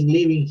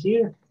living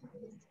here,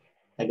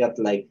 I got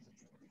like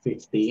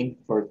 15,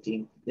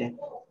 14. Yeah.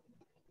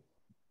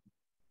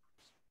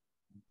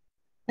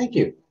 Thank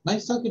you.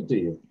 Nice talking to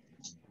you.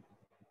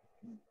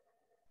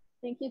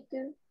 Thank you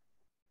too.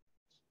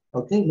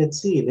 Okay,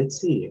 let's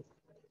see.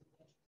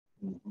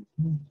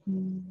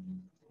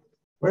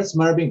 Where's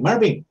Marvin?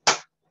 Marvin,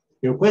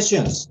 your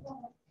questions.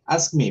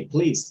 Ask me,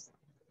 please.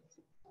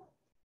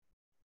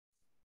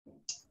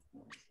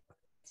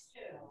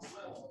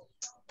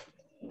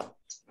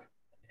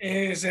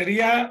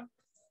 Sería,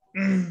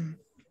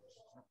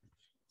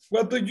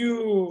 what do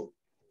you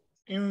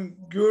in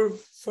your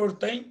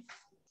forte?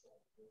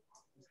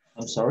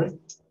 I'm sorry.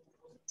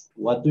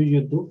 What do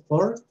you do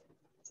for?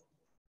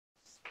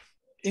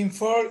 In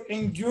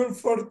your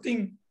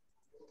 14.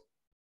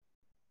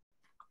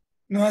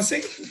 ¿No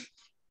así?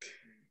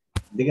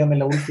 Dígame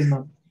la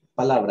última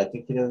palabra.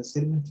 ¿Qué quiere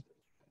decirme?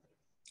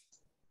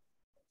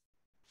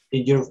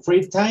 In your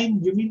free time,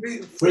 you mean?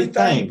 Free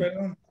time,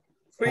 perdón.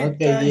 Free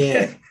Okay, time.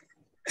 yeah.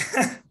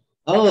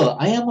 Oh,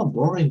 I am a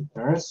boring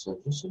person.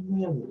 Yo soy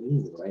muy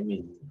aburrido. I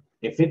mean,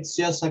 if it's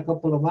just a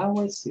couple of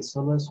hours, si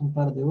solo es un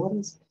par de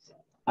horas,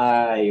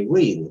 I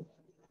read.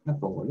 Me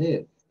pongo a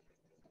leer.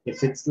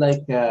 If it's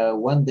like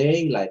one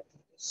day, like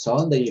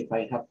Sunday, if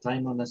I have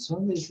time on a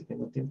Sunday, si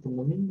tengo tiempo un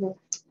domingo,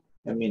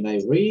 I mean,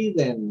 I read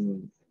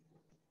and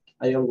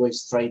I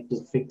always try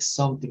to fix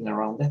something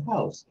around the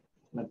house.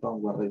 Me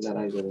pongo a arreglar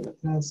algo de la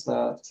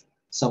casa,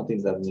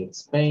 something that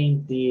needs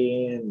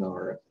painting,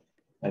 or,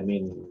 I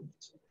mean,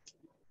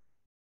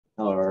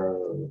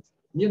 or,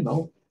 you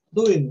know,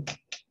 doing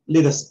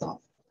little stuff.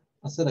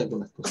 Hacer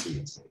algunas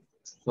cosillas.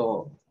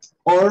 So,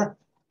 or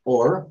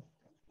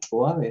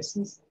a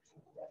veces,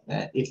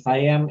 if I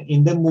am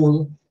in the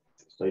mood,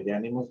 estoy de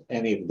ánimos,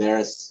 and if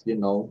there's, you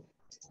know,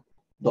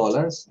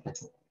 dollars,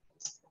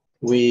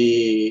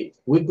 we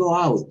go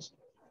out.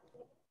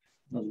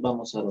 Nos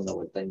vamos a dar una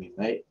vuelta. I mean,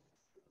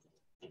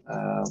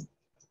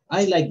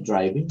 I like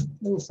driving.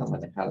 Me gusta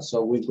manejar,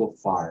 so we go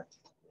far.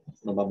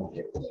 Nos vamos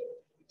lejos.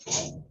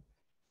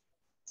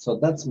 So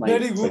that's my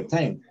free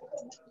time.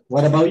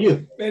 What about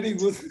you? Very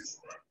good.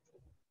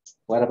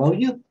 What about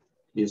you,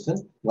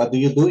 Houston? What do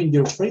you do in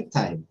your free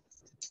time?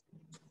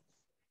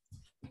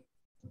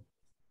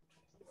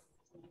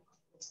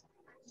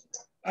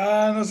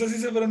 No sé si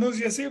se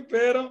pronuncia así,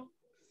 pero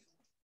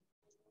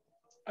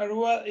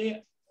Arua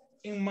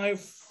in my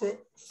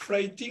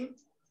free time.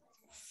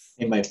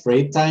 In my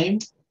free time.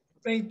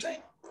 Free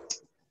time.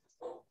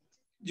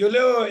 Yo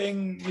leo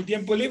en mi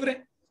tiempo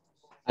libre.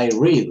 I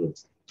read.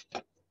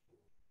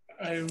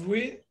 I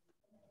read.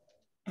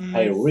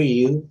 I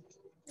read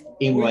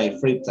in my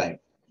free time.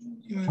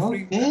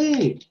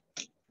 Okay.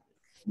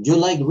 You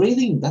like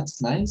reading?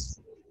 That's nice.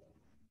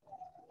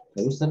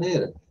 ¿Te gusta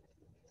leer?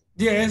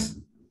 Yes.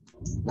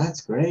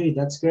 That's great.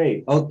 That's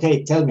great.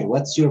 Okay, tell me,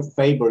 what's your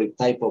favorite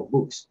type of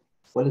books?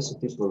 ¿Cuál es su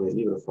tipo de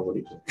libro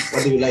favorito?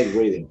 What do you like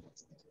reading?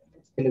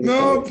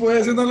 No,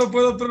 pues no lo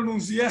puedo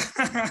pronunciar.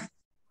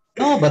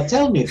 No, but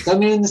tell me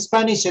in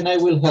Spanish and I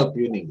will help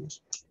you in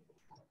English.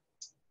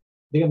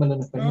 Dígamelo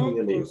en español y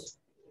yo le digo.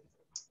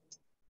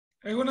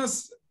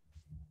 Es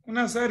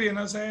una serie,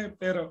 no sé,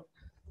 pero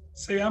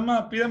se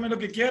llama Pídame lo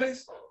que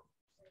quieres.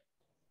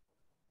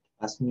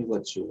 Ask me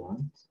what you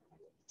want.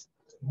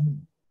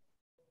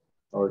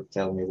 Or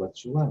tell me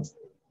what you want.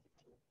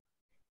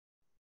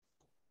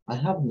 I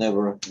have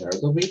never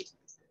heard of it.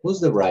 Who's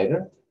the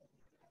writer?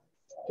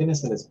 ¿Quién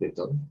es el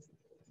escritor?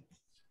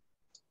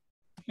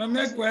 No me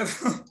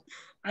acuerdo.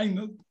 Ay,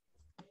 no.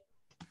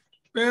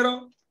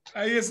 Pero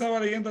ahí estaba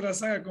leyendo la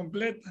saga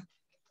completa.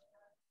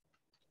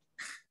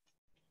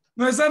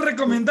 No está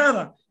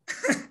recomendada.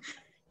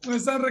 No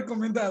está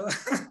recomendada.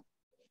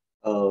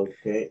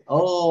 Okay.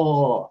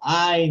 Oh,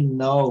 I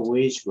know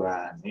which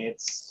one.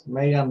 It's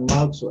Megan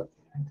Maxwell.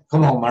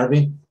 Come on,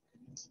 Marvin.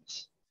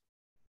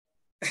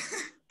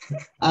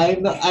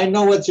 I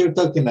know what you're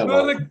talking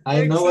about.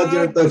 I know what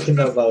you're talking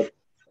about.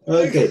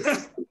 Okay.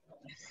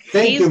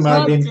 Thank you,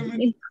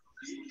 Marvin.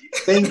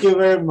 Thank you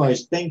very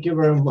much. Thank you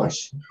very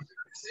much.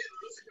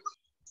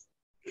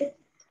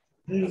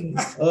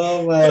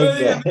 Oh my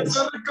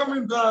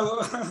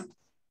gosh.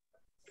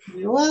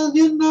 Well,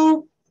 you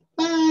know,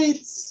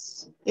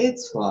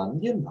 it's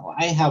fun. You know,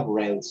 I have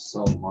read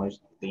so much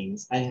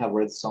things. I have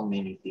read so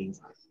many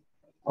things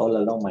all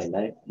along my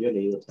life. Yo he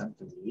leído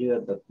tanto en mi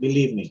vida, but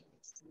believe me,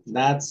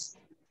 that's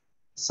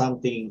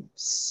something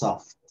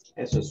soft.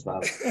 Eso es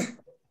suave.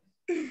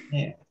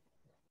 Yeah.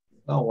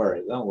 Don't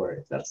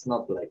worry. That's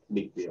not like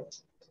big deal.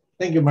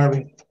 Thank you,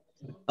 Marvin.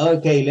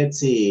 Okay, let's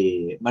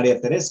see. Maria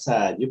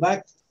Teresa, you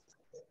back?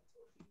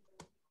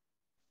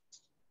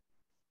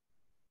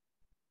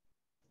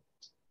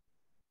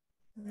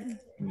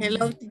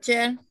 Hello,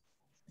 teacher.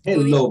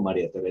 Hello,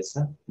 Maria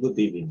Teresa. Good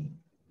evening.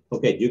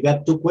 Okay, you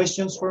got 2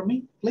 questions for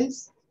me,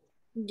 please?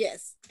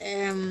 Yes.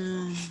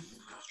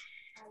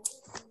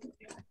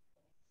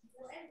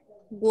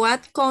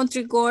 What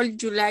country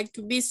would you like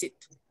to visit?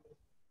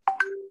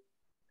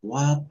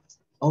 What?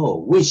 Oh,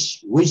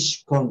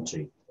 which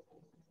country?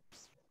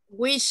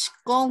 Which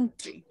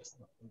country?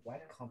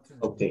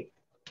 Okay.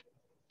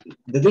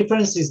 The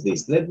difference is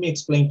this. Let me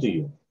explain to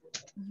you.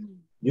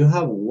 You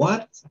have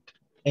what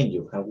and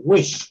you have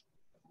which.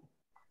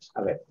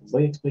 A ver,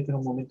 voy a explicar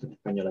un momento en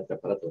español acá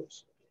para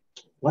todos.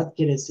 What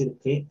quiere decir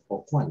qué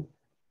o cuál.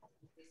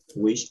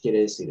 Which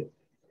quiere decir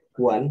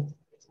cuál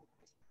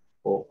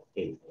o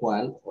el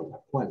cual o la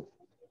cual.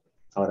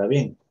 Ahora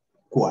bien,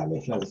 ¿cuál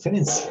es la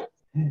diferencia?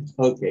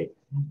 Okay.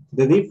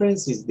 The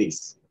difference is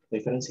this. La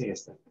diferencia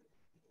es esta.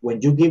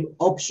 When you give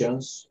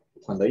options,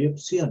 cuando hay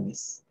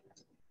opciones,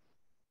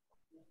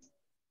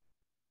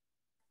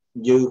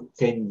 you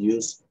can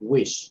use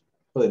wish.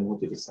 Podemos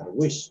utilizar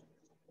wish.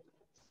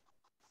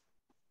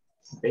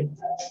 Okay.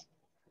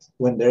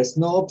 When there's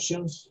no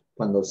options,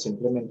 cuando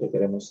simplemente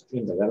queremos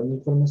indagar una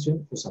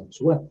información, usamos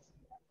what.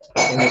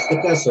 En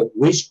este caso,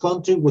 which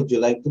country would you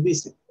like to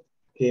visit?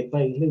 ¿Qué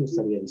país le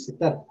gustaría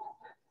visitar?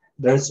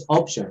 There's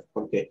options,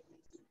 porque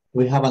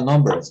we have a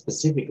number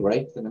specific,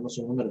 right? Tenemos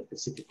un número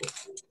específico.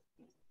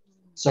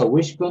 So,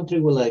 which country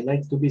would I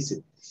like to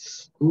visit?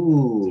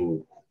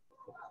 Ooh.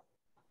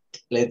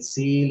 Let's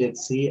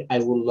see. I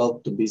would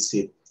love to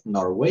visit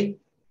Norway.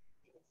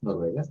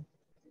 Noruega.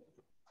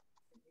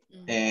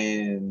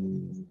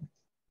 And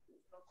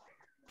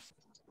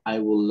I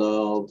would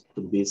love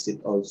to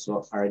visit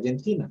also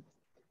Argentina.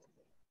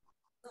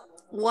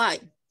 Why?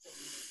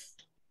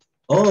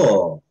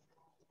 Oh,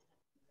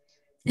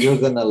 you're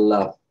gonna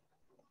love.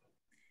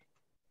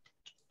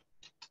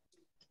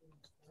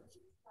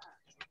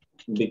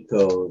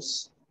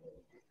 Because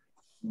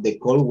the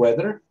cold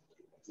weather,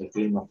 the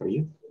clima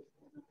frío.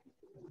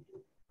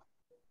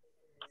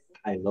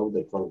 I love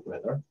the cold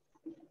weather.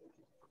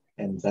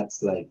 And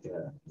that's like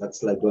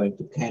going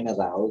to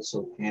Canada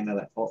also.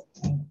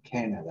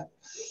 Canada.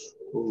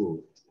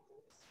 Ooh.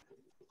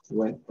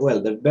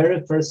 Well, the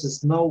very first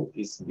snow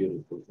is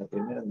beautiful. La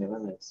primera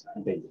nevada es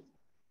bella.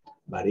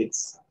 But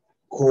it's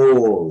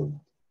cold.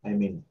 I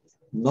mean,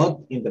 not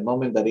in the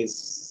moment that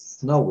it's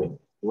snowing,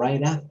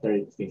 right after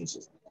it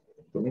finishes.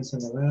 Comienza a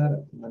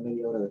nevar, una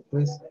media hora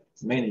después,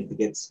 man, it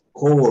gets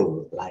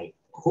cold, like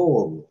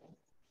cold.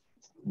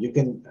 You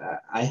can,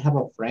 I have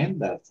a friend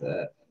that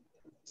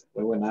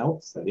we went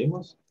out,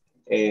 salimos,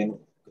 and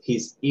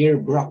his ear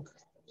broke.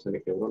 Se le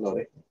quebró la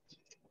oreja.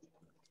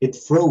 It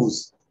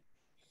froze.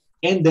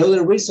 And the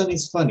other reason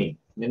is funny,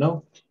 you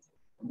know?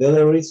 The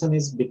other reason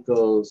is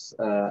because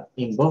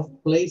in both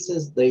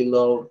places, they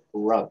love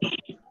rock.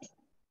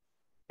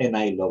 And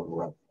I love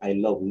rock. I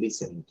love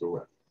listening to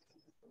rock.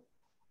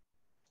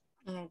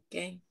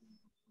 Okay.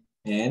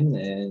 And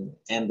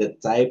the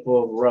type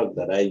of rock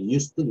that I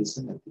used to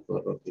listen, el tipo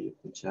de rock que yo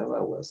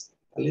escuchaba was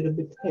a little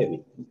bit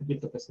heavy, un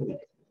poquito pesadito.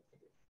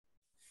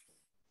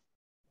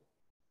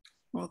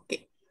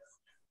 Okay.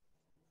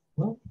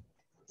 Well,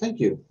 thank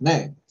you.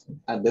 Next,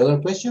 and the other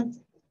question?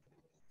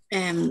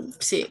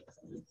 Sí.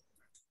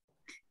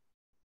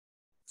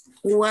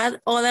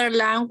 What other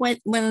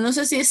language? Bueno, no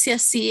sé si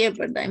así es,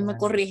 ¿verdad? Y me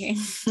corrigen.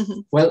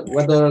 Well,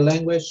 what other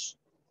language?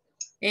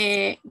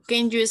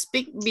 Can you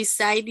speak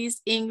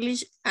besides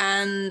English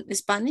and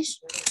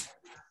Spanish?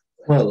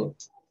 Well,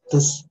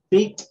 to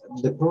speak,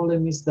 the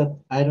problem is that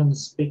I don't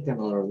speak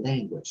another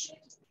language.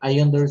 I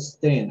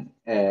understand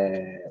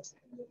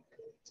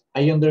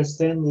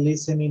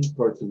listening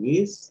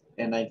Portuguese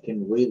and I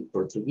can read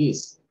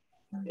Portuguese.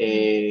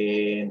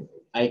 And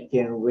I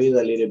can read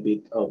a little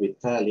bit of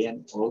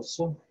Italian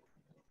also.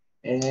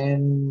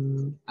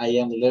 And I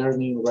am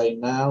learning right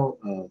now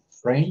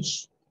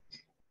French.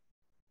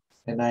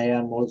 And I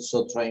am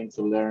also trying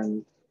to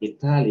learn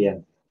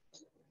Italian.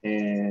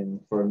 And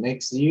for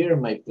next year,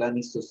 my plan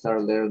is to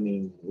start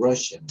learning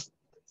Russian.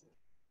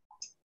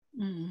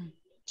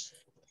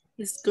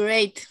 It's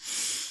great.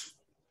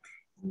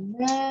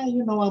 Yeah,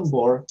 you know, I'm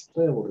bored.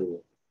 Estoy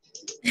aburrido.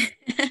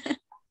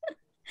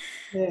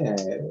 Yeah,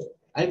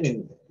 I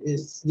mean,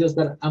 it's just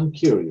that I'm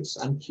curious.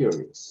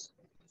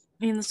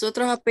 Y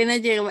nosotros apenas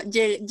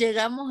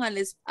llegamos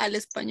al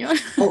español.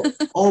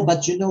 Oh,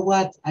 but you know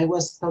what? I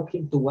was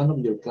talking to one of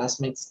your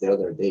classmates the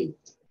other day.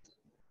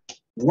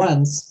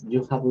 Once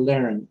you have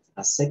learned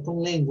a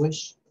second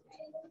language,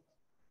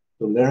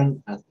 to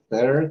learn a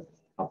third,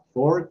 a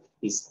fourth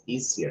is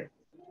easier.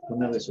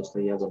 Una vez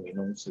usted ya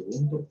dominó un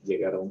segundo,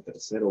 llegar a un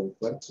tercero o un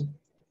cuarto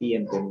y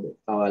entender,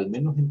 o al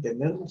menos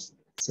entenderlos,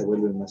 se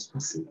vuelve más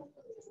fácil.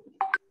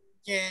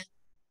 Yeah.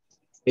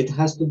 It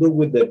has to do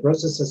with the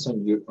processes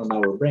on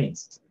our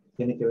brains.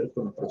 Tiene que ver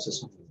con los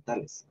procesos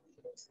mentales.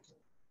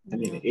 I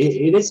mean,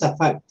 it is a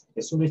fact.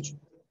 Es un hecho.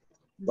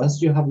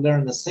 Once you have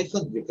learned a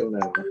second, you can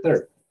learn a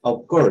third.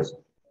 Of course,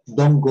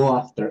 don't go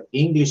after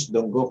English,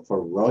 don't go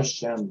for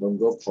Russian, don't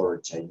go for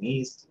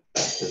Chinese.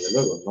 Desde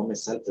luego, no me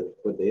salte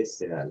después de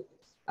ese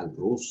al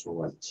ruso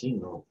o al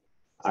chino.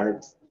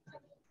 Are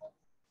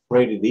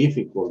pretty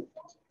difficult.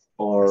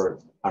 Or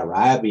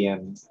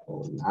Arabian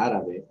or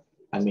Árabe.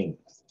 I mean,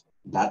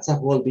 that's a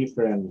whole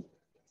different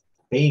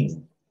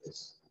thing.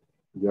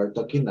 You are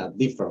talking a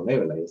different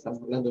level. Ahí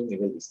estamos hablando de un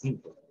nivel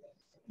distinto.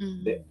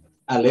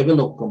 A level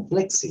of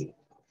complexity.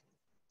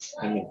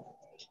 I mean,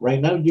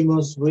 right now you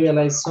must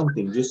realize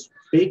something. You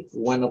speak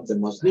one of the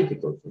most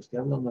difficult. Estoy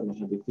hablando de los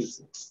más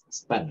difíciles.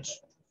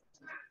 Spanish.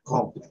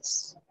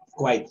 Complex.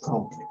 Quite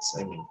complex.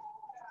 I mean,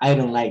 I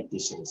don't like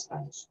teaching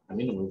Spanish. A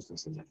mí no me gusta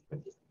enseñar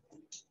español.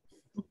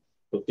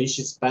 To teach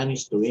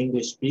Spanish to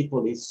English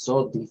people is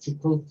so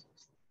difficult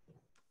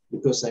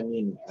because, I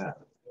mean,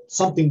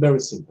 something very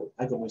simple.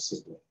 Algo muy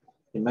simple.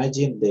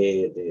 Imagine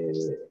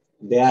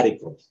the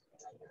article.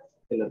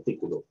 El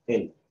artículo.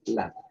 El,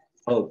 la.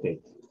 Okay.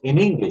 In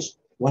English,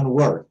 one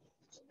word.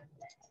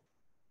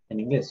 En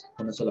inglés,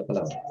 una sola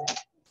palabra.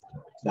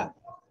 Da.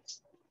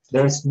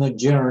 There is no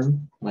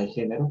germ, no hay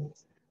género,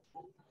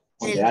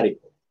 on the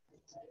article.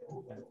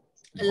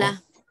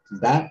 La.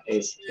 Da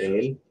es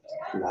el,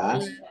 la,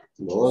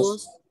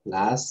 los,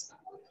 las.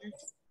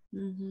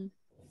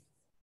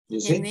 You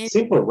see?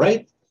 Simple,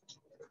 right?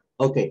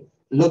 Okay.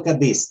 Look at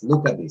this.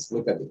 Look at this.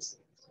 Look at this.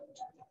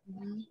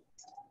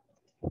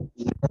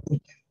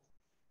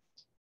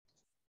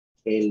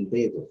 El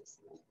dedo.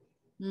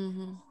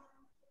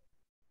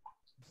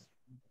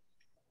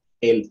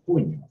 El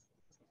puño.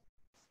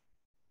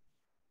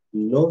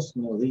 Los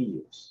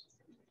nudillos.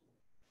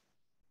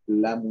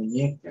 La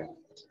muñeca.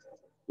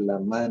 La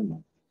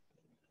mano.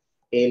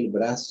 El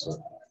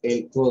brazo.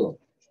 El codo.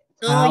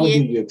 How do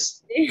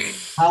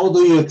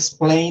you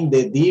explain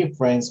the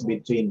difference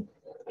between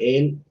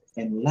el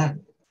and la?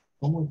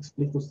 ¿Cómo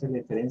explica usted la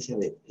diferencia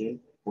de el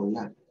o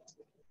la?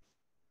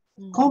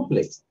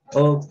 Complex.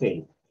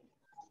 Okay.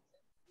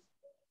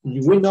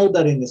 We know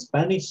that in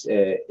Spanish,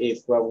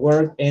 if a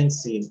word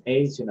ends in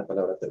A, si una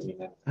palabra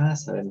termina en A,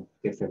 sabemos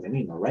que es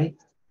femenino, right?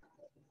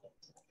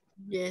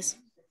 Yes.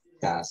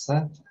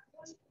 Casa,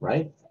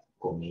 right?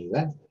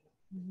 Comida.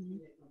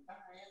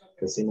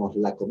 Decimos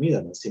la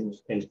comida, no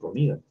decimos el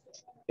comida.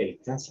 El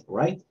casa,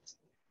 right?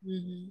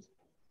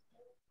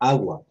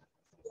 Agua.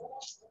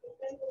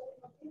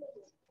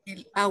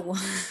 El agua.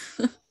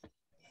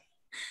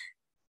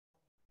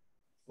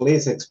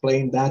 Please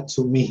explain that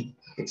to me.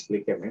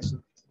 Explíqueme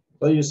eso.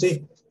 So you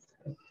see,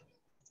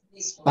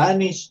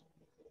 Spanish,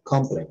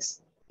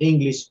 complex.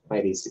 English,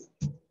 quite easy.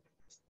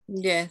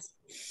 Yes.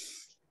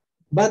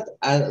 But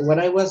what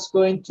I was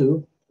going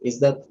to is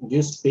that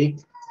you speak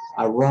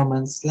a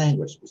Romance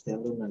language. Usted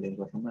habla una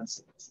lengua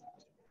romance.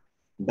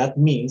 That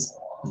means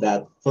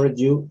that for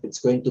you, it's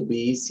going to be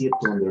easier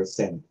to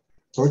understand.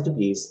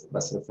 Portuguese, va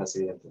a ser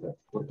fácil de entender.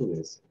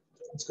 Portugués.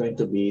 It's going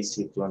to be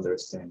easy to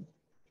understand.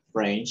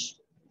 French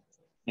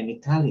and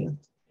Italian.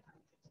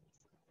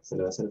 Se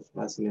le va a ser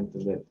fácil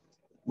entender.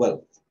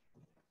 Well,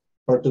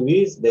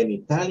 Portuguese, then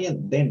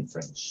Italian, then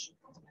French.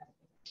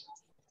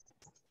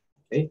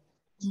 Okay?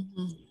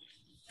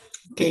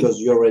 Because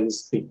you already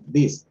speak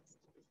this.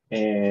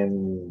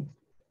 And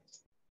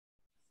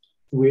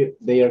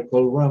they are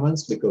called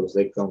Romance because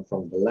they come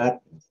from the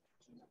Latin.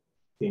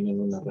 Tienen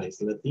una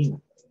raíz latina.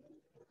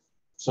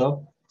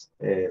 So,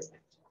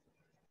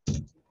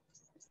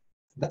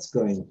 that's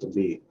going to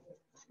be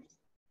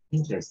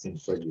interesting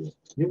for you.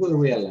 You will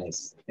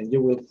realize and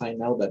you will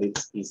find out that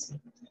it's easy.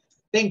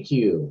 Thank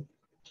you.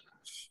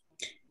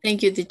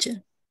 Thank you,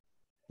 teacher.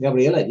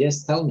 Gabriela,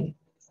 yes, tell me.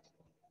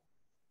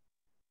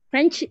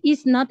 French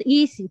is not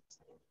easy.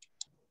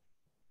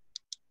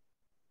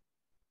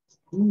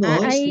 No,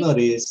 it's not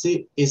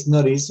easy. It's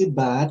not easy,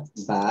 but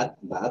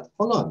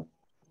hold on.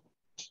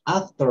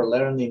 After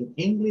learning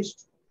English,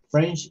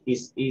 French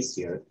is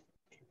easier.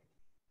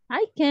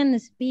 I can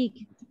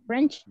speak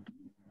French.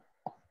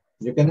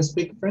 You can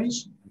speak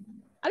French?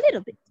 A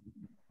little bit.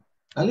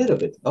 A little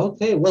bit.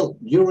 Okay, well,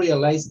 you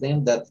realize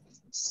then that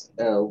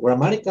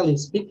grammatically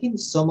speaking,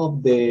 some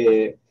of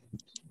the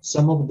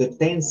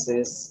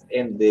tenses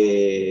and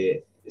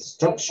the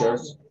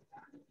structures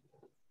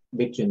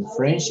between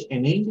French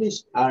and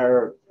English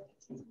are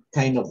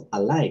kind of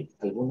alike.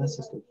 Algunas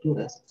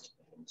estructuras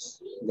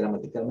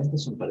gramaticalmente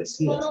son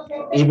parecidas.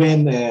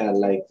 Even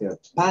like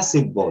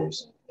passive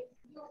voice.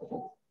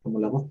 Como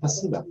la voz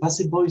pasiva.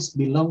 Passive voice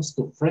belongs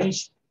to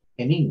French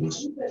and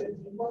English.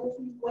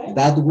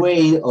 That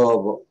way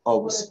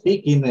of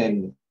speaking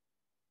and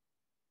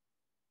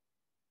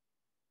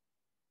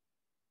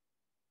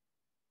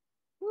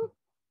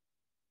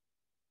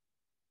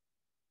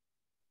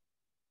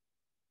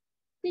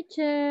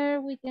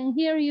Teacher, we can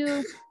hear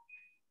you.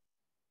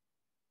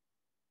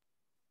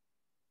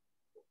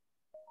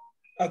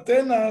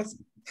 Atenas.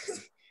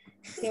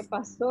 ¿Qué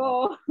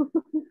pasó?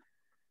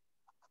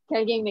 Que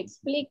alguien me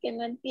explique,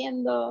 no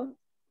entiendo.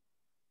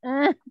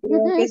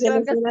 Creo que se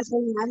le fue la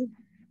señal.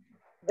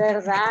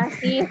 ¿Verdad?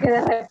 Sí, es que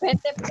de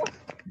repente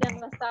ya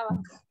no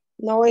estaba.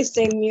 No,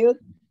 está en mute.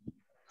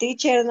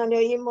 Teacher, no le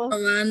oímos.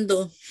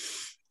 Probando.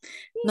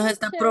 Nos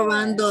está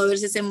probando a ver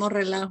si hacemos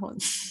relajo.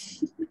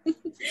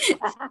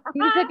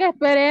 Dice que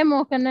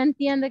esperemos, que no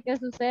entiende qué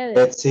sucede.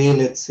 let's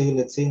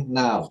see.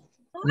 Now,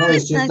 no,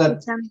 it's just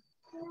that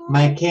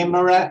my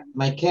camera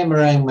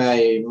and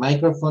my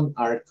microphone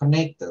are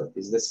connected.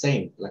 It's the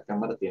same. La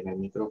cámara tiene el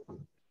micrófono.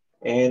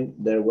 and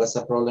there was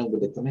a problem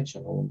with the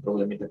connection, un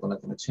problemita con la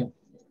conexión.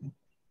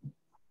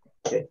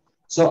 Okay.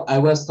 So I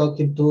was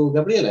talking to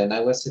Gabriela and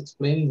I was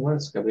explaining,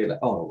 where's Gabriela?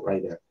 Oh,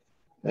 right there.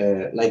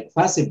 Like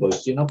passive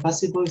voice, you know,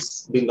 passive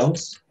voice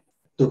belongs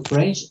to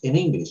French and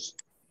English.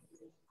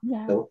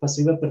 Yeah. La voz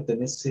pasiva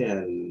pertenece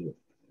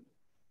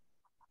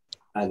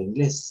al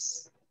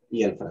inglés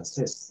y al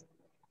francés.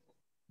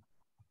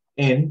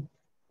 And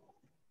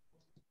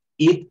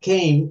it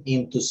came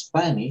into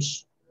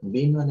Spanish,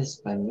 vino en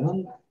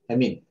español. I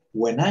mean,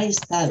 when I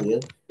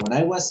studied, when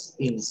I was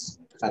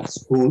at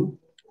school,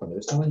 cuando yo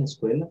estaba en la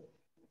escuela,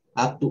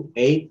 up to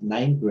 8th,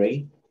 9th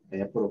grade,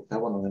 allá por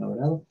octavo, noveno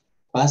grado,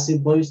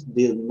 passive voice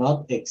did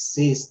not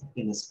exist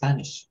in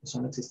Spanish.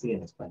 Eso no existía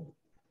en español.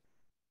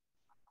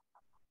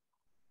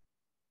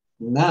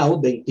 Now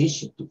they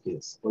teach it to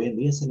kids. Hoy en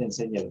día se le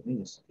enseña a los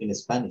niños en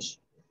Spanish.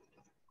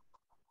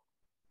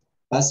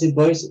 Passive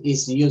voice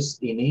is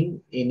used in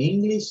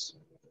English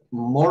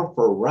more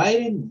for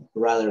writing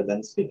rather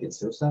than speaking.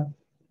 Se usa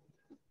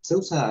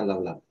al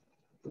hablar,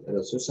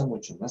 pero se usa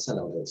mucho más a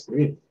la hora de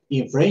escribir.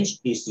 In French,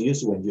 it's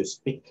used when you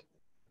speak.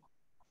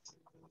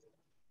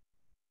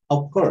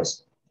 Of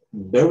course,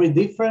 very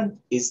different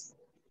is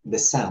the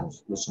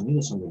sounds. Los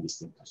sonidos son muy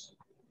distintos.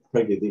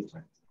 Pretty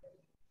different.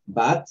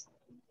 But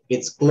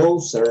it's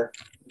closer.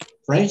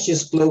 French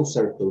is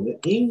closer to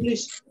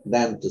English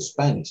than to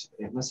Spanish.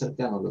 Es más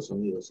cercano a los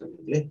sonidos al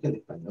inglés que al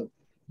español.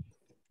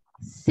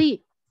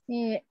 Sí,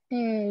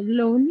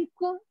 lo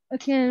único es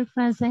que el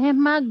francés es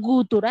más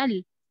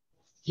gutural.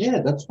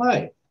 Yeah, that's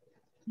why.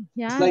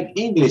 Yeah. It's like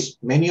English.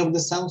 Many of the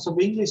sounds of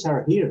English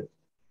are here.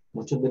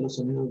 Muchos de los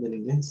sonidos del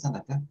inglés están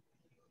acá.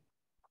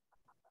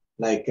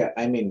 Like,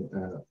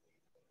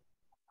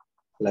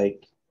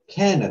 like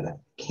Canada.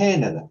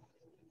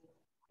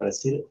 Para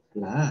decir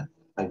la A.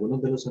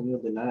 Algunos de los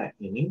sonidos de la A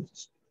en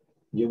English,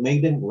 you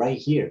make them right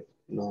here.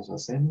 Los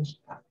hacemos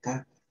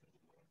acá.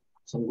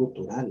 Son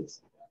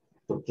guturales.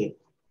 Porque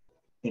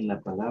en la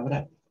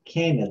palabra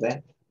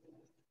Canada,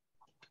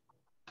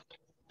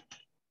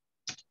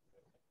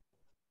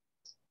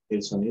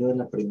 el sonido de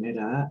la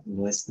primera A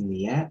no es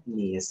ni A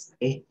ni es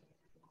E.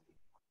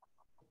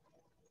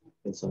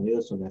 El sonido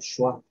es una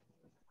schwa.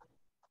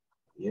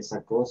 Y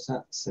esa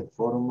cosa se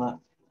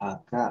forma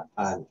acá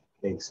al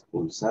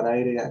expulsar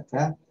aire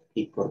acá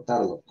y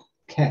cortarlo.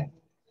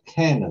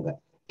 Canada.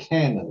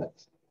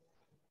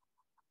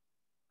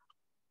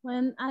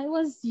 When I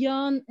was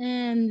young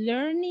and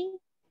learning,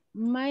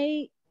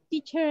 my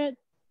teacher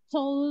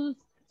told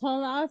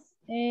us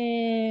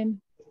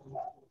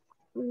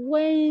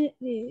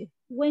when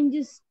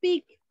you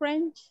speak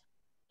French,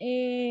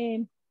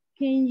 can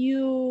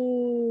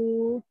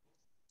you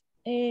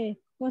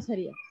 ¿cómo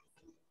sería?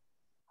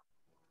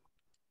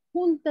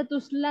 Junta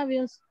tus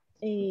labios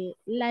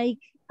like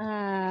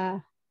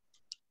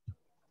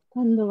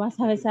cuando vas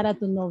a besar a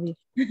tu novio.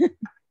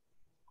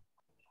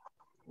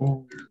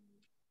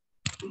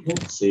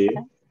 Sí.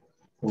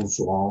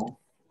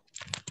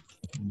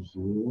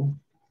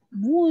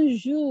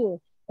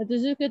 Bonjour.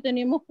 Entonces que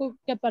teníamos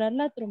que parar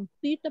la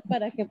trompita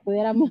para que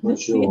pudiéramos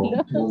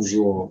decirlo.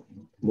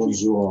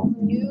 Bonjour.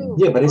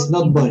 Yeah, but it's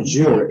not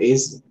bonjour.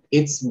 It's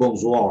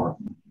bonsoir.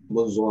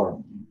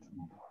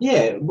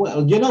 Yeah,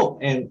 well, you know,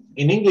 and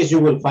in English you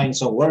will find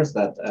some words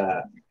that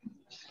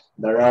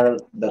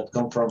that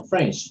come from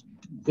French.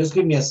 Just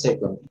give me a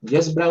second.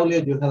 Yes,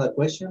 Braulio, you have a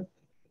question?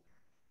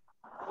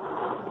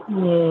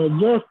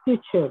 Yes,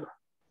 teacher.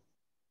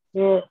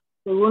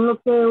 Según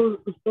lo que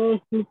usted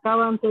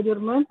explicaba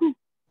anteriormente,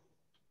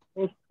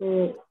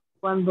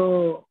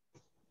 cuando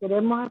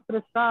queremos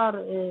expresar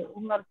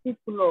un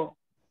artículo,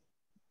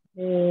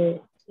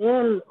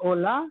 él o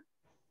la,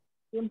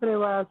 siempre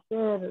va a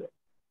ser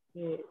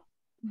en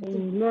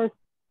inglés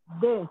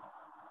de,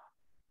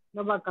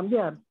 no va a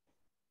cambiar.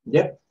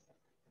 Yep.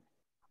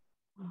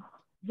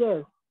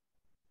 Yes.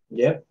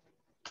 Yep.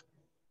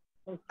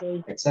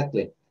 Okay.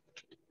 Exactly.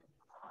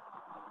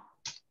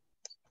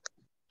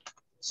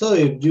 So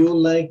if you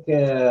like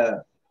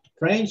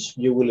French,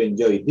 you will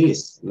enjoy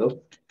this.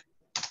 Look.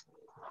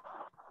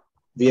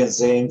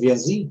 Fiancé and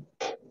fiancée.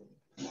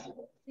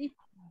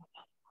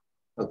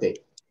 Okay.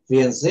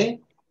 Fiancé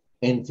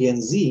and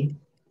fiancée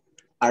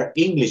are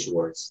English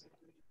words.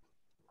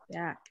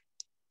 Yeah.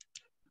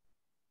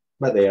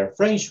 But they are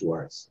French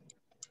words.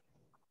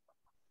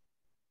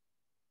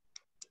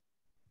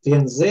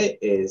 Fiancé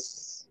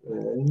es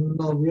el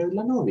novio y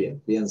la novia.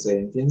 Fiancé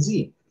and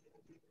fiancée.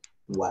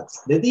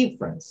 What's the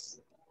difference?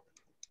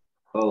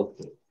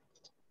 Okay.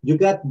 You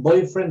got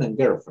boyfriend and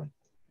girlfriend.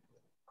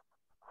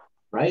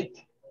 Right?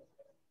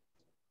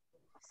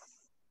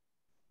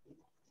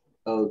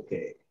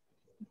 Okay.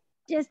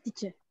 Yes,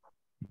 teacher.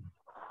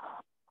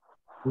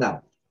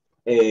 Now,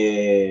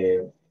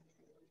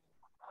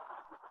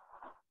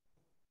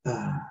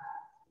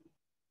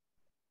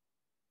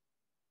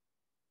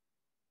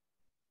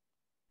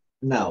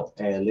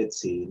 let's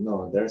see.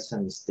 No, there's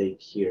a mistake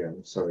here.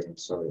 I'm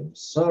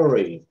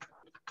sorry.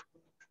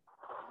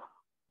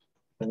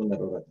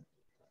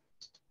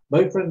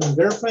 Boyfriend and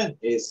girlfriend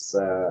is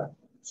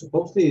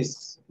supposedly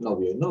is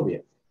novio y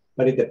novia.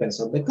 But it depends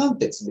on the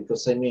context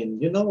because I mean,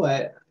 you know,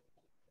 I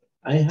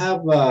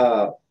have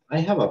a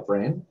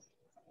friend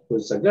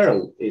who's a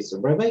girl, is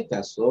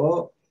Rebecca.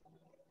 So,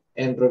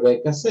 and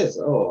Rebecca says,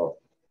 oh,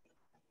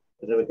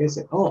 Rebecca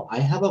says, oh, I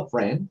have a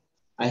friend,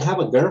 I have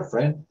a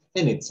girlfriend,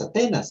 and it's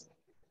Atenas.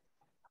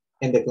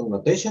 And the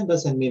connotation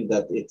doesn't mean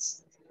that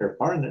it's her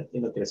partner, y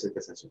no quiere decir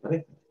que sea su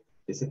pareja.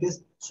 Dice que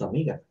es su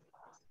amiga.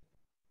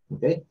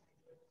 Okay.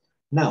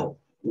 Now,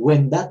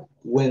 when a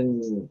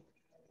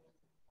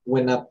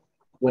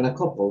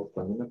couple,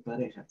 cuando una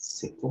pareja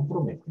se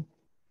compromete,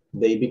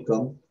 they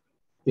become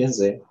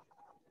fiancé,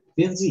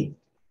 fiancée.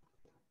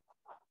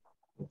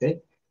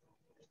 Okay.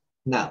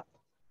 Now,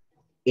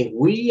 if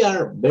we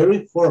are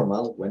very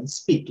formal when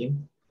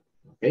speaking,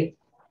 okay,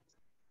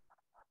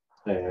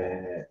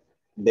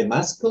 the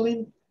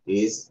masculine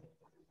is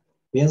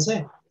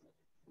fiancé.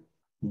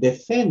 The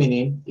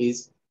feminine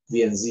is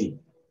fiancée.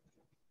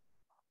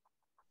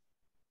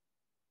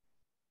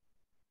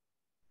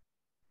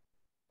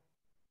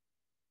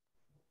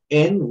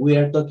 And we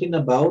are talking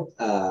about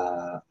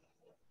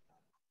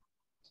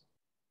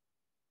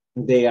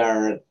when they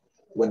are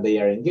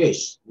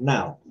engaged.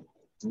 Now,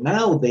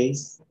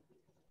 nowadays,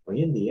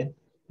 hoy en día,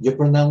 you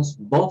pronounce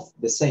both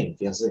the same,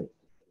 fiancé.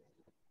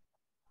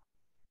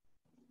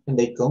 And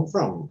they come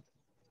from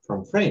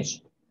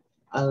French.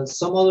 And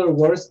some other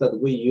words that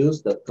we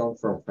use that come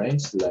from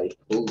French, like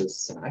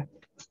cul-de-sac.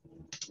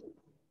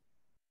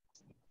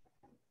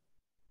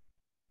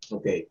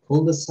 Okay,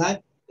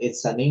 cul-de-sac,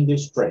 it's an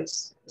English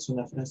phrase. Es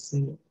una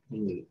frase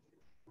en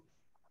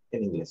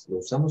inglés. Lo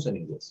usamos en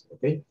inglés,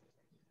 okay?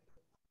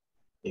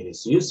 It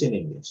is used in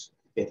English.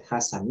 It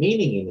has a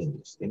meaning in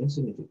English. Tiene un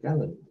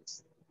significado en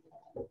inglés.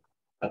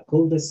 A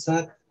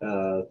cul-de-sac,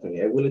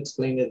 okay, I will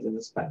explain it in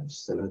Spanish.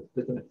 Se lo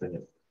explico en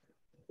español.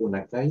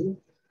 Una calle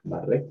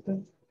va recta.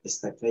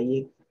 Esta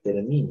calle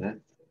termina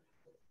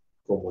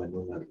como en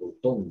una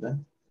rotonda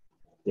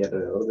y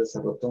alrededor de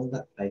esa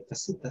rotonda hay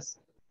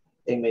casitas.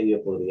 En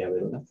medio podría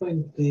haber una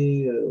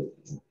fuente,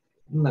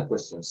 una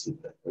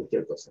cuestioncita,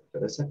 cualquier cosa.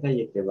 Pero esa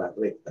calle que va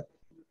recta,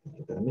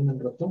 que termina en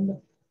rotonda,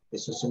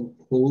 eso es un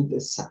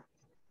cul-de-sac.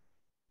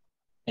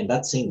 And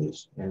that's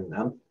English. And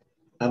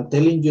I'm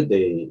telling you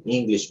the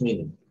English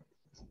meaning.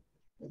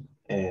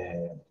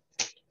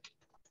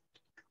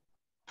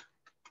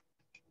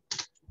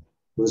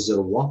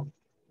 Reservoir.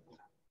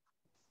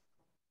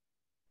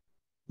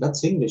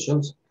 That's English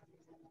also.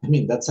 I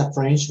mean, that's a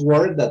French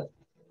word that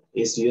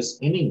is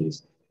used in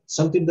English.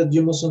 Something that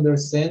you must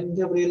understand,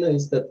 Gabriela,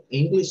 is that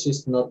English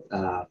is not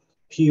a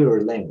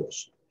pure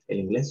language. El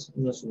inglés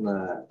no es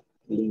una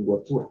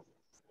lengua pura.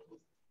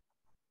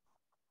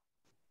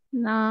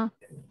 No,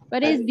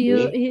 but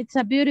it's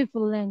a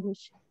beautiful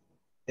language.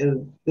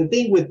 The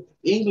thing with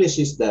English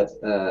is that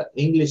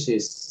English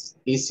is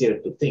easier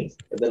to think.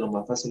 Es de lo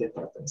más fácil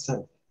para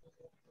pensar.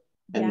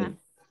 Yeah.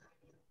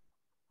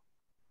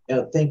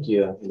 Thank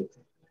you,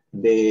 Angelica.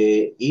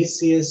 The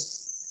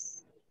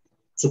easiest,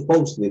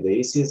 supposedly the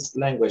easiest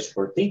language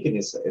for thinking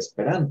is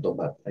Esperanto,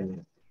 but I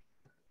mean,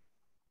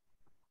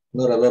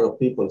 not a lot of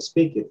people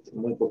speak it.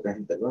 Muy poca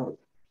gente lo habla.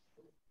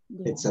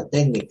 Yeah. It's a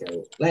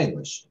technical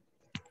language,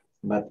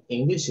 but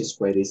English is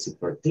quite easy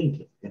for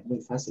thinking. Es muy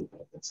fácil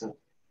para pensar.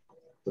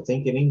 To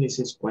think in English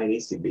is quite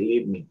easy,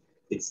 believe me,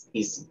 it's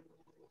easy.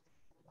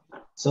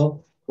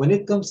 So when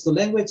it comes to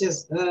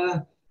languages,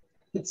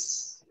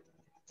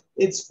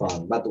 it's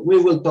fun, but we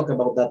will talk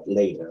about that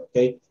later,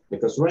 okay?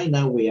 Because right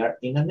now we are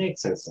in an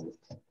exercise.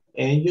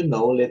 And you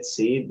know, let's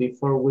see,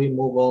 before we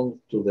move on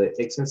to the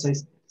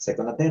exercise,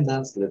 second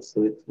attendance, let's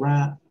do it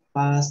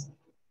fast.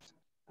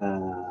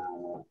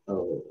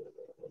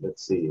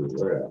 Let's see,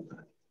 where am I?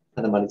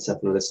 Ana Maritza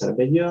Flores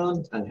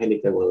Arbellón,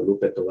 Angélica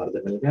Guadalupe Tobar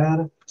de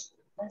Melgar,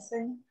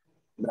 Present.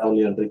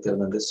 Braulio Enrique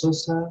Hernández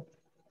Sosa,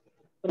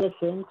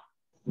 Present.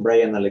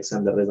 Brian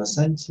Alexander Rivas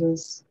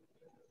Sánchez,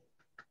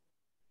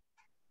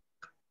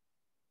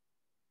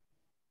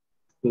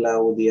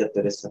 Claudia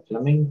Teresa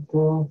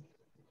Flamenco,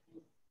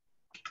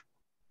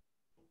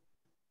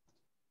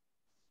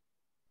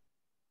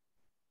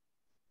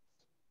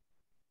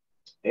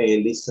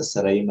 Elisa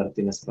Saraí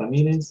Martínez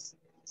Ramírez,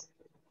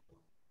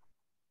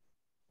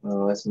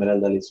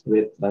 Esmeralda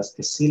Lisbeth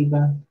Vázquez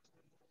Silva,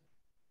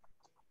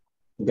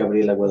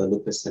 Gabriela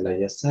Guadalupe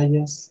Celaya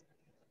Sayas,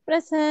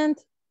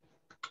 Present.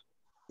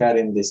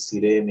 Karen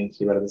Desiree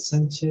Mengíbar de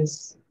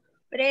Sánchez,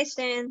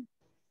 Present.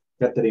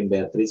 Catherine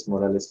Beatriz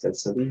Morales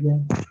Calzadilla,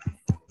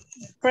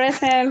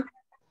 Present.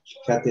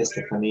 Katia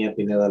Estefanía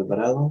Pineda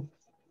Alvarado,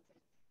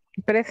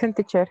 Present,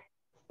 teacher.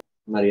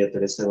 María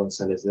Teresa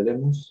González de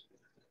Lemos,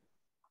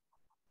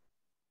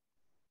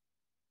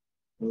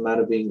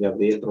 Marvin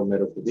Gabriel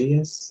Romero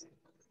Cubillas,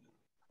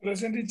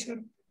 Present,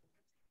 teacher.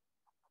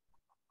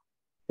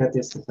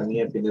 Katia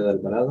Estefanía Pineda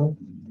Alvarado,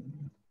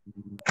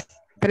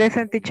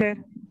 Present,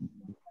 teacher.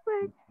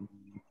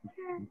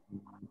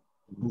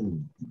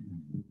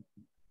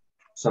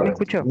 Sorry. ¿Me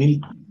escuchó?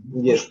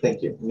 Yes,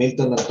 thank you.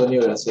 Milton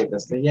Antonio García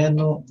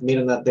Castellano,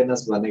 Mirna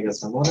Atenas Vanega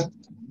Zamora,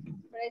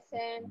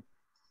 Present.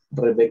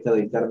 Rebeca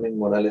del Carmen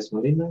Morales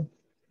Molina,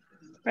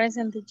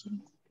 Present, teacher.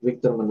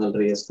 Víctor Manuel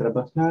Reyes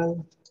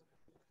Carvajal,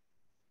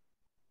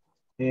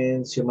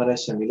 and Xiomara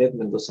Shamilet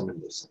Mendoza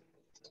Mendoza.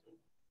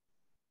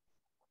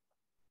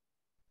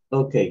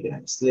 Okay,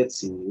 guys, let's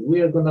see.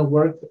 We are gonna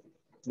work.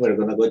 We're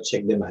gonna go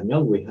check the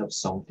manual. We have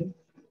something.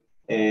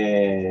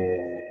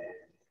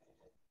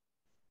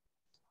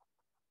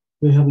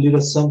 We have little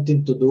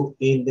something to do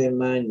in the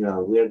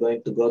manual. We are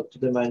going to go to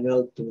the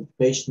manual to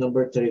page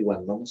number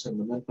 31. Vamos al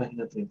manual,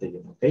 página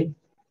 31, okay?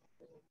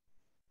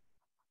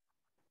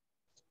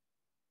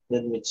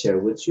 Let me share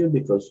with you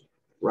because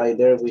right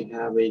there we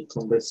have a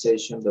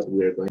conversation that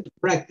we are going to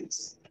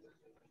practice.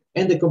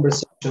 And the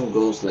conversation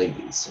goes like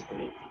this,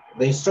 okay?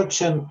 The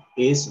instruction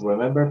is,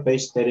 remember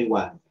page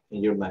 31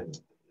 in your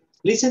manual.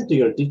 Listen to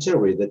your teacher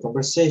read the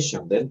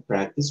conversation, then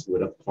practice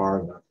with a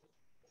partner.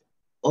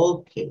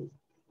 Okay.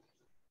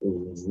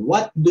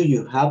 What do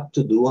you have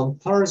to do on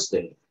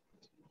Thursday?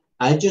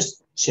 I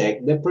just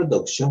checked the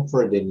production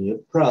for the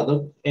new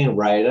product and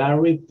write a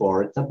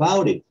report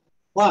about it.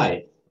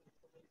 Why?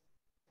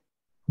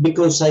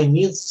 Because I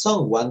need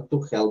someone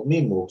to help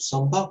me move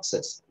some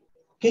boxes.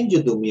 Can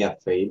you do me a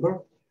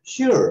favor?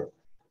 Sure.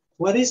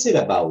 What is it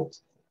about?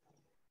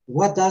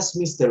 What does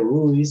Mr.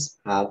 Ruiz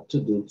have to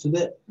do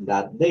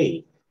that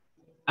day?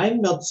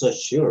 I'm not so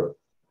sure.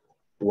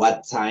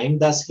 What time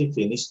does he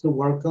finish to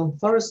work on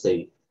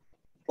Thursday?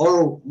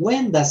 Or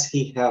when does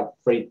he have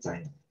free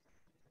time?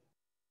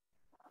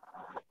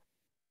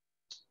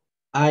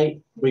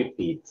 I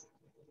repeat.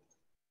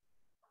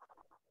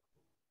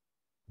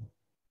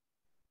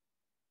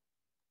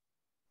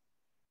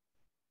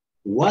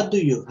 What do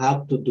you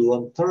have to do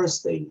on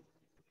Thursday?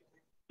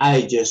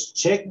 I just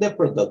checked the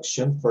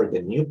production for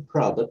the new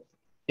product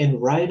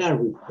and write a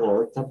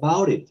report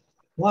about it.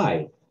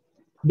 Why?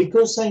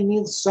 Because I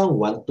need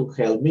someone to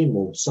help me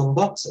move some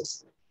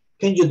boxes.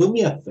 Can you do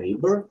me a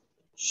favor?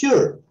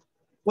 Sure.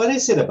 What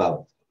is it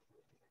about?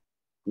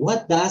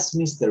 What does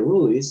Mr.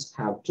 Ruiz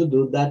have to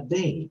do that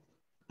day?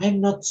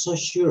 I'm not so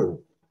sure.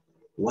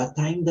 What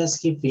time does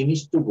he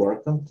finish to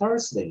work on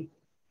Thursday?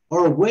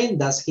 Or when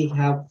does he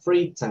have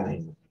free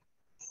time?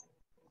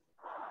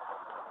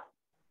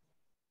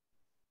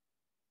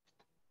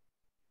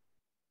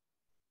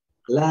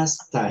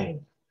 Last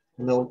time,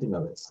 una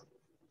última vez.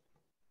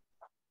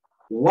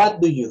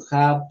 What do you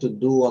have to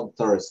do on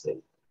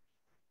Thursday?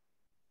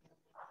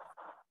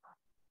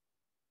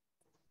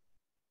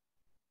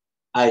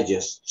 I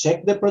just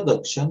checked the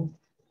production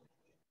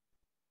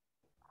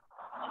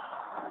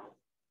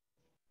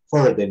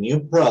for the new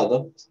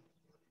product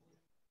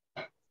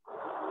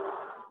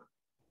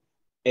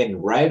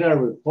and write a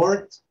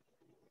report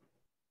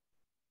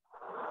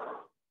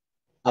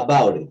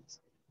about it.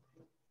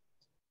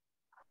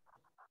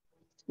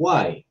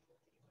 Why?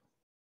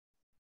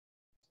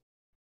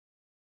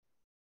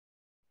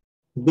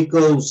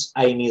 Because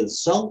I need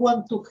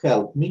someone to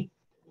help me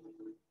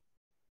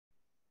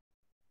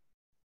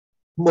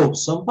move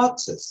some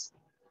boxes.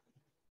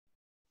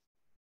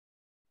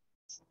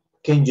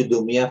 Can you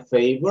do me a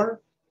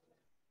favor?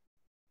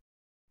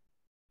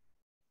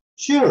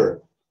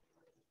 Sure.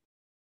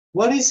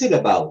 What is it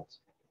about?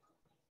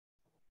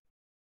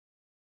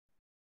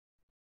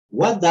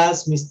 What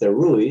does Mr.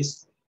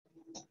 Ruiz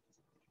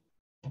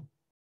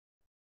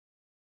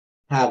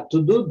have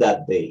to do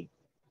that day?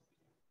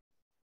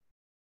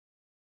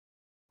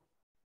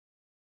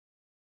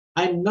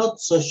 I'm not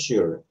so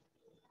sure.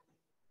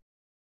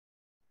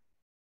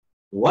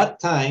 What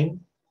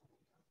time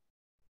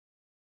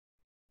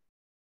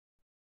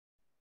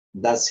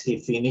does he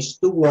finish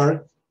to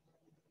work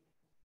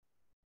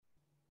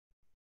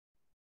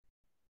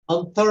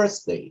on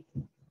Thursday?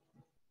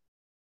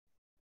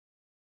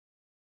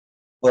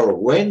 Or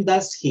when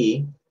does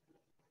he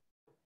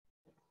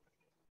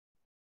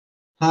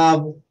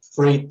have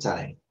free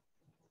time?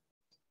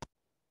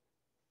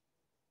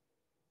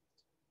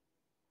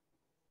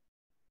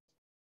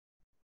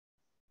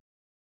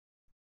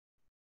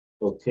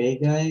 Okay,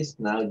 guys,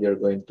 now you're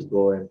going to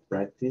go and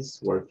practice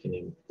working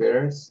in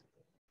pairs.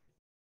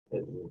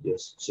 Let me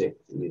just check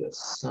with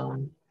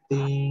something.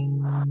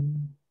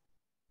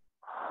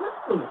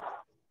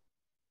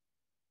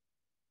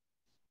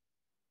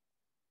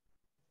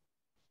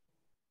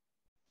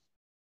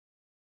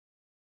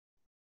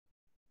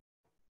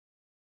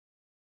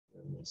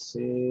 Let me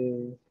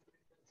see.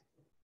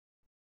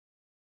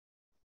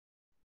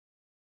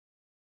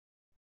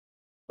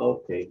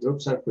 Okay,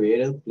 groups are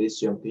created. Please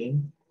jump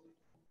in.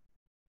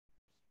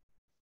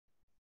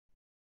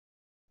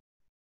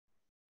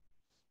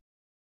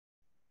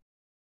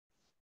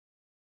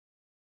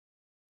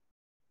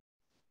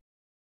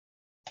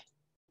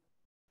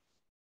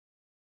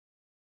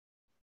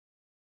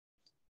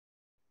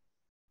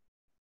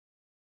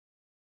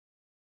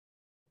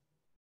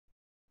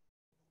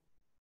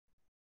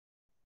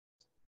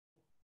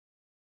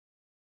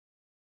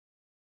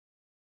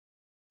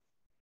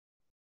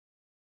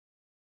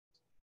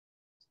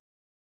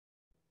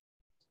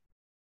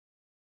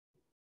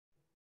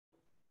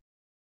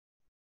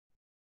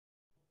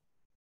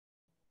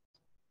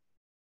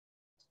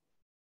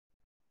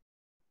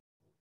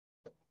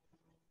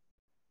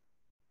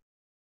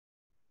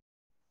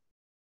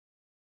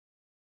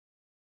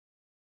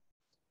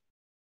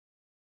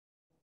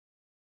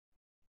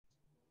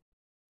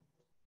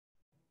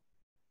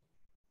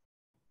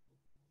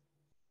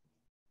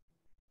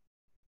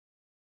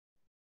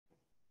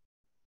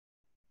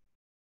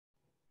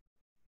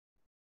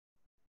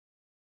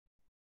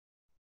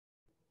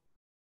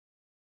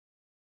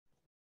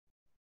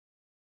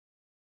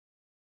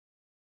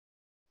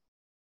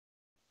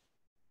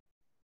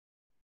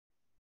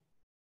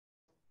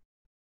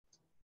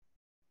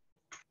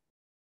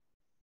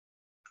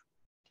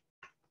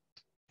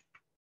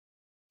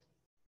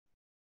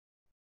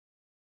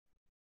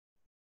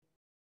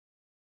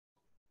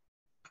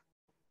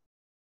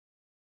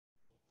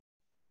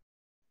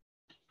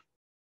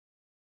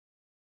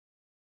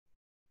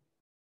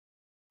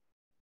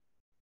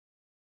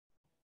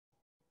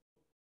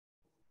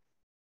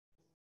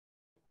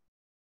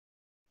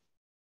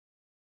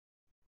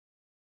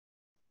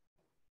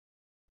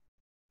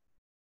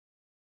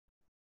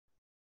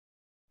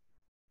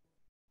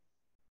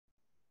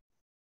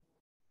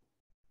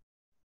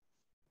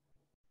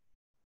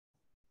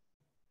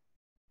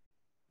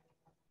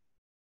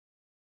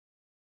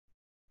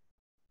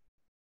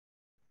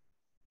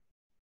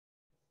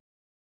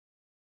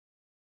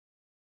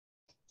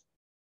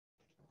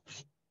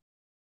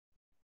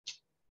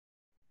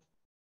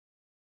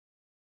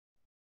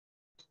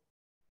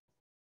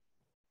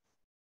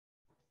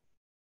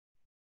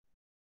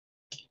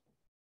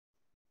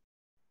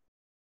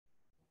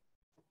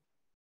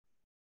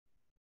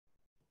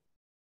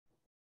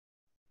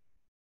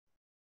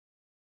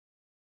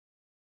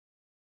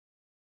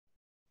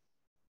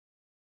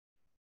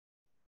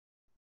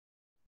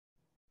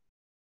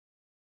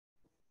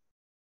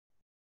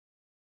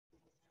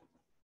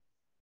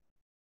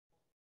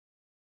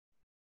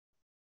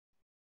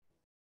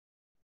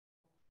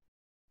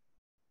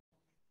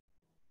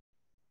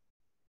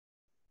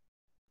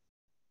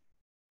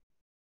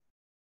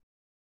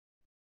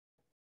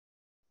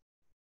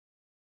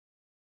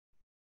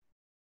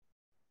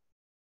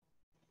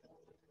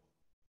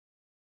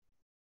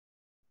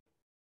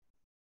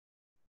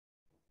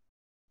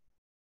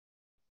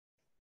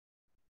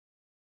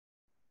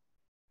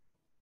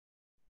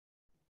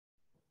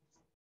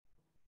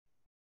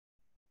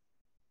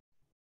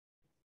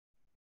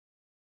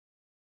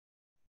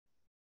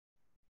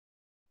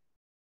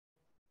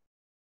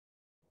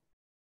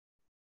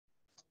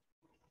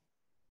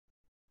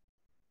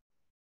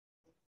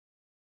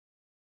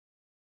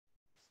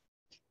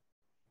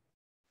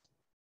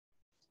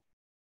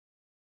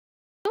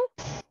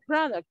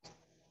 product.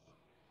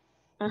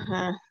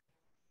 Ajá.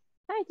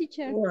 Hi,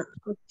 teacher.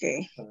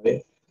 Okay. A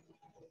ver.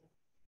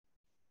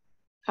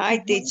 Hi,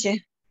 teacher.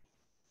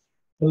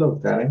 Hello,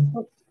 Karen.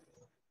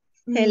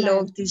 Hello,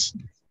 Vale. teacher.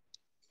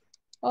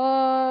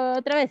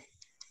 Otra vez.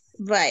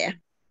 Vaya.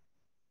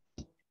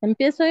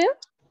 ¿Empiezo yo?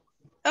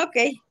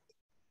 Okay.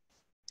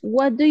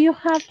 What do you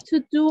have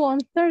to do on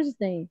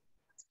Thursday?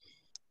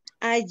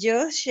 I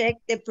just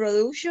checked the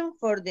production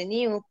for the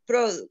new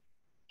product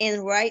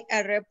and write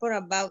a report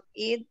about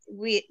it.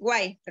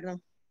 Why?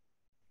 Perdón.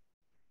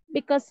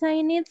 Because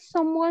I need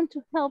someone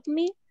to help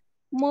me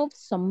move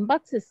some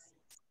boxes.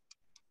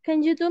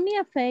 Can you do me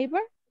a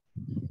favor?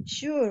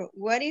 Sure.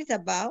 What is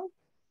about?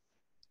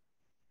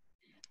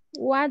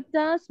 What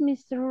does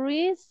Mr.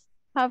 Reese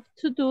have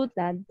to do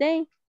that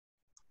day?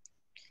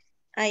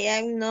 I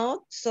am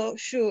not so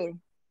sure.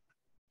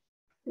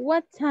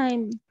 What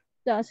time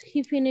does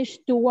he finish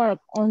to work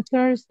on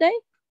Thursday?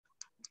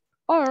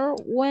 Or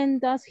when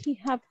does he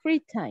have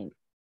free time?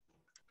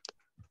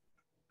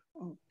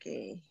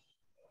 Okay.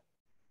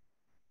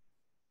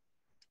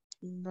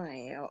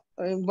 Vaya,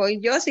 voy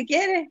yo si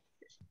quiere.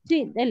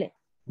 Sí, dele.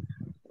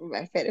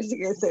 Espérese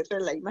que se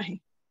la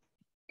imagen.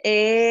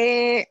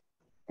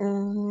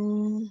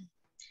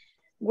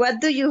 What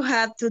do you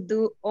have to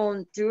do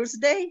on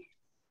Tuesday?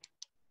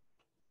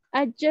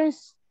 I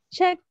just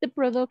checked the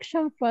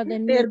production for the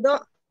new...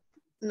 Perdón.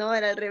 No,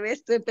 era al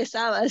revés, tú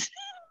empezabas.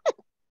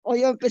 O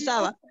yo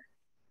empezaba.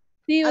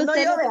 Sí, no,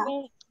 usted yo lo vea.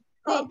 tenía.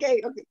 Sí.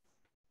 Okay.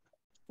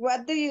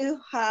 What do you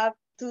have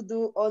to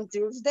do on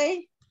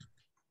Tuesday?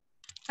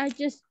 I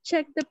just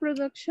checked the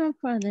production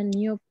for the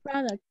new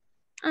product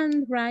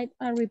and write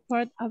a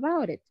report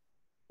about it.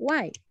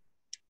 Why?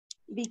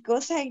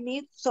 Because I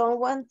need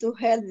someone to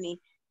help me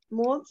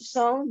move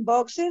some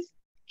boxes.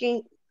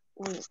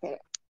 Espera,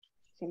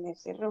 se me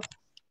cerró.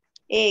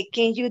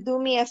 Can you do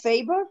me a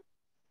favor?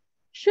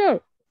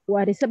 Sure.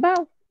 What is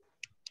about?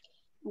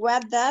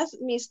 What does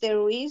Mr.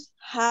 Ruiz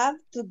have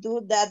to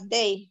do that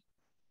day?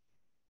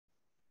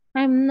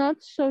 I'm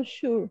not so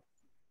sure.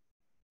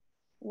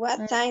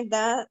 What time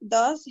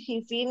does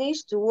he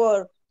finish to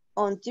work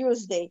on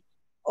Tuesday?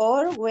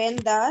 Or when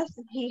does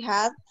he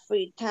have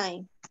free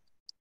time?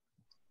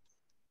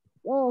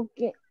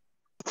 Okay.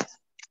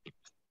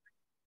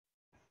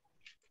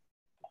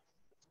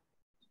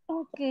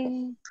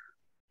 Okay.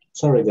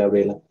 Sorry,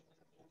 Gabriela.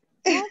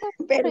 No,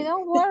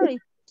 don't worry.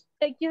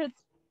 Take your...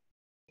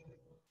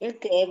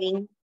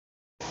 Kevin.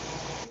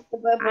 Se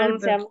puede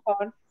pronunciar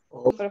mejor.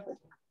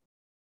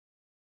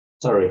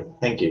 Sorry,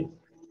 thank you.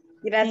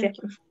 Gracias.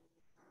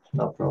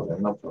 No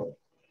problem, no problem.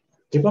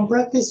 Keep on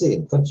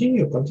practicing.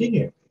 Continue.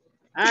 Sí.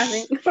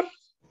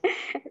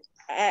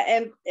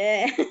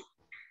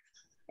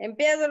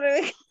 Empiezo,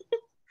 Rebeca.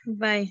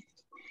 Bye.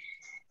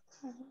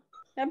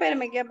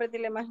 Espérame, quiero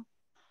apretarle más.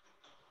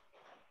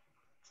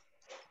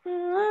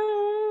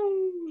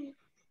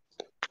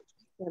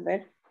 A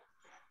ver.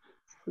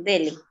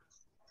 Dele.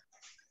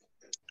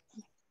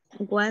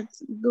 What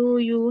do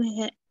you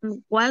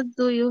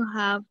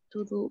have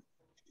to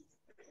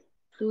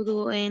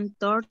do in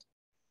Thursday?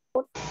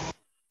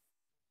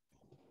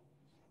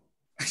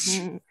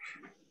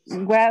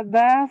 What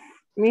does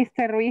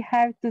Mr. Ruiz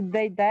have to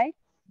do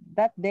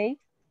that day?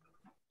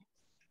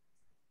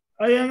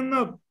 I am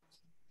not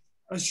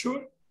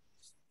sure.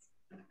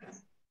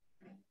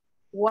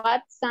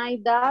 What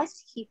time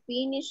does he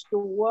finish to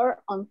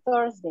work on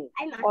Thursday?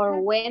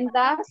 Or when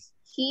does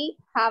he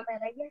have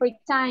free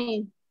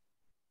time?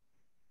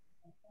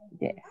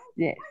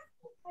 Yes.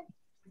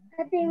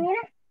 Katy,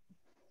 mira.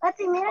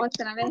 Katy, mira.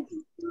 Otra vez.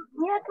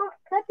 Mira,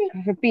 Katy.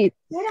 Repeat.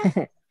 Mira.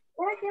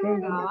 Mira que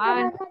me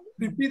Ah,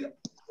 Repita.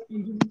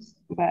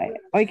 Vale.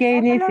 Hoy que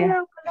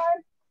inicia.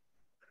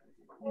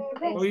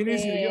 Hoy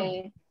inicio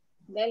yo.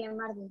 Dele,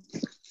 Marvin.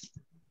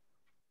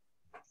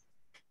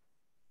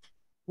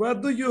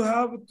 What do you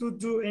have to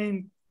do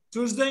in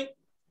Tuesday?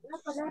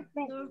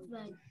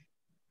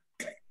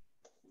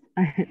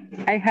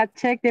 I had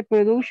checked the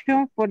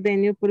production for the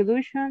new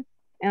production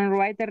and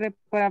write a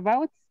report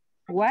about.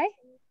 Why?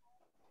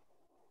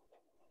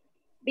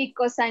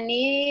 Because I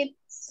need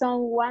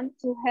someone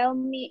to help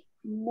me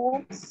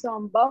move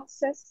some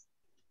boxes.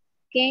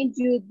 Can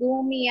you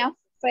do me a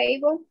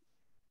favor?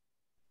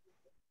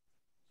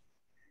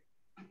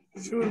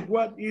 Sure,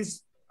 what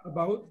is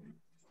about?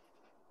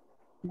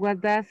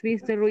 What does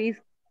Mr. Ruiz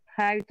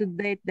have to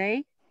do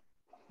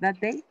that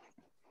day?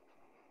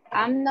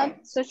 I'm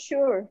not so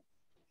sure.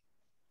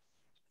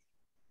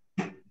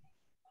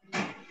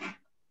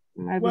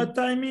 What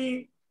time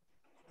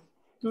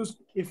to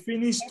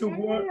finish to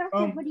work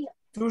on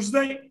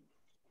Tuesday?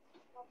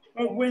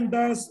 Or when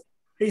does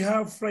he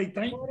have free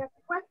time?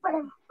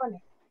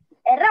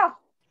 Error.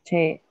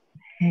 Sí.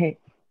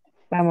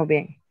 Vamos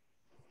bien.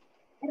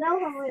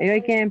 ¿Y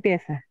hoy quién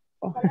empieza?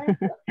 Oh.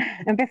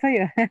 Empiezo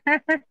yo.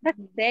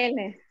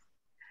 Dele.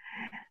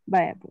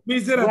 Vaya.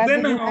 ¿Mr. What do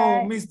Atena you o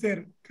have-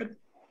 Mr.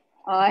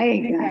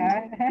 Ay,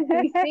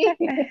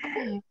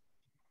 sí.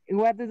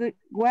 What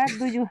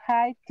do you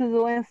have to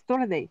do on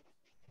Thursday?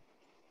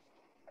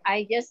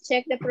 I just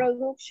check the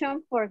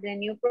production for the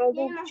new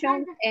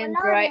production and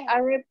write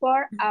a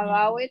report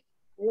about it.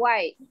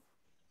 Why?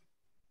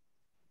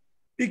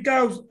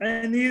 Because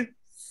I need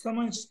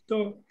someone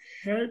to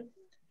help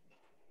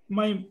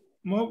my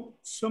mom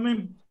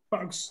some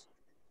box.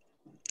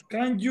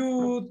 Can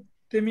you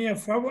do me a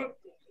favor?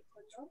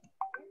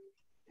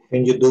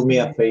 Can you do me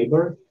a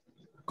favor?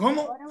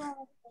 ¿Cómo?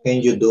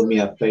 Can you do me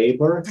a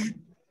favor?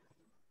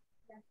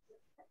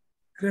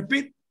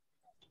 Repeat.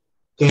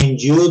 Can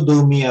you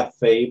do me a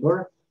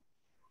favor?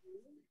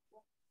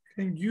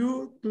 Can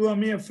you do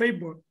me a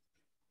favor?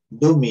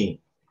 Do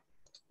me.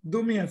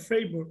 Do me a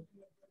favor.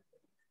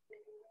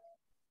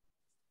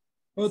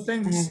 Oh,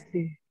 thanks,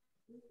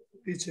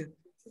 teacher.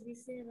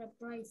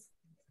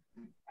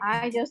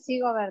 Ay, yo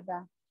sigo,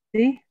 ¿verdad?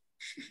 Sí.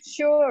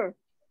 Sure.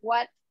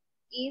 What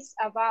is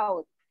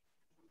about?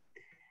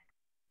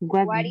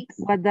 What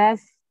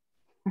does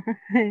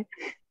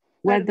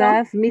what Perdón?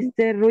 does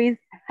Mr. Ruiz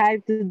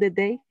have to the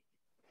day?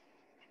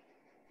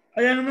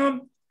 I am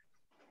not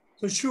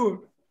so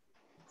sure.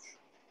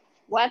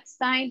 What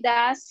time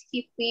does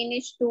he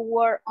finish to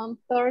work on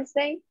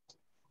Thursday?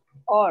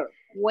 Or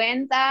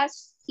when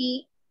does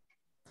he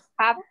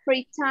have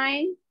free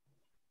time?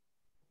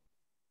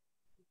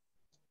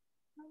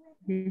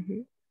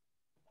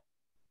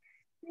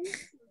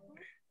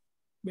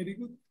 Very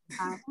good.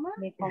 Ah,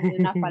 me comí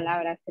una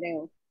palabra,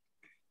 creo.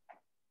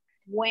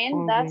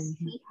 When does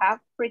he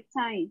have free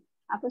time?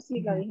 Ah, pues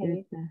sí, lo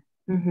dije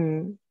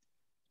bien.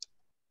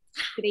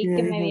 Creí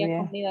que me había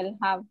comido el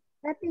have.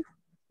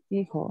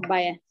 Hijo.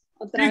 Vaya,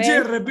 otra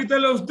Teacher, vez.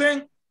 repítalo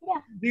usted.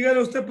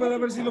 Dígalo usted para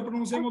ver si lo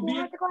pronunciamos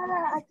bien.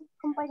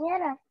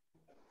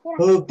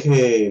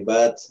 Okay,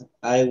 but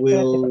I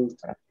will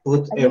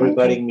put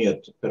everybody in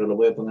mute, pero lo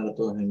voy a poner a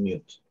todos en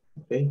mute,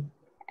 okay?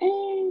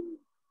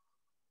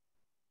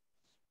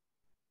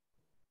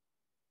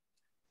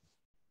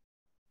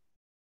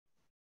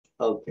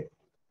 Okay,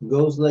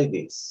 goes like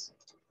this.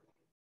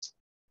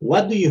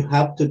 What do you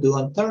have to do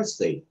on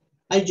Thursday?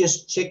 I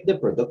just check the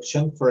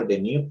production for the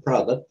new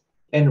product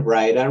and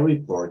write a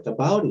report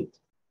about it.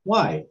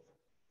 Why?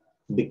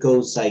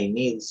 Because I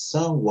need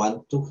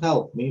someone to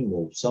help me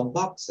move some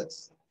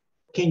boxes.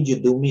 Can you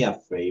do me a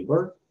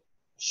favor?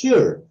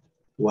 Sure.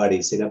 What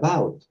is it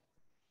about?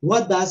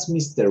 What does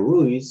Mr.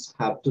 Ruiz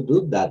have to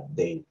do that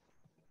day?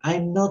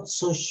 I'm not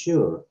so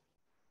sure.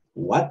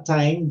 What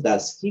time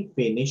does he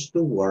finish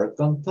to work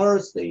on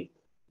Thursday?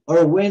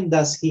 Or when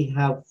does he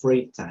have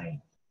free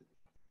time?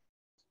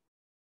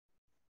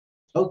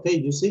 Okay,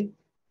 you see?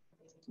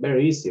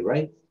 Very easy,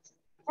 right?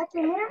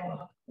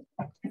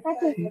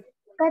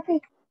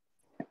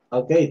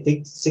 Okay,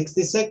 take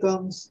 60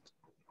 seconds.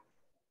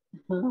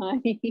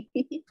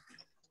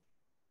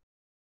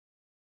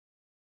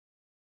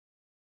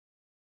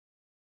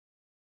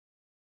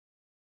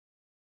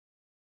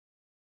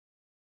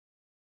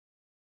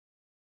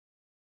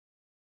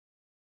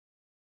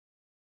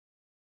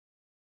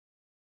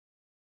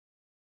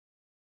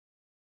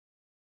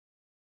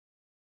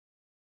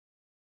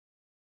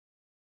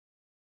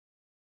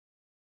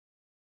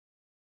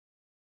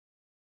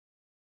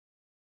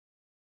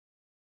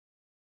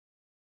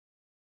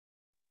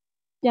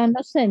 Ya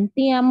nos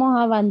sentíamos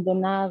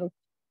abandonados.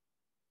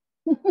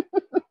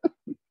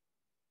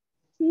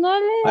 No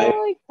le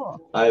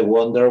oigo. I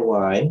wonder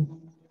why.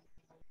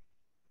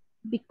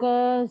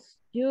 Because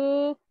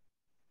you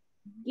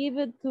give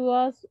it to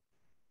us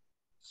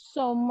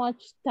so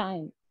much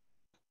time.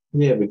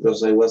 Yeah,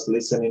 because I was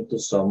listening to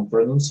some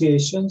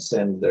pronunciations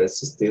and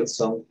there's still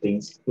some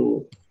things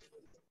to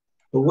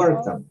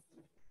work on.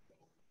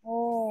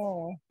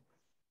 Oh,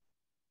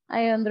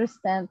 I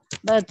understand.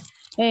 But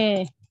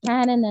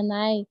Karen and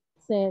I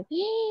said,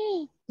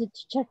 the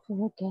teacher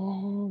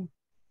forgot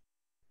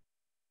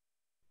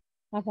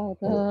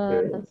about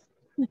us.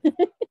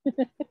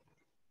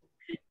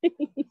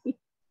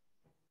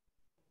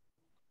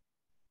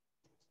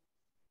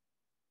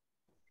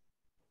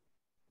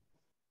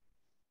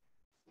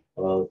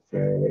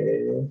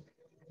 Okay.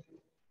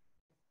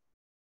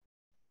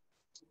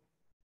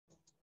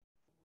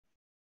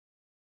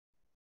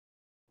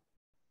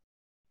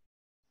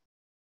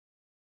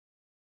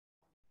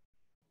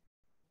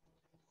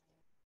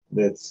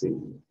 Let's see.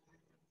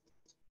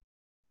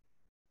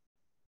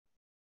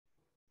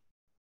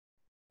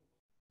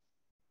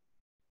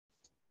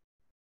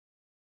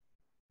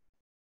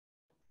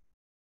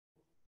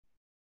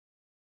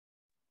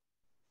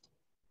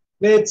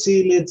 Let's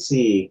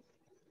see.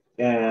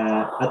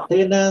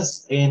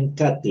 Atenas and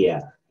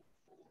Katia.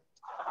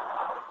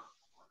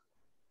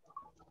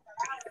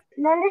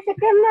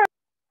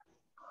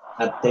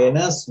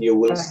 Atenas, you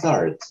will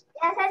start.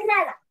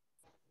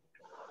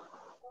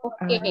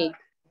 Okay.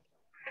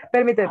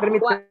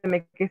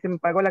 Permíteme que se me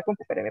apagó la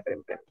compu. Espérame.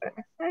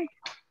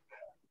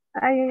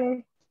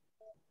 Ay.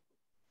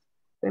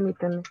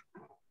 Permítame.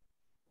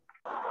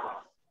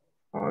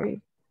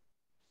 Ay.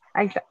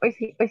 Ahí está. Hoy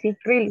sí.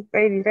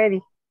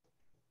 Ready.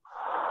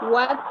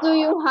 What do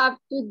you have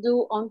to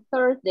do on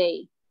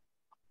Thursday?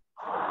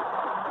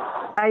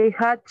 I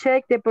had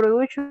checked the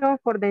production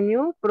for the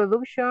new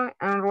production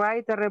and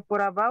write a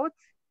report about.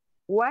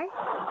 Why?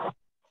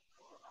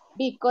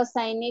 Because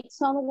I need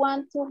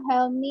someone to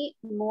help me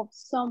move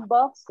some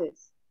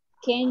boxes.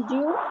 Can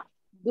you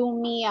do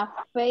me a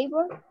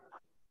favor?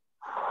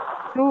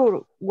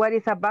 Sure. What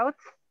is about?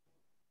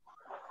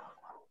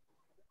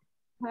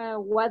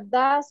 What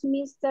does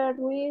Mr.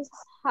 Ruiz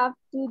have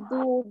to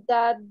do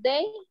that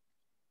day?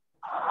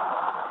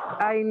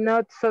 I'm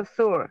not so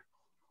sure.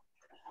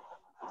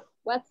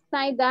 What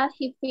time does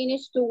he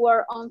finish to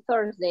work on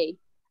Thursday?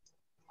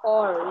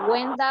 Or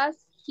when does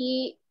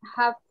he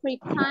have free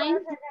time?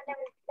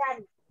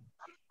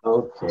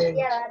 Okay.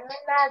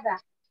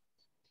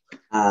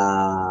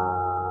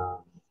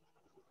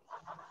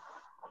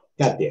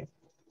 Katia,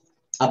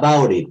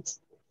 about it,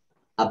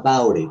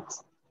 about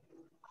it,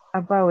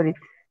 About it.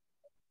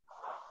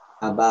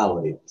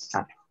 about it.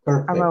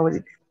 Perfect. About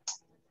it.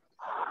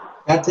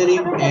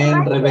 Catherine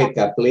and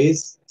Rebecca,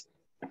 please.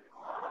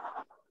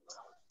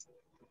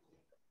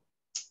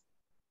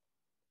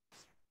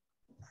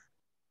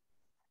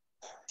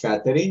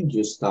 Catherine,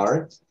 you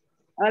start.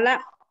 Hola.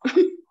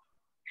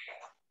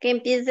 Que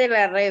empiece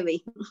la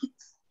Rebe.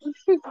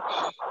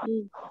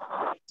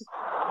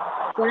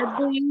 What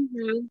do you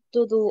have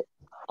to do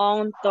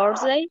on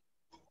Thursday?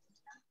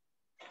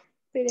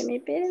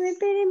 Espéreme.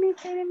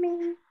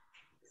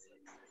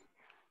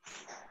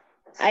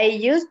 I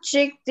just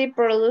checked the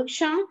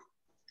production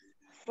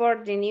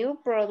for the new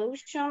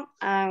production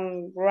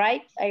and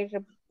write a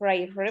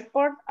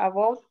report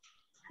about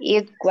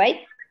it.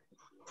 Why?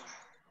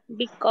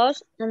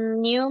 Because I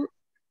knew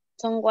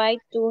some way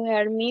to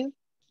help me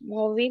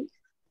moving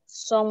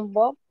some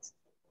box.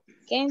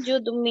 Can you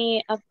do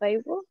me a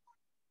favor?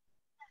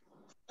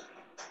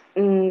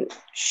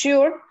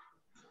 Sure.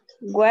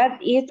 What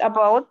it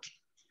about?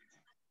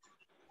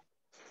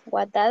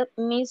 What does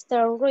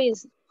Mr.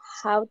 Ruiz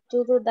have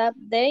to do that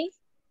day?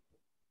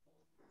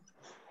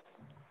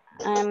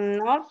 I'm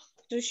not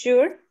too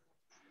sure.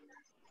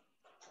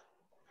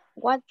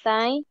 What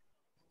time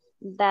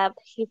that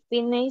he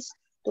finished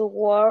to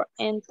work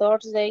on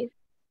Thursday?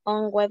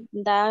 On what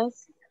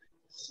does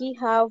he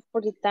have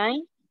for the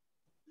time?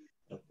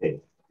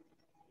 Okay.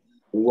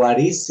 What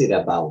is it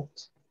about?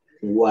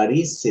 What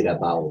is it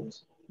about?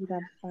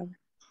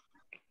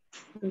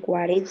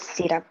 What is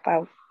it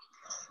about?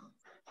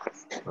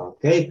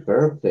 Okay,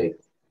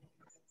 perfect.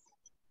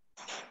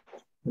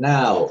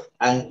 Now,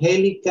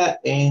 Angelica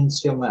and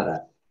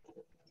Xiomara.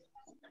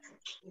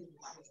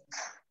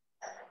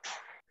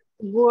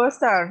 Who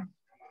start?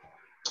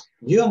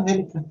 You,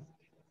 Angelica.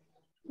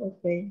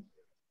 Okay.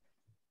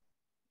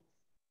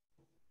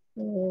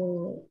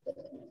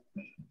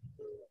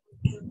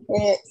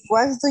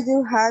 What do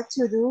you have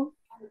to do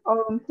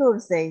on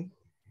Thursday?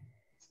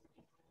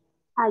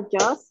 I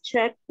just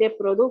checked the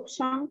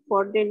production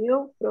for the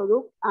new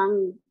product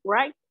and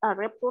write a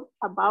report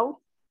about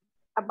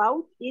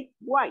it.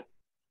 Why?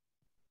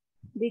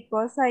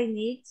 Because I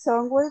need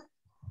someone,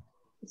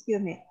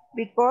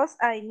 because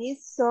I need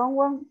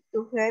someone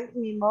to help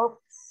me move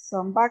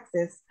some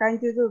boxes. Can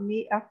you do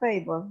me a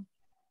favor?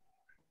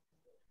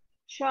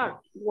 Sure,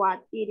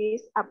 what it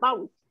is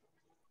about.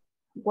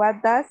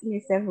 What does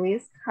Mr.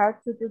 Ruiz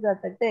have to do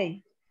that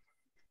day?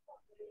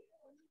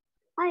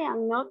 I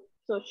am not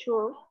so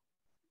sure.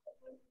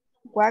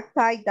 What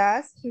time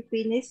does he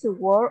finish to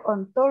work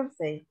on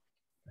Thursday?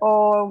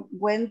 Or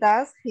when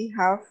does he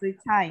have free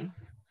time?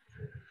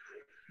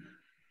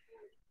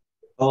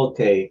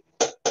 Okay.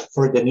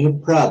 For the new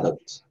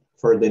product.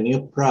 For the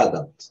new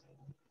product.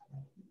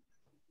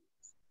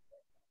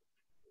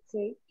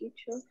 Okay,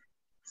 teacher.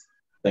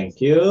 Thank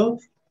you.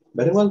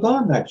 Very well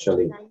done,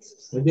 actually.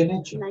 Nice. Muy bien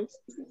hecho. Nice.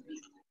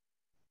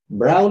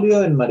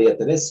 Braulio and María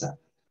Teresa.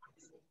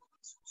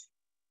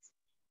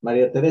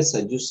 María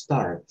Teresa, you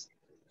start.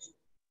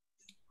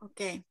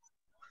 Okay.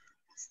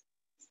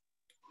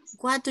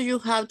 What do you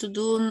have to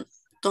do on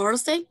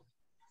Thursday?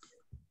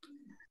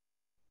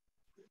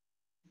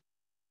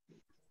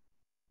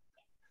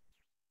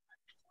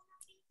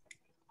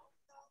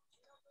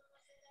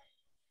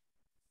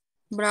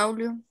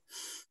 Braulio.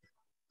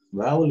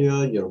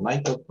 Braulio, your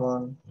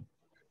microphone.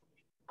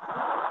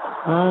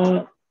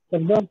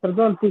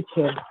 Perdón,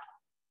 teacher.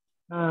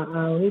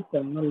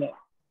 Ahorita no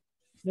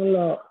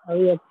lo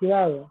había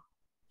activado.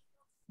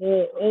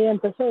 Ella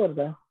empezó,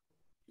 ¿verdad?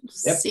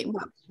 Yep. Sí,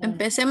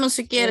 empecemos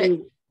si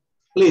quiere.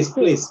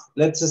 Please,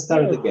 let's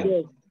start again.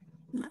 Yes.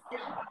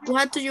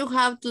 What do you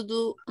have to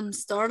do on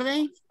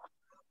Thursday?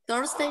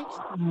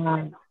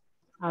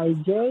 I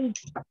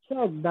just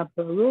checked the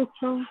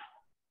production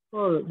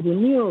for the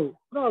new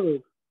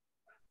product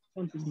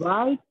and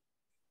write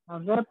a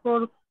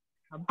report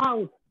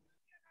about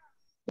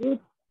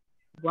it.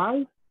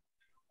 Why?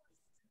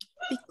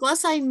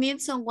 Because I need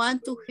someone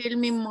to help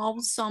me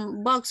move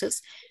some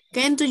boxes.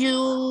 Can do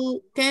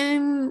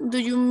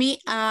you me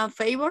a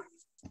favor?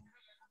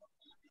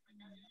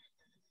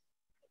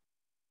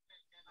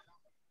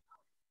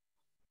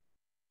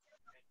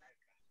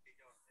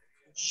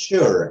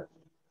 Sure.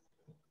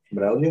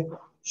 Braulio,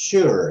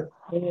 sure.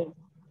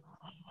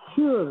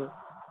 Sure.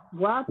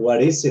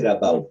 What is it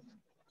about?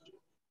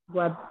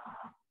 What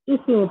is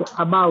it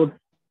about?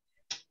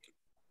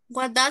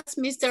 What does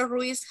Mr.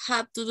 Ruiz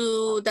have to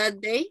do that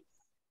day?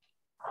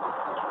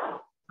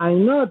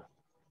 I'm not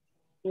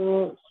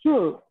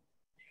sure.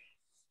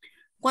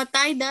 What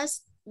time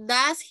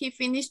does he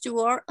finish to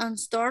work on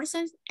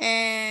Thursdays?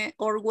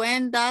 Or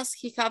when does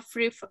he have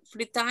free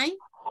time?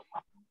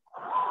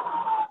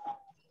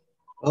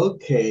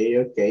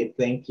 Okay,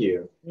 thank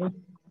you.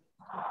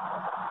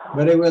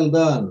 Very well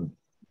done.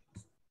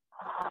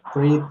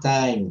 Free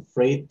time,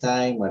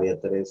 María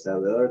Teresa.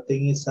 The other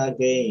thing is a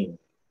game.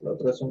 Lo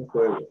otro es un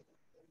juego.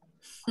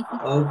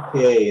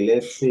 Okay,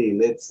 let's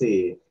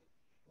see.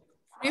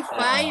 Free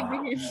five.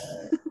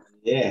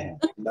 Yeah,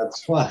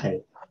 that's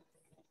why.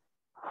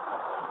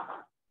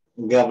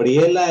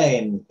 Gabriela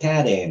and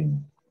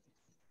Karen.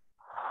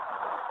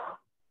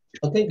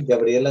 Okay,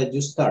 Gabriela,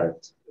 you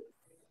start.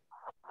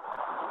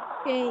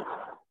 Okay.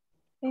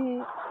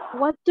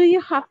 What do you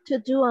have to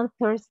do on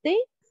Thursday?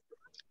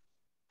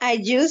 I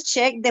just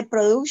check the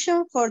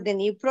production for the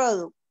new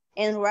product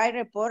and write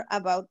report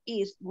about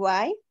it.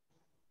 Why?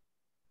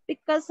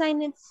 Because I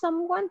need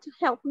someone to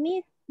help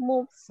me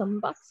move some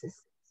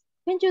boxes.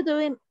 Can you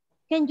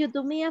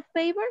do me a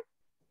favor?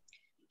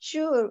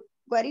 Sure.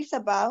 What is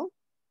about?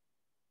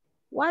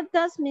 What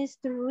does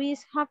Mr.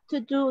 Ruiz have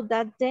to do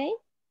that day?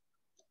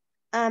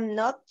 I'm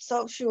not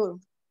so sure.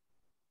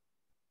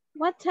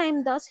 What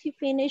time does he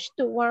finish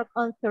to work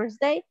on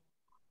Thursday?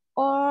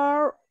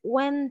 Or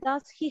when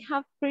does he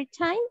have free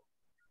time?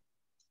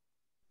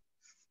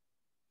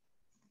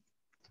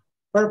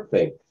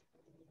 Perfect.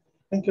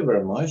 Thank you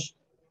very much.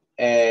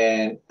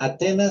 And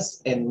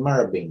Atenas and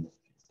Marvin.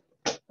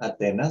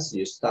 Atenas,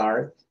 you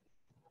start.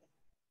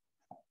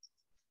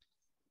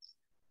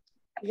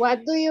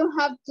 What do you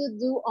have to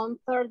do on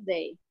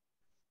Thursday?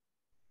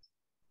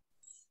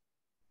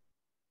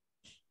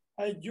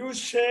 I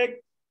just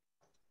check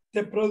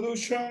the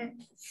production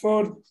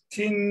for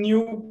the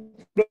new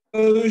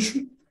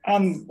production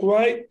and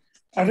why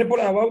I report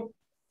about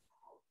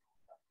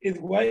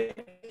it. Why?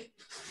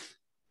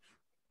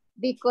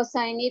 Because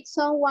I need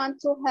someone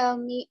to help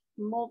me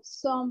move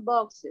some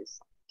boxes.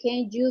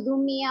 Can you do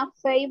me a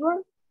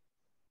favor?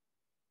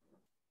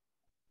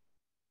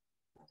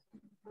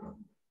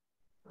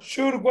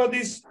 Sure, what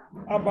is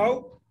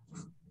about?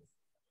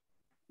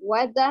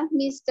 What does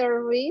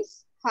Mr.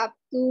 Ruiz have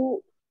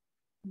to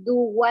do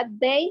what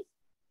day?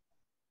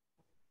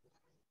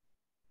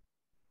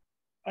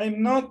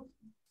 I'm not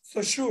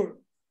so sure.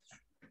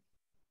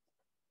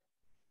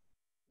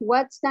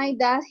 What time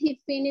does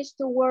he finish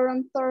to work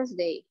on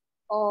Thursday?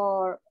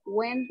 Or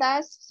when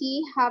does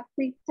he have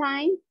free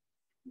time?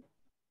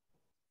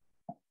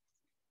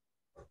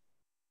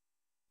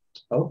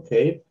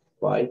 Okay,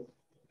 quite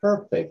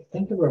perfect.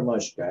 Thank you very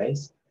much,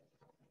 guys.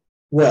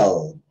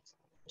 Well,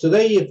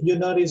 today, if you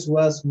notice,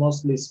 was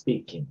mostly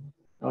speaking.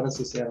 Ahora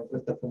sí se dieron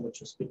cuenta fue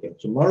mucho speaking.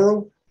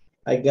 Tomorrow,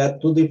 I got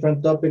 2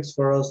 different topics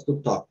for us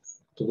to talk,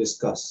 to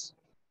discuss.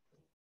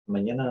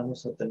 Mañana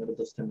vamos a tener 2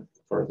 temas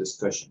for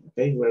discussion,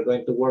 okay? We're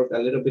going to work a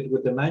little bit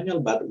with the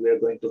manual, but we're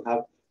going to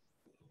have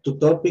 2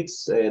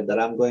 topics that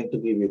I'm going to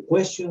give you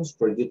questions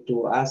for you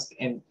to ask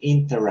and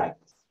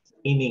interact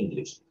in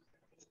English,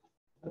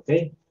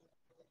 okay?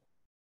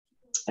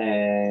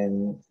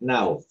 And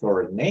now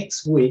for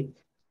next week,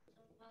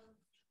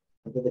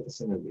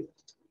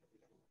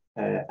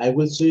 I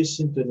will switch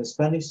into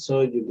Spanish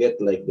so you get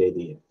like the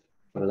idea.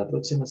 Para la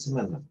próxima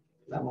semana,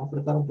 la vamos a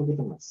apretar un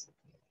poquito más.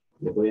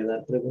 Le voy a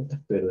dar preguntas,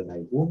 pero en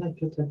alguna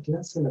que otra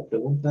clase la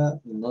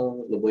pregunta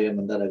no lo voy a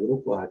mandar a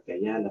grupos a que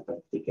allá la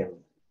practiquen,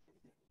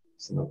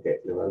 sino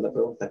que le voy a dar la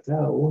pregunta a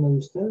cada uno de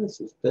ustedes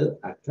y usted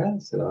acá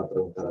se la va a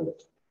preguntar al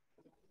otro.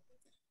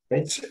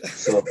 Okay?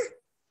 So,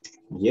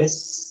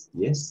 yes,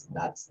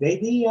 that's the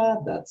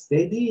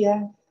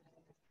idea,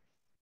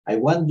 I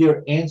want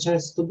your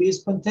answers to be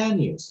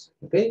spontaneous,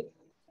 okay?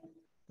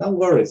 Don't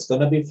worry, it's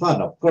gonna be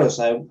fun. Of course,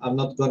 I'm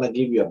not gonna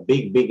give you a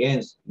big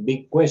answer,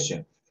 big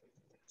question.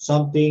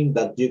 Something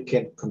that you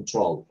can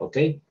control,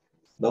 okay?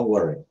 Don't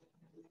worry.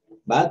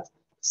 But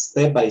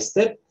step by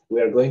step,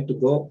 we are going to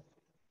go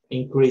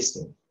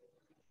increasing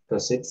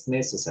because it's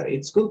necessary.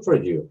 It's good for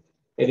you.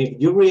 And if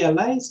you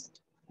realize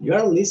you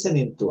are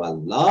listening to a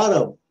lot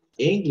of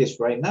English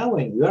right now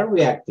and you are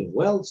reacting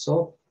well,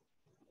 so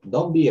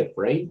don't be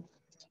afraid.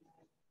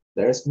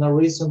 There's no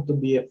reason to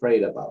be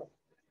afraid about.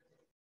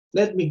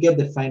 Let me get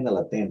the final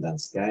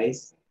attendance,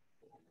 guys.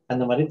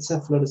 Ana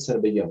Maritza Flores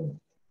Cervellón.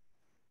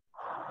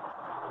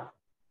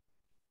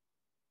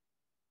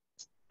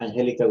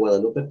 Angélica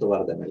Guadalupe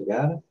Tobar de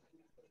Melgar.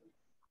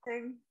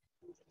 Sí.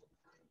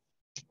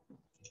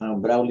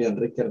 Braulio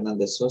Enrique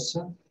Hernández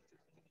Sosa.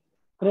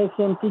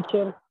 Present,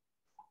 teacher.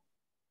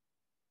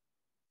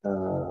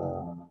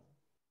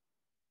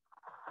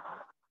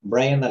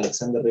 Brian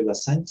Alexander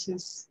Rivas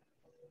Sánchez.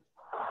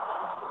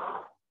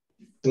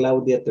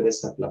 Claudia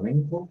Teresa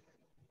Flamenco.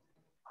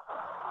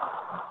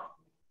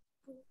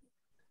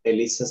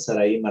 Elisa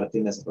Saraí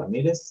Martínez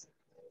Ramírez.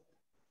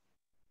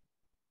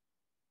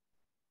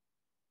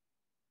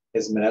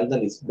 Esmeralda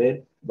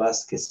Lisbeth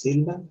Vázquez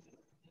Silva.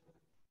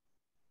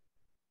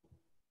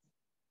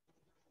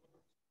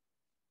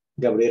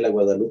 Gabriela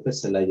Guadalupe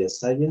Zelaya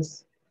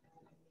Sayas.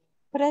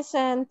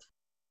 Present.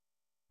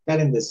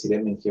 Karen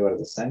Desiree Menjivar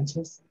de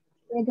Sánchez.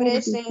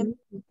 Present.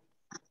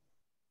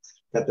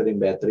 Catherine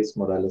Beatriz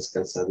Morales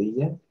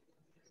Calzadilla.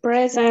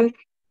 Present.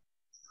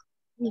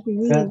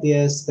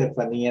 Katia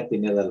Estefanía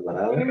Pineda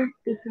Alvarado.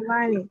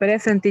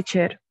 Present,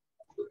 teacher.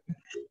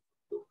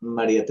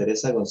 María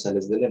Teresa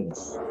González de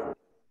Lemos.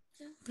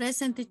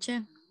 Present,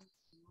 teacher.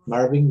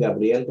 Marvin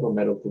Gabriel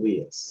Romero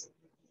Cubillas.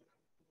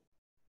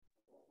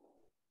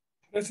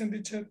 Present,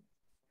 teacher.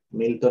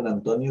 Milton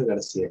Antonio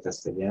García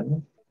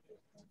Castellano.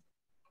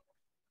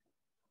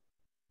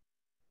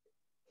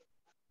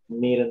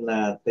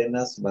 Mirna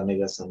Atenas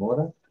Vanegas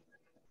Zamora.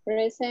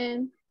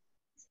 Present.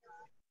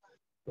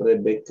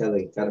 Rebeca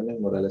del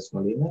Carmen Morales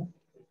Molina.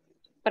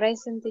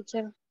 Present,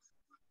 teacher.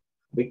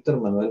 Víctor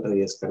Manuel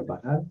Reyes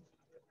Carvajal.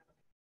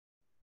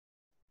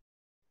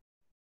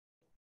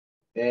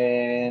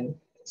 And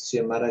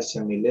Xiomara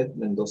Shamilet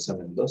Mendoza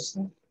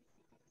Mendoza.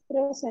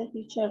 Present,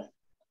 teacher.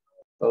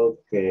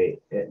 Okay,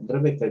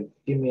 Rebecca,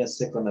 give me a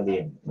second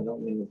again.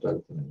 Un minuto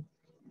al final.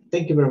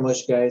 Thank you very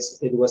much, guys.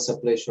 It was a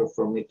pleasure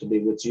for me to be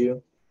with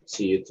you.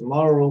 See you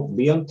tomorrow.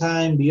 Be on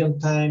time, be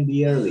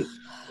early.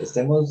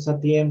 Estemos a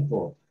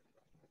tiempo.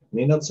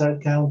 Minutes are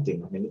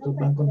counting. Minutos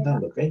van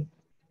contando, okay?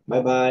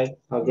 Bye-bye.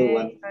 Have a good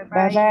one.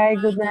 Bye-bye.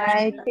 Good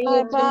night. See you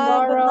Bye-bye. Good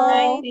tomorrow.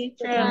 night, Good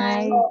teacher.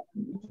 night.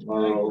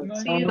 Tomorrow.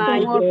 See you Bye.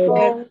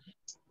 tomorrow.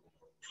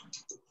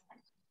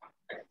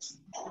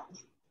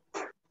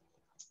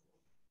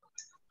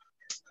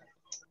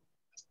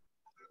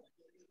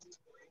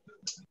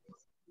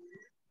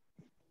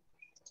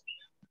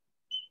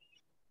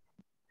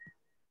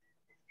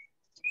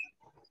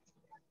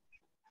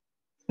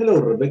 Hello,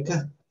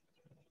 Rebecca.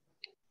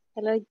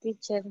 Hello,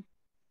 teacher.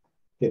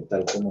 ¿Qué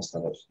tal? ¿Cómo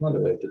estamos? No le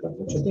voy a quitar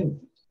mucho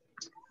tiempo.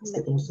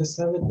 Como usted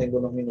sabe, tengo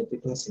unos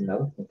minutitos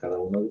asignados con cada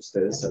uno de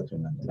ustedes al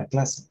final de la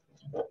clase.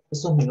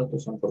 Estos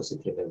minutos son por si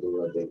tienen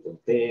dudas de algún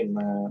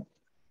tema,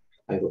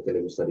 algo que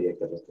le gustaría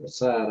que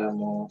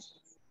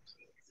reforzáramos.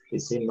 Y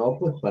si no,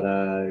 pues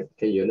para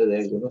que yo le dé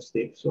algunos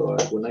tips o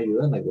alguna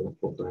ayuda en algunos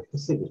puntos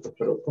específicos.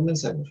 Pero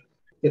comencemos.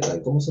 ¿Qué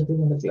tal? ¿Cómo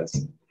sentimos la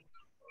clase?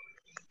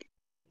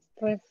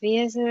 Pues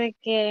fíjese de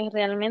que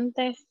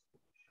realmente,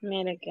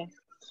 mire que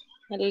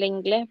el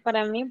inglés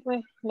para mí,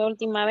 pues la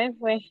última vez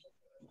fue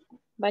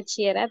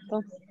bachillerato.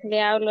 Le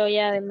hablo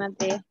ya de más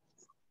de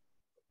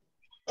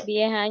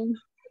 10 años.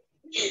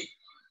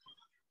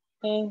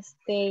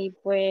 Y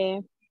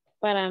pues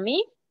para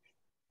mí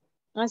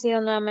ha sido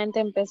nuevamente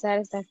empezar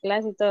esta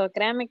clase y todo.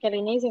 Créame que al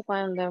inicio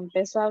cuando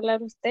empezó a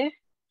hablar usted,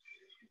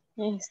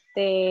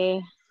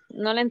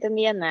 no le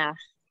entendía nada.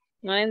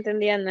 No le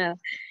entendía nada.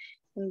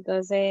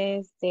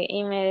 Entonces,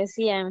 y me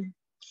decían,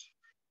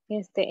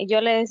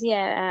 yo le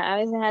decía a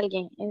veces a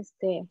alguien,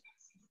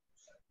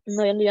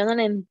 no, yo no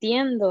le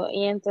entiendo.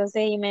 Y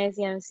entonces, y me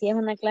decían, si es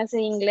una clase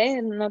de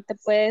inglés, no te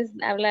puedes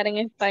hablar en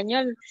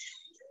español.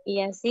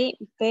 Y así,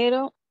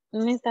 pero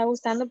me está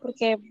gustando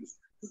porque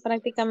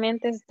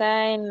prácticamente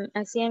está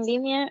así en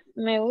línea.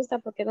 Me gusta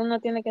porque uno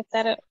tiene que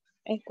estar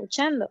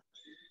escuchando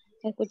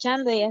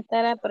y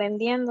estar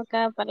aprendiendo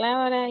cada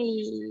palabra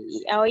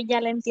y hoy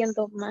ya le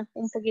entiendo más,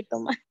 un poquito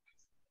más.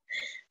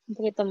 Un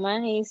poquito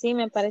más y sí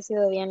me ha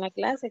parecido bien la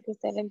clase que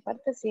usted le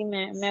imparte, sí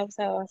me ha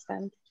gustado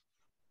bastante.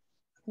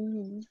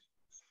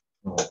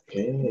 Ok.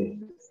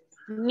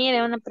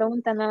 Mire, una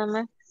pregunta nada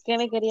más. ¿Qué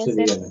le quería Sí,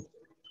 hacer? dígame.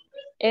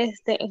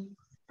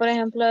 Por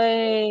ejemplo,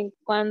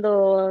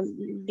 cuando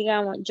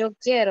digamos yo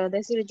quiero,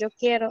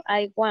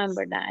 I want,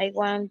 ¿verdad? I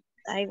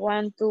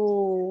want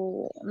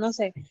to, no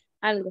sé,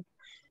 algo.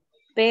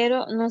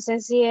 Pero no sé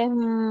si es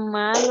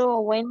malo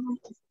o bueno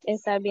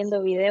estar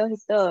viendo videos y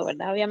todo,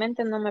 ¿verdad?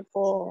 Obviamente no me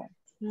puedo,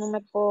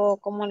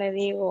 ¿cómo le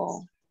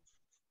digo?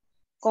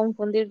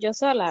 Confundir yo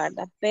sola,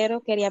 ¿verdad?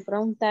 Pero quería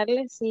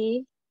preguntarle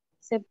si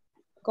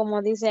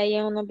como dice ahí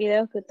en unos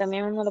videos que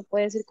también uno lo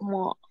puede decir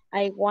como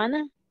I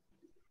wanna.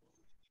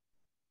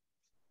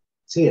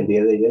 Sí, el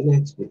día de ayer les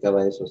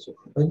explicaba eso a sus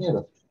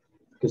compañeros.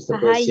 Que usted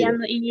puede Ajá, decir,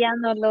 y ya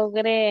no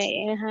logré,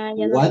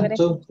 ya no want logré.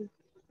 to.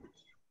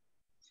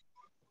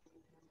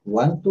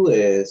 Want to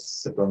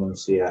se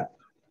pronuncia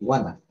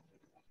wanna.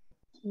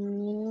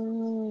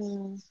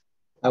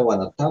 I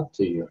wanna talk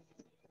to you.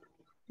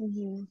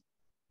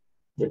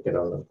 Yo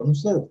quiero hablar con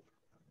usted.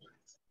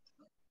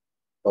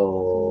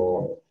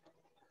 O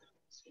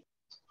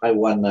I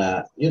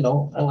wanna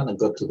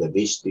go to the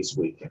beach this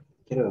weekend.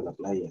 Quiero ir a la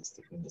playa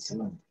este fin de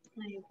semana.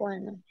 I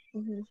wanna.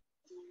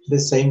 The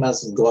same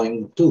as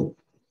going to.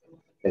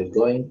 El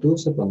going to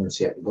se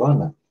pronuncia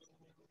gonna.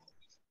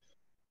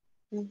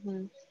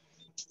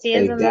 Sí,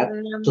 El eso no got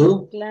tenía muy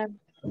to, claro.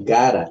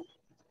 gotta.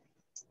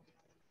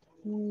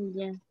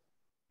 Ya.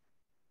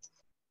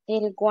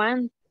 El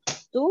want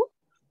to.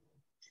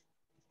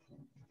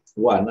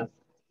 Wanna.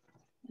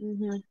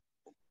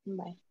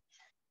 Bye.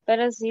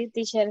 Pero sí,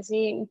 teacher,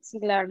 sí,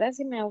 la verdad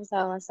sí me ha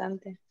gustado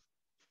bastante.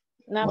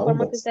 La Oh,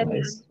 forma que that's usted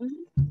nice.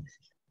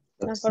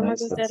 la That's forma nice.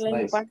 que usted That's le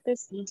nice. imparte,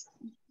 sí.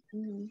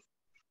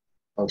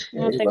 Okay,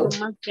 No tengo well,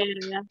 más que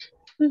agregar.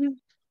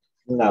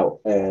 now,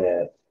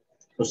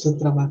 ¿Usted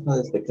trabaja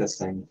desde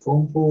casa en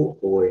compu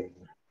o en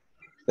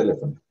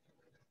teléfono?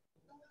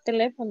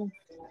 Teléfono.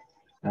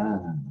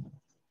 Ah,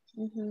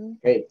 Ujú,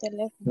 ok.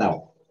 teléfono.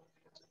 Now,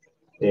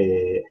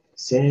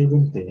 si hay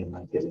algún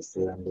tema que le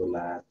esté dando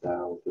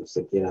lata o que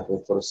usted quiera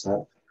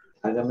reforzar,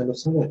 hágamelo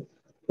saber.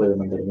 Puede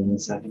mandarme un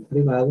mensaje en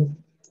privado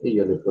y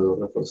yo le puedo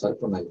reforzar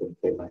con algún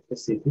tema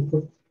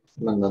específico,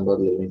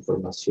 mandándole la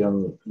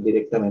información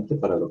directamente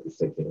para lo que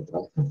usted quiere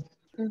trabajar.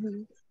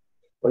 Ujú,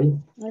 Oye,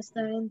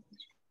 está bien.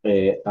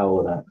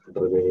 ahora,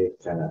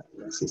 Rebeca,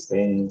 la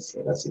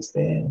asistencia.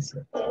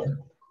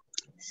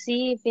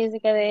 Sí, fíjese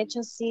que de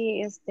hecho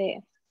sí,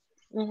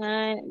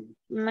 ajá,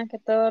 más que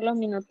todos los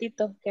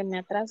minutitos que me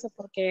atraso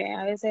porque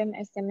a veces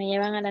me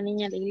llevan a la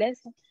niña a la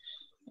iglesia,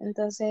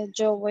 entonces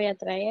yo voy a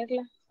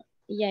traerla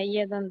y ahí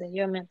es donde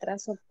yo me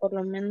atraso por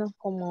lo menos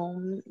como,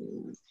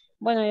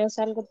 bueno, yo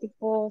salgo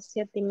tipo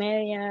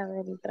 7:30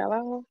 del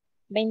trabajo,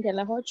 20 a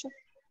las 8,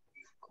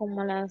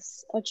 como a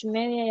las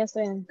 8:30 ya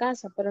estoy en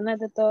casa, pero no es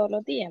de todos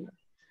los días, ¿no?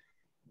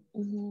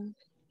 Ujú.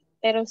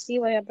 Pero sí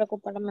voy a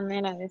preocupar la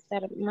manera de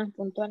estar más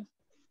puntual.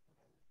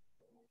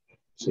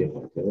 Sí,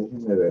 porque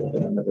déjenme ver,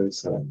 déjenme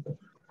revisar algo.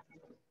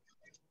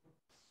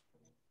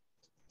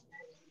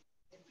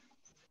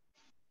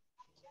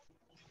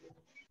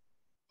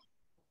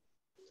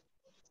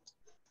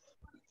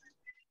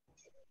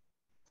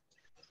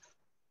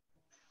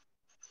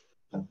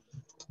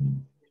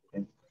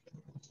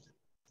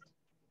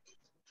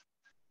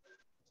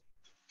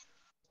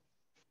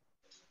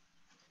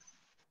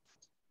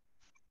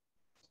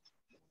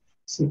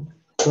 Sí,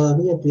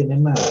 todavía tiene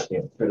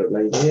margen, pero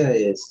la idea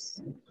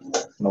es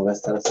no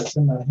gastar ese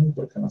margen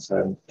porque no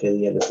sabemos qué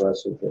día le pueda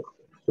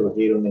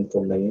surgir un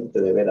inconveniente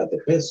de veras de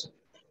peso.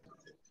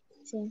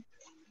 Sí,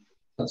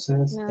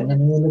 Entonces, me en voy la a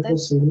medida de lo apuntar.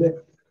 posible,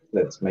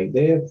 let's make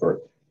the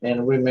effort.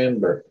 And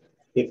remember,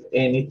 if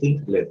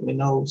anything, let me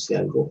know. Si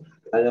algo,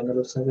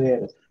 háganmelo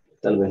saber.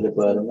 Tal vez le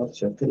pueda dar Sí, una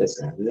opción que le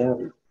sea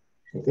viable.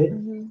 ¿Ok?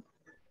 ujú,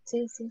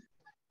 sí, sí,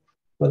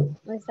 Well,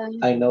 está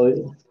bien.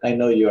 I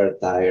know you are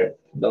tired.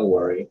 Don't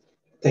worry.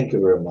 Thank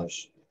you very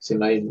much. Si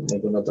no hay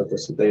ninguna otra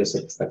cosita, yo sé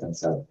que está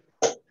cansado.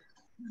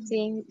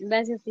 Sí,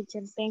 gracias,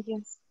 teacher. Thank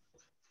you.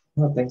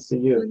 No, thanks to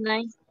Good you.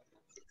 night.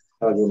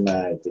 Have a good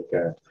night. Take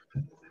care.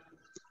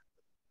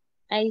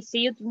 I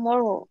see you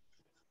tomorrow.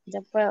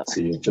 Ya puedo.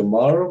 See you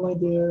tomorrow, my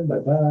dear.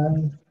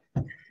 Bye-bye.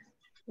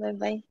 Bye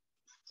bye.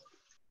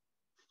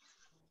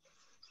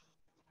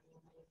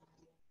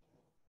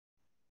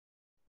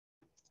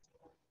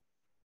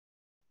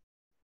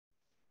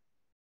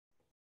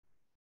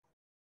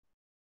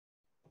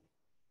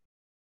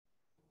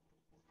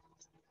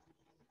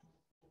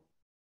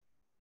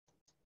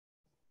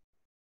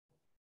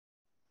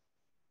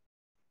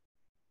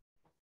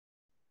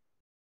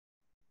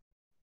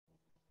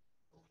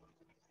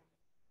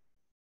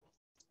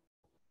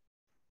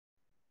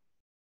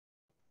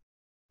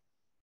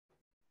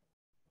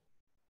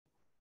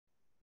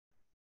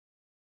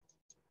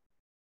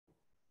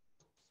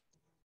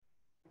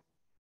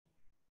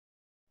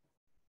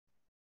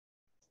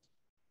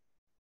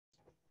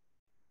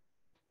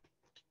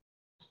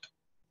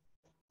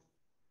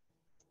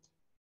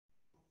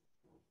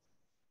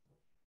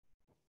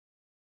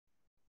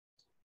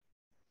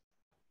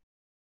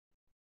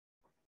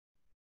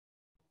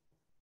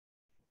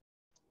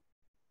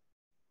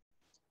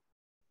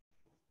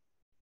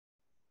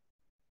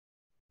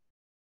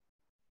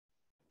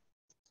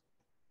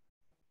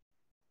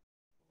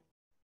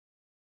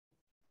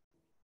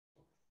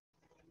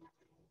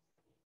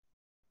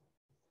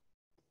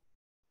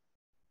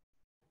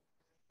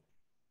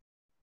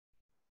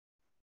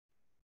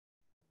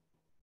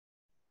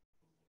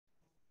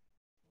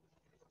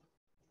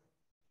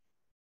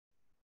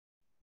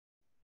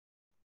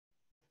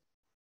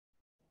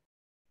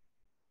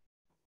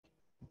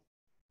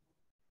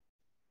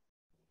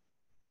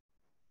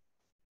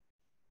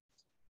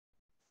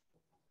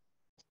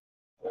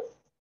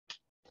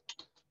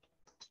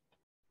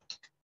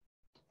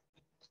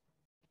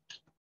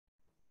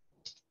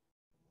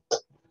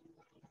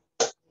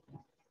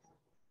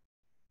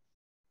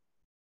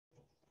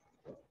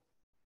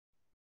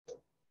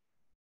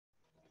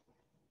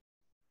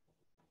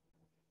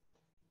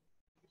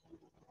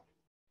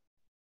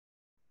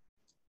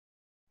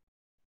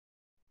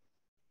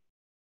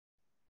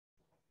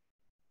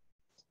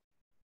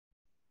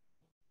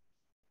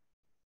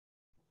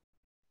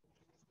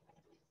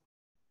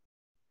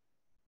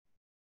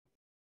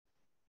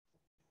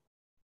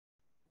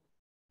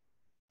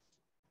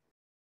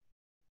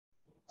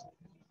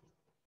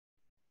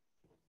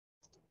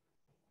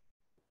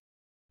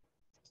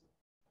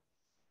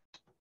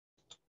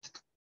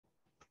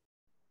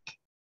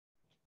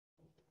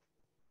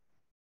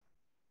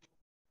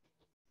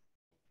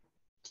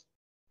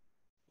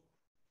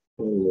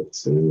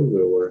 Let's see,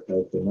 we were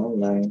helping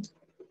online.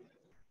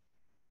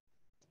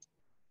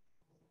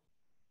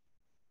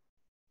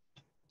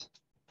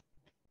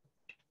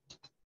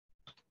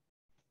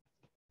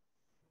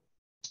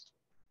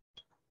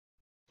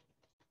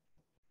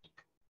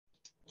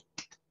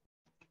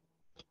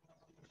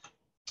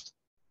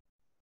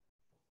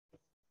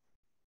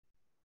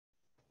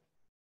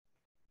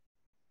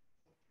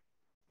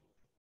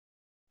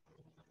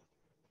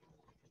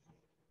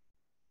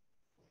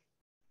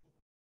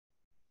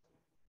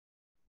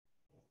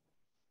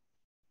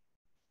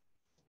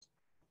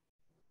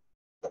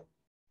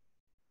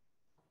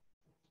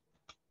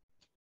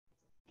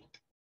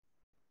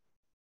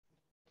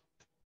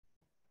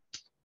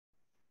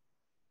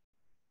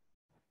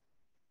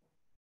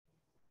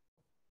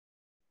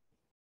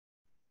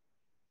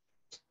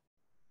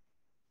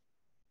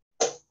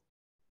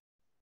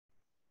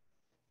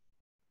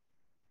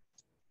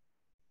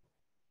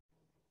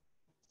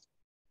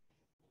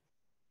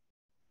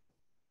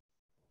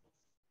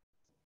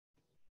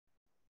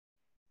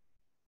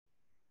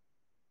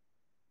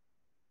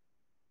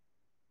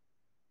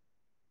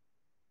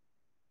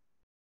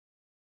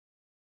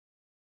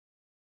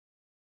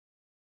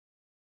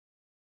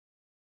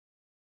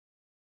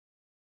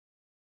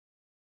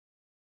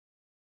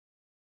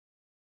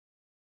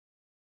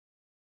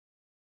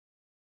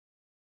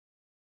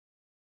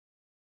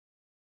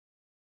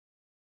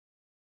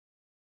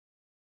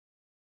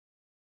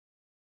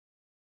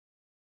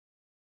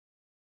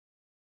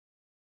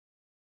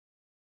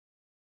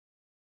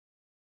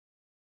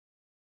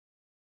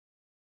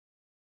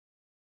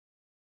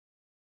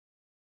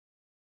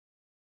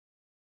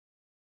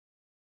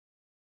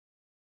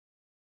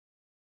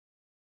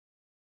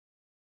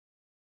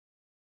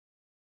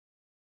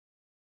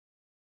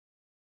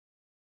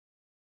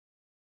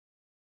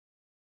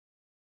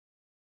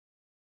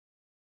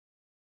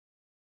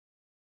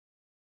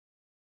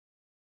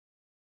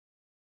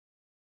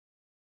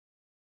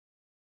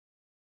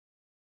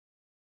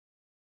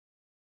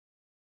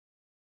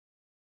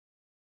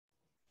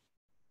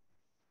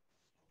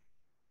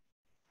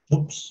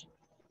 Oops.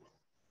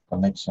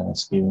 Connection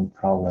is giving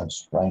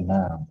problems right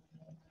now.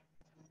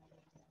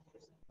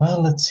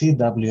 Well, let's see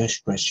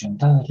WH question.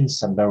 That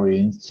is a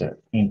very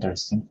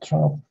interesting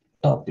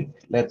topic.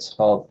 Let's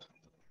hope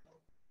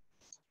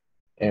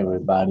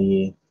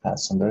everybody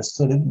has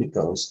understood it,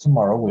 because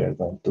tomorrow we are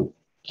going to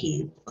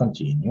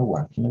continue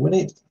working with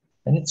it.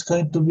 And it's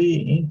going to be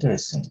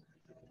interesting.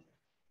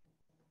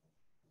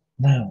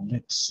 Now,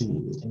 let's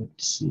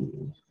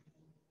see.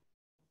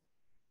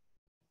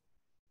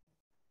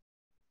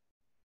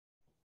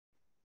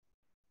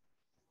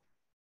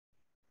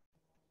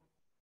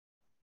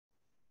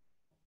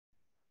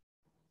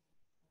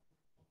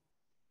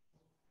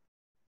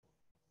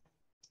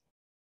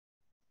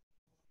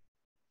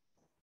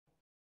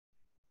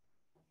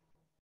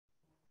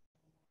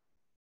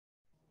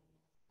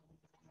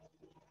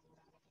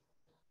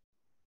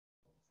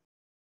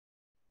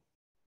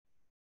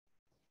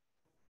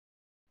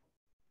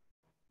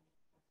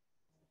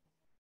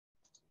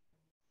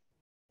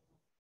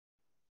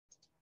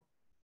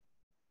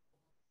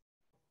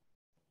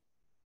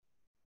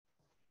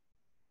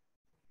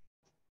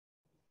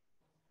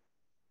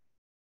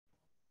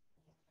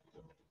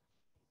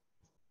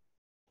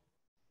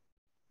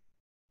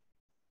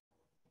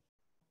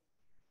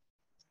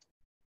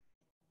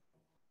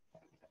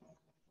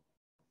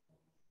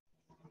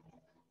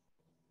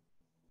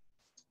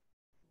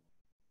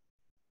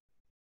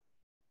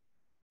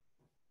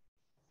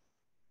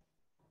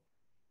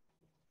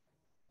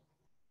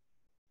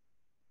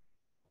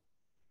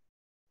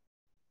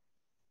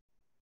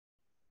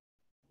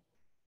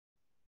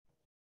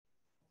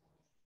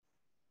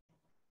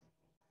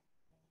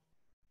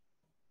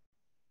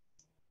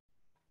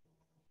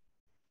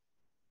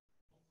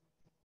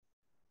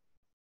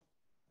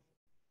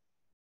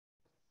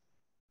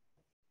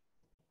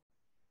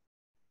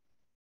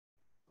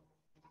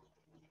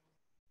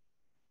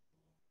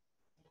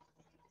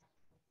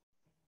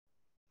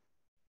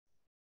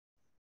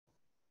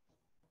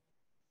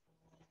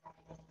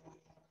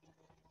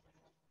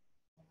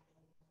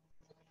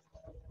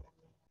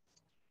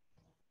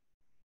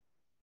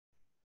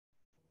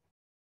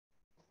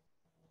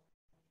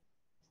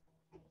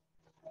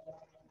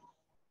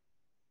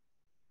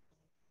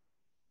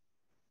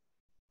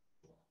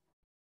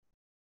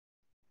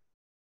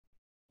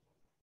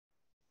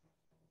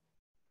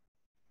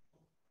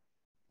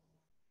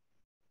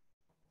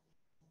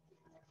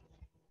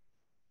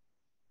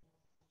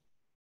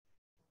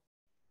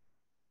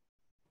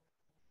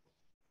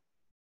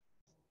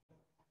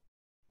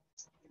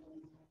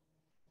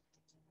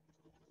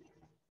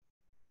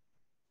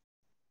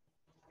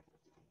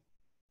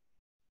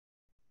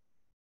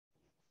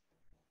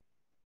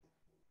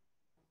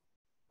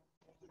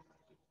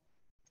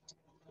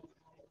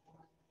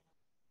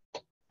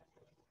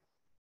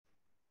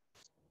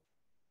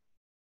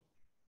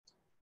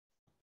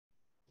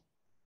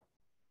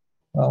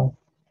 Well,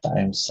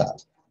 time's up.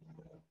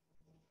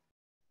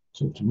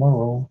 See you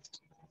tomorrow.